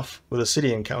start off with a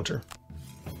city encounter.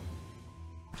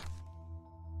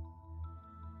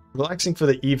 Relaxing for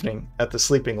the evening at the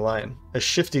Sleeping Lion, a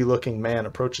shifty-looking man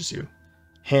approaches you,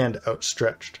 hand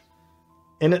outstretched.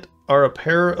 In it are a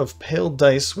pair of pale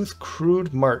dice with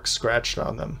crude marks scratched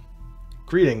on them.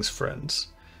 Greetings, friends.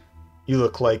 You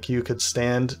look like you could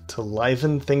stand to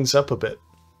liven things up a bit.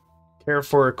 Care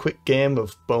for a quick game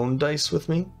of bone dice with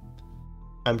me?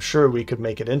 I'm sure we could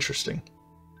make it interesting.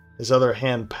 His other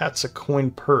hand pats a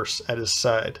coin purse at his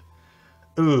side.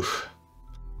 Oof.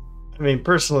 I mean,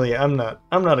 personally, I'm not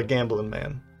a gambling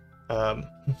man.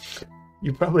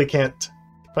 You probably can't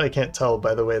tell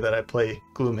by the way that I play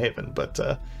Gloomhaven, but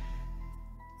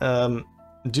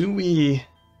do we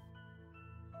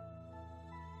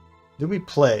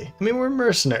play? I mean, we're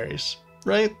mercenaries,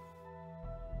 right?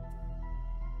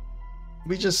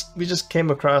 We just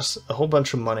came across a whole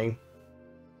bunch of money.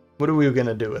 What are we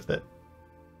gonna do with it?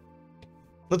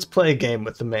 Let's play a game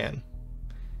with the man.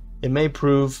 It may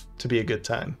prove to be a good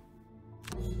time.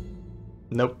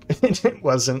 Nope, it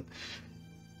wasn't.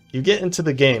 You get into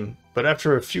the game, but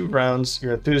after a few rounds,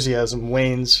 your enthusiasm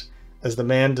wanes as the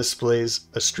man displays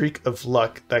a streak of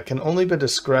luck that can only be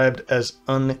described as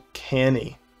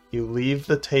uncanny. You leave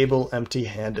the table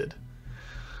empty-handed.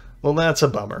 Well, that's a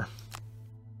bummer.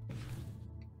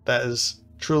 That is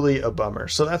truly a bummer.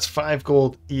 So that's 5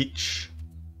 gold each.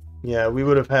 Yeah, we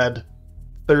would have had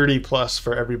 30 plus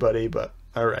for everybody, but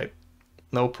alright.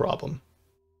 No problem.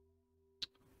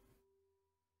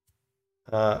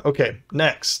 Okay,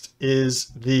 next is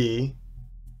the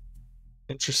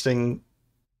interesting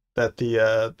that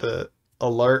the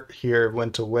alert here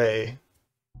went away.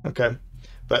 Okay,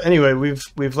 but anyway,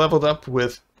 we've leveled up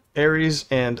with Ares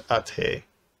and Ate.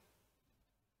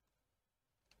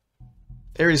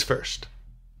 Ares first.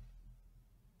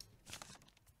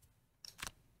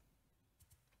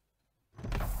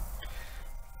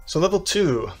 So level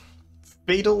 2,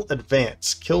 Fatal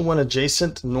Advance. Kill one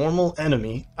adjacent normal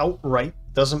enemy outright.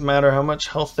 Doesn't matter how much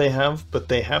health they have, but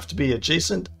they have to be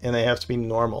adjacent and they have to be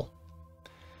normal.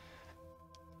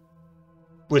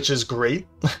 Which is great.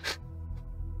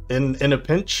 In a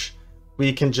pinch,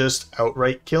 we can just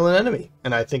outright kill an enemy,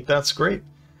 and I think that's great.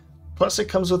 Plus it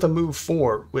comes with a move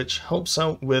 4, which helps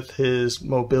out with his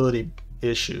mobility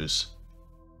issues.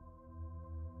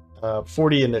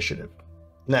 40 initiative.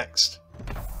 Next.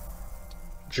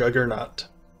 Juggernaut.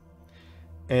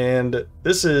 And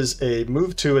this is a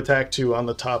move 2, attack 2 on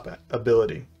the top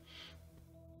ability,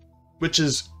 which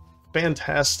is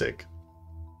fantastic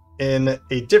in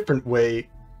a different way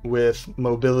with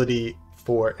mobility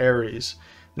for Ares.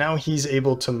 Now he's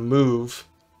able to move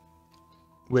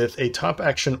with a top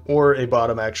action or a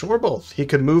bottom action, or both. He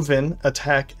could move in,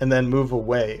 attack, and then move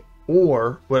away.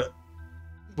 Or what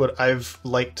I've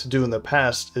liked to do in the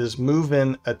past is move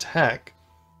in, attack,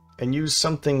 and use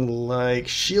something like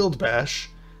Shield Bash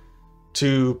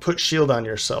to put shield on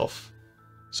yourself.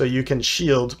 So you can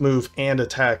shield, move, and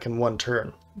attack in one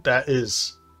turn. That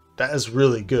is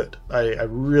really good. I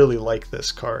really like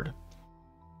this card.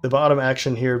 The bottom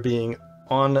action here being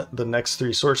on the next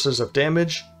 3 sources of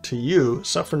damage to you,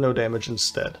 suffer no damage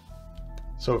instead.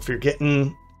 So if you're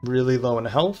getting really low in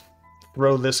health,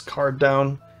 throw this card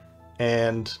down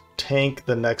and tank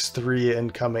the next 3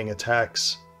 incoming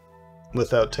attacks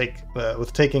without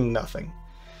with taking nothing.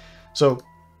 So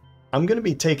I'm going to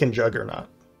be taking Juggernaut.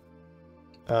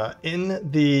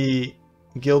 In the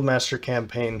Guildmaster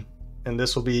campaign, and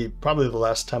this will be probably the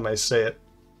last time I say it.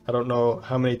 I don't know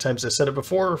how many times I said it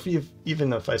before, or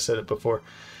even if I said it before.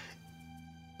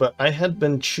 But I had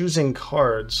been choosing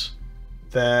cards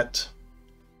that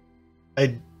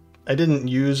I didn't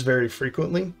use very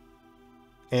frequently.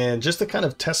 And just to kind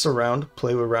of test around,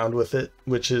 play around with it,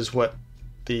 which is what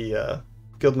the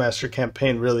Guildmaster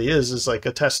campaign really is like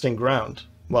a testing ground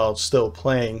while still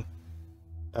playing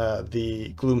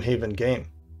the Gloomhaven game.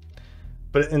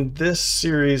 But in this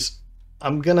series,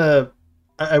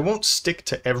 I won't stick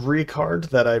to every card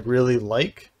that I really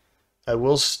like. I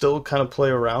will still kind of play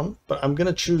around, but I'm going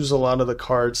to choose a lot of the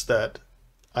cards that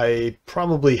I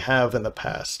probably have in the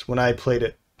past when I played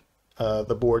it,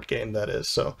 the board game that is.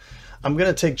 So I'm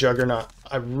going to take Juggernaut.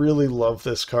 I really love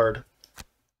this card.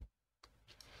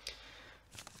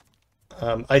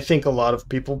 I think a lot of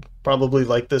people probably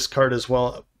like this card as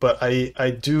well, but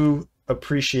I do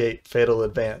appreciate Fatal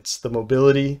Advance. The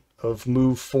mobility of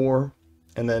move 4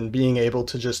 and then being able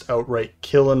to just outright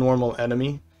kill a normal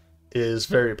enemy is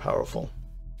very powerful.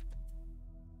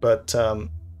 But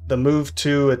the move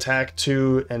 2, attack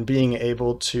 2, and being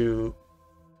able to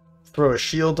throw a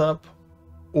shield up,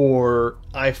 or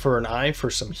eye for an eye for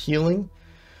some healing,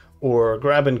 or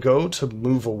grab and go to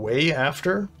move away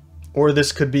after, or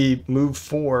this could be move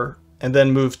 4 and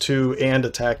then move 2 and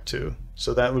attack 2.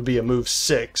 So that would be a move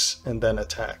 6 and then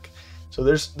attack. So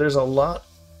there's a lot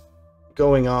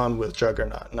going on with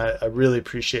Juggernaut, and I really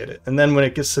appreciate it. And then when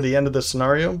it gets to the end of the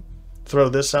scenario, throw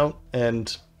this out,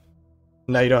 and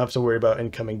now you don't have to worry about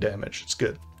incoming damage. It's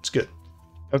good. It's good.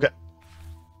 Okay.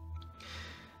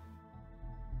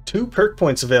 2 perk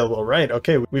points available, right?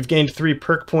 Okay, we've gained 3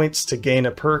 perk points to gain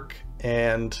a perk,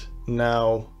 and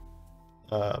now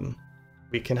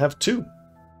we can have 2.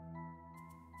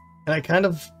 And I kind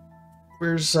of...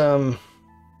 Where's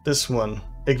this one?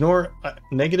 Ignore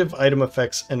negative item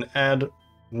effects and add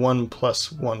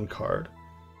 1+1 card.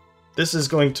 This is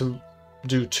going to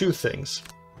do 2 things.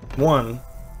 1,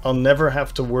 I'll never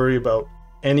have to worry about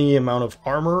any amount of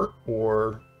armor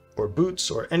or boots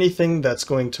or anything that's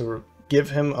going to give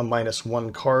him a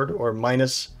 -1 card or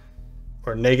minus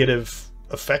or negative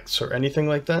effects or anything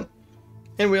like that.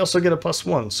 And we also get a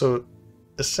 +1, so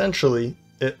essentially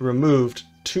it removed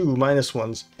 2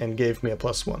 -1s and gave me a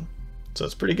 +1. So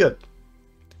it's pretty good.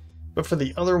 But for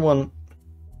the other one,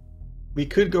 we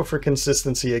could go for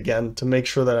consistency again to make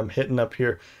sure that I'm hitting up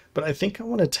here, but I think I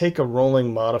want to take a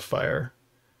rolling modifier.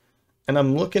 And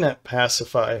I'm looking at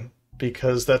pacify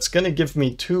because that's going to give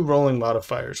me 2 rolling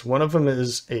modifiers. One of them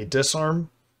is a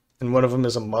disarm and one of them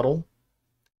is a muddle.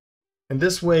 And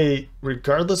this way,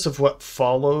 regardless of what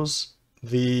follows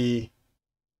the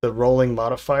rolling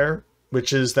modifier,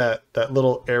 which is that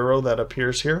little arrow that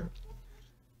appears here,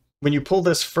 when you pull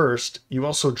this first, you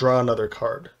also draw another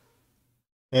card.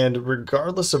 And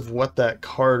regardless of what that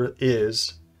card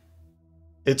is,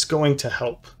 it's going to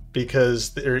help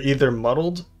because they're either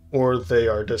muddled or they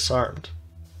are disarmed.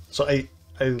 So I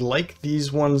like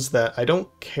these ones that I don't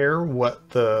care what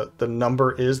the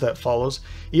number is that follows,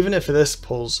 even if this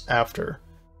pulls after.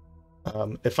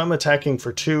 If I'm attacking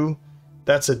for 2,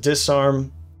 that's a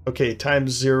disarm, okay,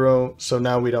 times 0, so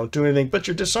now we don't do anything, but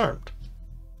you're disarmed.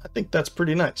 I think that's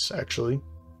pretty nice, actually.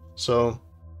 So,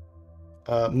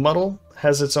 muddle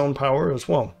has its own power as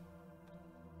well.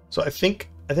 So I think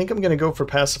I'm going to go for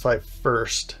pacify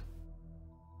first.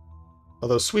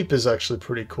 Although sweep is actually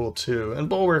pretty cool too, and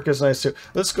bulwark is nice too.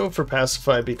 Let's go for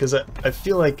pacify because I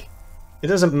feel like it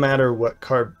doesn't matter what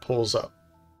card pulls up.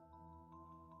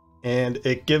 And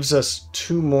it gives us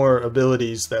 2 more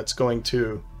abilities that's going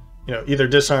to, you know, either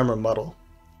disarm or muddle.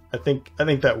 I think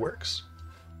that works.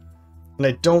 And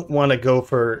I don't want to go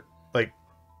for like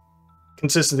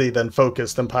consistency, then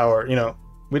focus, then power. You know,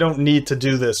 we don't need to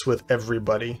do this with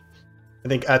everybody. I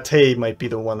think Ate might be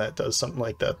the one that does something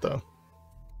like that though.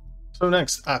 So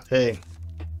next, Ate.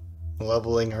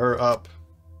 Leveling her up.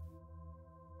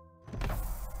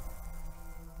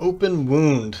 Open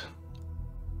Wound.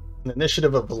 An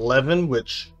initiative of 11,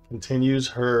 which continues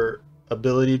her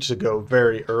ability to go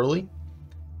very early.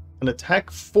 An attack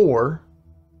 4,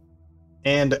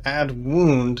 and add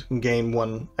wound and gain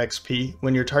 1 XP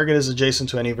when your target is adjacent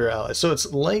to any of your allies. So it's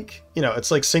like, you know, it's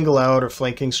like single out or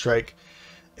flanking strike,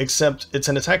 except it's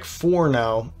an attack 4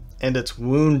 now, and it's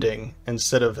wounding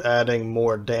instead of adding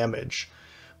more damage,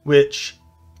 which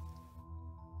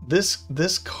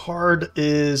this card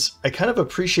is, I kind of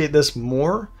appreciate this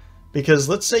more because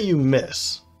let's say you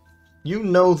miss. You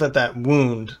know that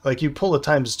wound, like you pull a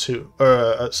 ×2,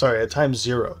 or sorry, a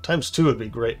 ×0. ×2 would be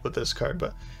great with this card,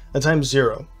 but a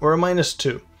 ×0 or a -2.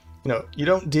 You know, you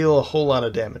don't deal a whole lot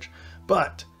of damage,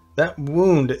 but that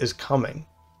wound is coming,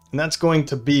 and that's going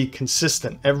to be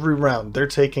consistent every round. They're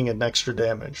taking an extra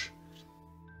damage.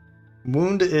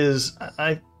 Wound is,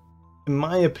 in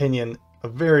my opinion, a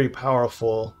very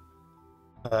powerful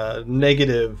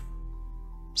negative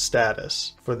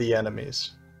status for the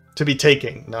enemies to be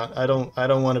taking. Not, I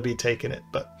don't want to be taking it,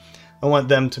 but I want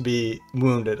them to be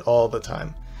wounded all the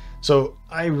time. So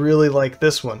I really like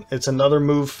this one. It's another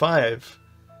move 5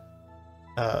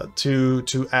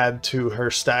 to add to her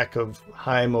stack of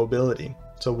high mobility.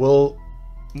 So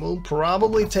we'll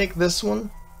probably take this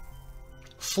one.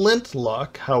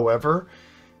 Flintlock, however,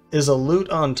 is a loot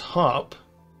on top,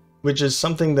 which is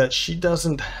something that she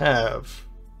doesn't have.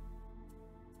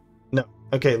 No.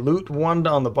 Okay, loot 1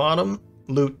 on the bottom,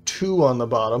 loot 2 on the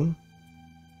bottom.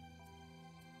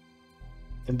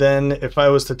 And then if I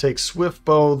was to take Swift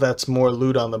Bow, that's more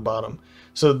loot on the bottom.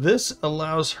 So this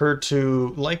allows her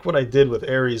to, like what I did with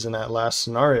Ares in that last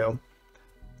scenario,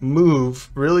 move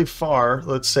really far,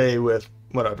 let's say with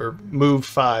whatever, move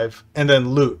 5, and then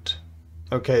loot.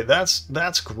 Okay,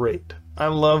 that's great. I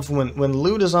love when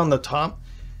loot is on the top,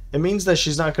 it means that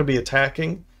she's not going to be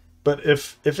attacking, but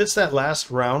if it's that last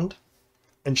round,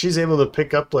 and she's able to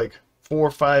pick up like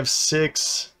 4, 5,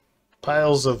 6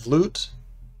 piles of loot,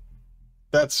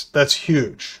 that's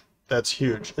huge. That's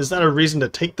huge. Is that a reason to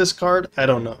take this card? I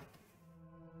don't know.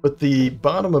 But the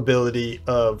bottom ability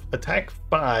of attack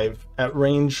 5 at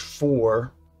range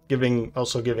 4,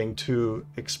 also giving 2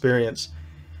 experience,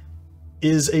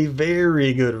 is a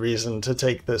very good reason to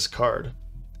take this card.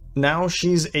 Now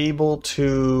she's able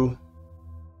to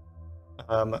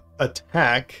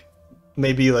attack,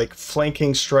 maybe like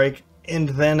flanking strike, and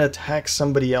then attack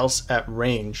somebody else at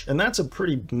range. And that's a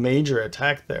pretty major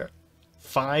attack there.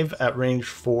 5 at range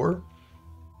 4.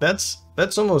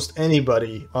 That's almost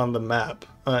anybody on the map,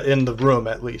 in the room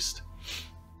at least.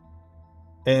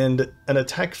 And an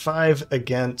attack 5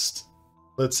 against,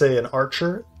 let's say, an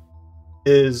archer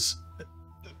is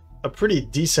a pretty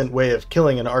decent way of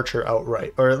killing an archer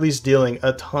outright, or at least dealing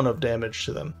a ton of damage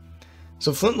to them.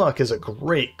 So Flintlock is a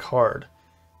great card,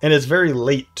 and it's very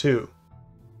late too.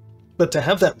 But to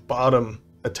have that bottom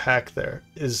attack there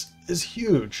is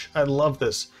huge. I love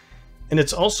this. And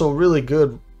it's also really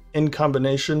good in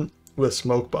combination with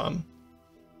Smoke Bomb,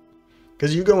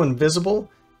 because you go invisible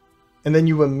and then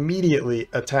you immediately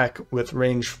attack with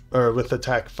range, or with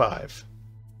attack 5.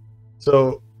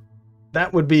 So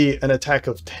that would be an attack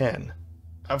of 10.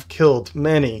 I've killed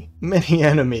many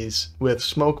enemies with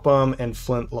Smoke Bomb and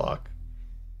Flintlock.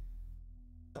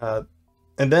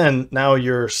 And then now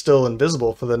you're still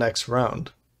invisible for the next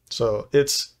round. So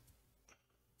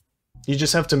you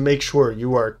just have to make sure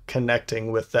you are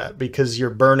connecting with that, because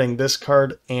you're burning this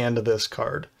card and this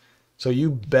card. So you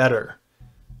better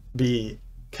be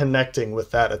connecting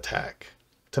with that attack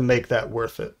to make that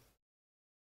worth it.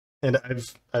 And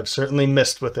I've certainly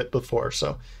missed with it before.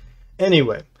 So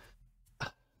anyway,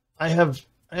 I have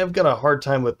got a hard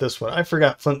time with this one. I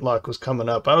forgot Flintlock was coming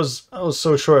up. I was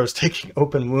so sure I was taking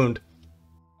Open Wound.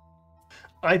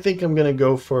 I think I'm gonna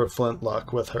go for a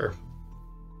Flintlock with her.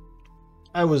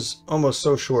 I was almost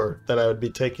so sure that I would be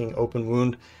taking Open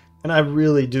Wound, and I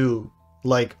really do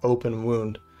like Open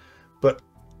Wound. But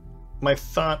my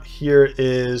thought here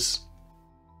is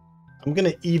I'm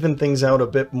going to even things out a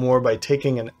bit more by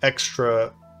taking an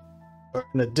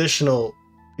additional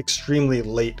extremely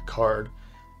late card.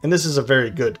 And this is a very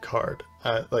good card.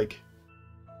 Like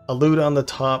a loot on the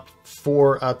top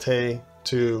for Ate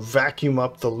to vacuum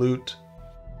up the loot.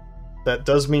 That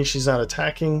does mean she's not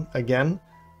attacking again,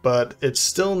 but it's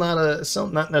still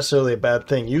not necessarily a bad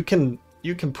thing. You can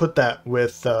put that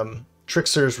with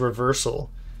Trickster's Reversal.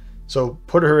 So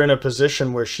put her in a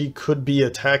position where she could be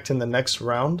attacked in the next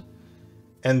round,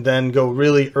 and then go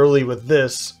really early with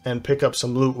this and pick up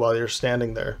some loot while you're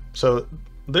standing there. So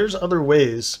there's other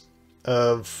ways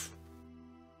of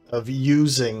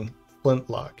using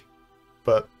Flintlock.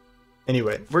 But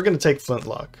anyway, we're going to take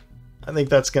Flintlock. I think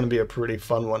that's going to be a pretty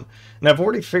fun one. And I've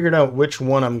already figured out which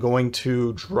one I'm going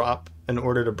to drop in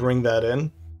order to bring that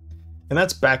in. And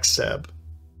that's Backstab.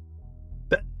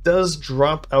 That does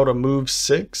drop out a move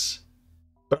 6.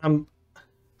 But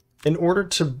in order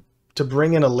to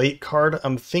bring in a late card,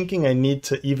 I'm thinking I need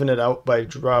to even it out by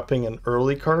dropping an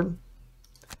early card.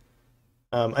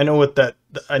 I know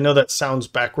that sounds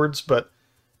backwards, but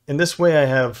in this way I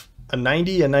have a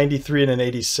 90, a 93, and an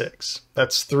 86.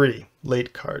 That's 3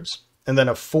 late cards. And then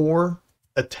a 4,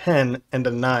 a 10, and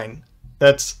a 9.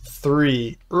 That's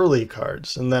 3 early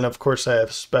cards. And then of course I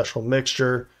have Special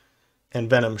Mixture and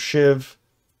Venom Shiv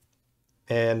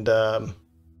and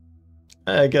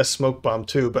I guess Smoke Bomb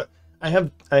too, but I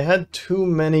had too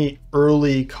many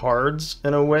early cards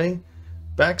in a way.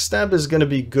 Backstab is going to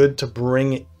be good to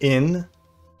bring in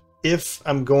if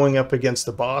I'm going up against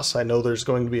a boss. I know there's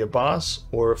going to be a boss,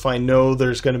 or if I know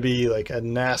there's going to be like a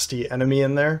nasty enemy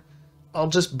in there, I'll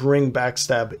just bring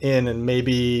Backstab in and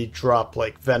maybe drop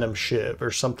like Venom Shiv or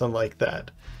something like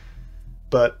that.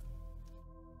 But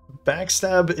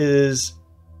Backstab is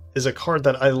a card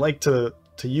that I like to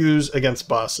use against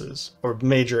bosses or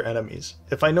major enemies.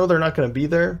 If I know they're not going to be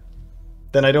there,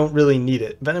 then I don't really need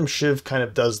it. Venom Shiv kind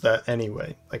of does that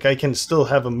anyway. Like I can still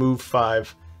have a move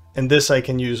 5, and this I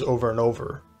can use over and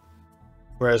over.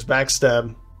 Whereas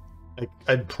Backstab,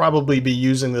 I'd probably be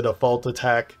using the default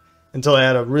attack until I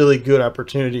had a really good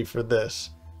opportunity for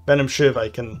this. Venom Shiv, I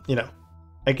can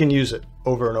use it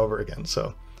over and over again.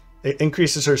 So it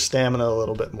increases her stamina a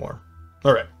little bit more.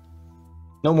 All right,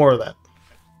 no more of that.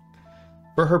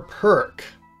 For her perk,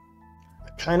 I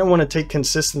kind of want to take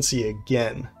Consistency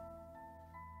again.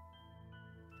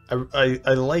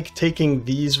 I like taking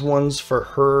these ones for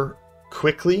her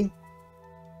quickly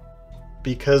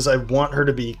because I want her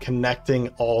to be connecting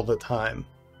all the time.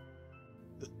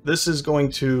 This is going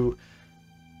to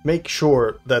make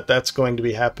sure that that's going to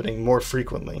be happening more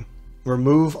frequently.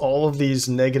 Remove all of these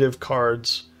negative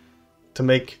cards to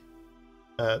make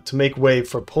way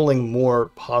for pulling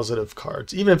more positive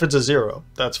cards. Even if it's a 0,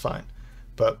 that's fine.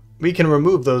 But we can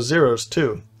remove those zeros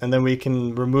too, and then we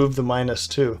can remove the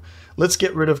 -2. Let's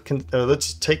get rid of,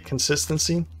 let's take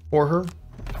Consistency for her.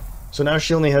 So now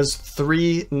she only has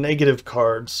 3 negative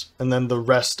cards, and then the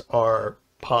rest are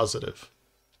positive.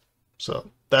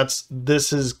 So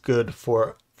this is good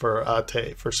for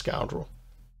Ate, for Scoundrel.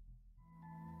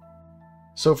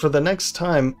 So for the next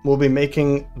time, we'll be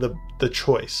making the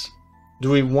choice. Do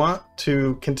we want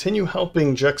to continue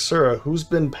helping Jekserah, who's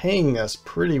been paying us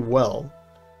pretty well,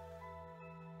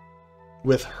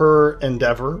 with her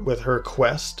endeavor, with her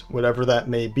quest, whatever that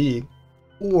may be?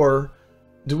 Or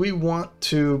do we want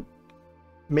to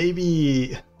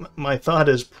maybe, my thought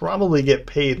is probably get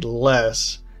paid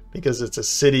less because it's a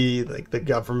city, like the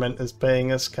government is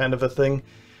paying us kind of a thing.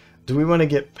 Do we want to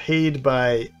get paid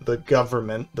by the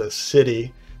government, the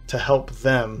city, to help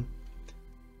them?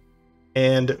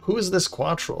 And who is this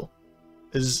Quattrel?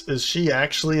 Is she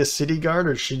actually a city guard,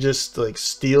 or she just like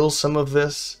steals some of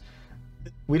this?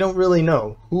 We don't really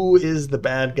know. Who is the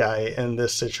bad guy in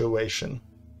this situation?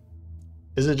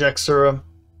 Is it Jekserah,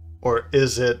 or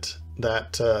is it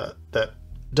that that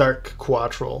dark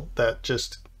Quattrel that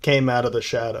just came out of the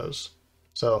shadows?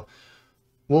 So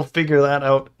we'll figure that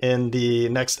out in the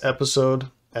next episode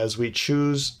as we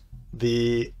choose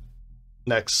the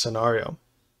next scenario.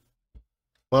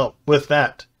 Well, with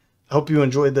that, I hope you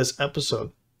enjoyed this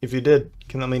episode. If you did, you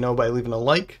can let me know by leaving a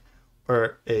like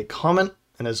or a comment.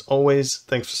 And as always,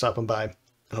 thanks for stopping by, and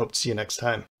hope to see you next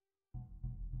time.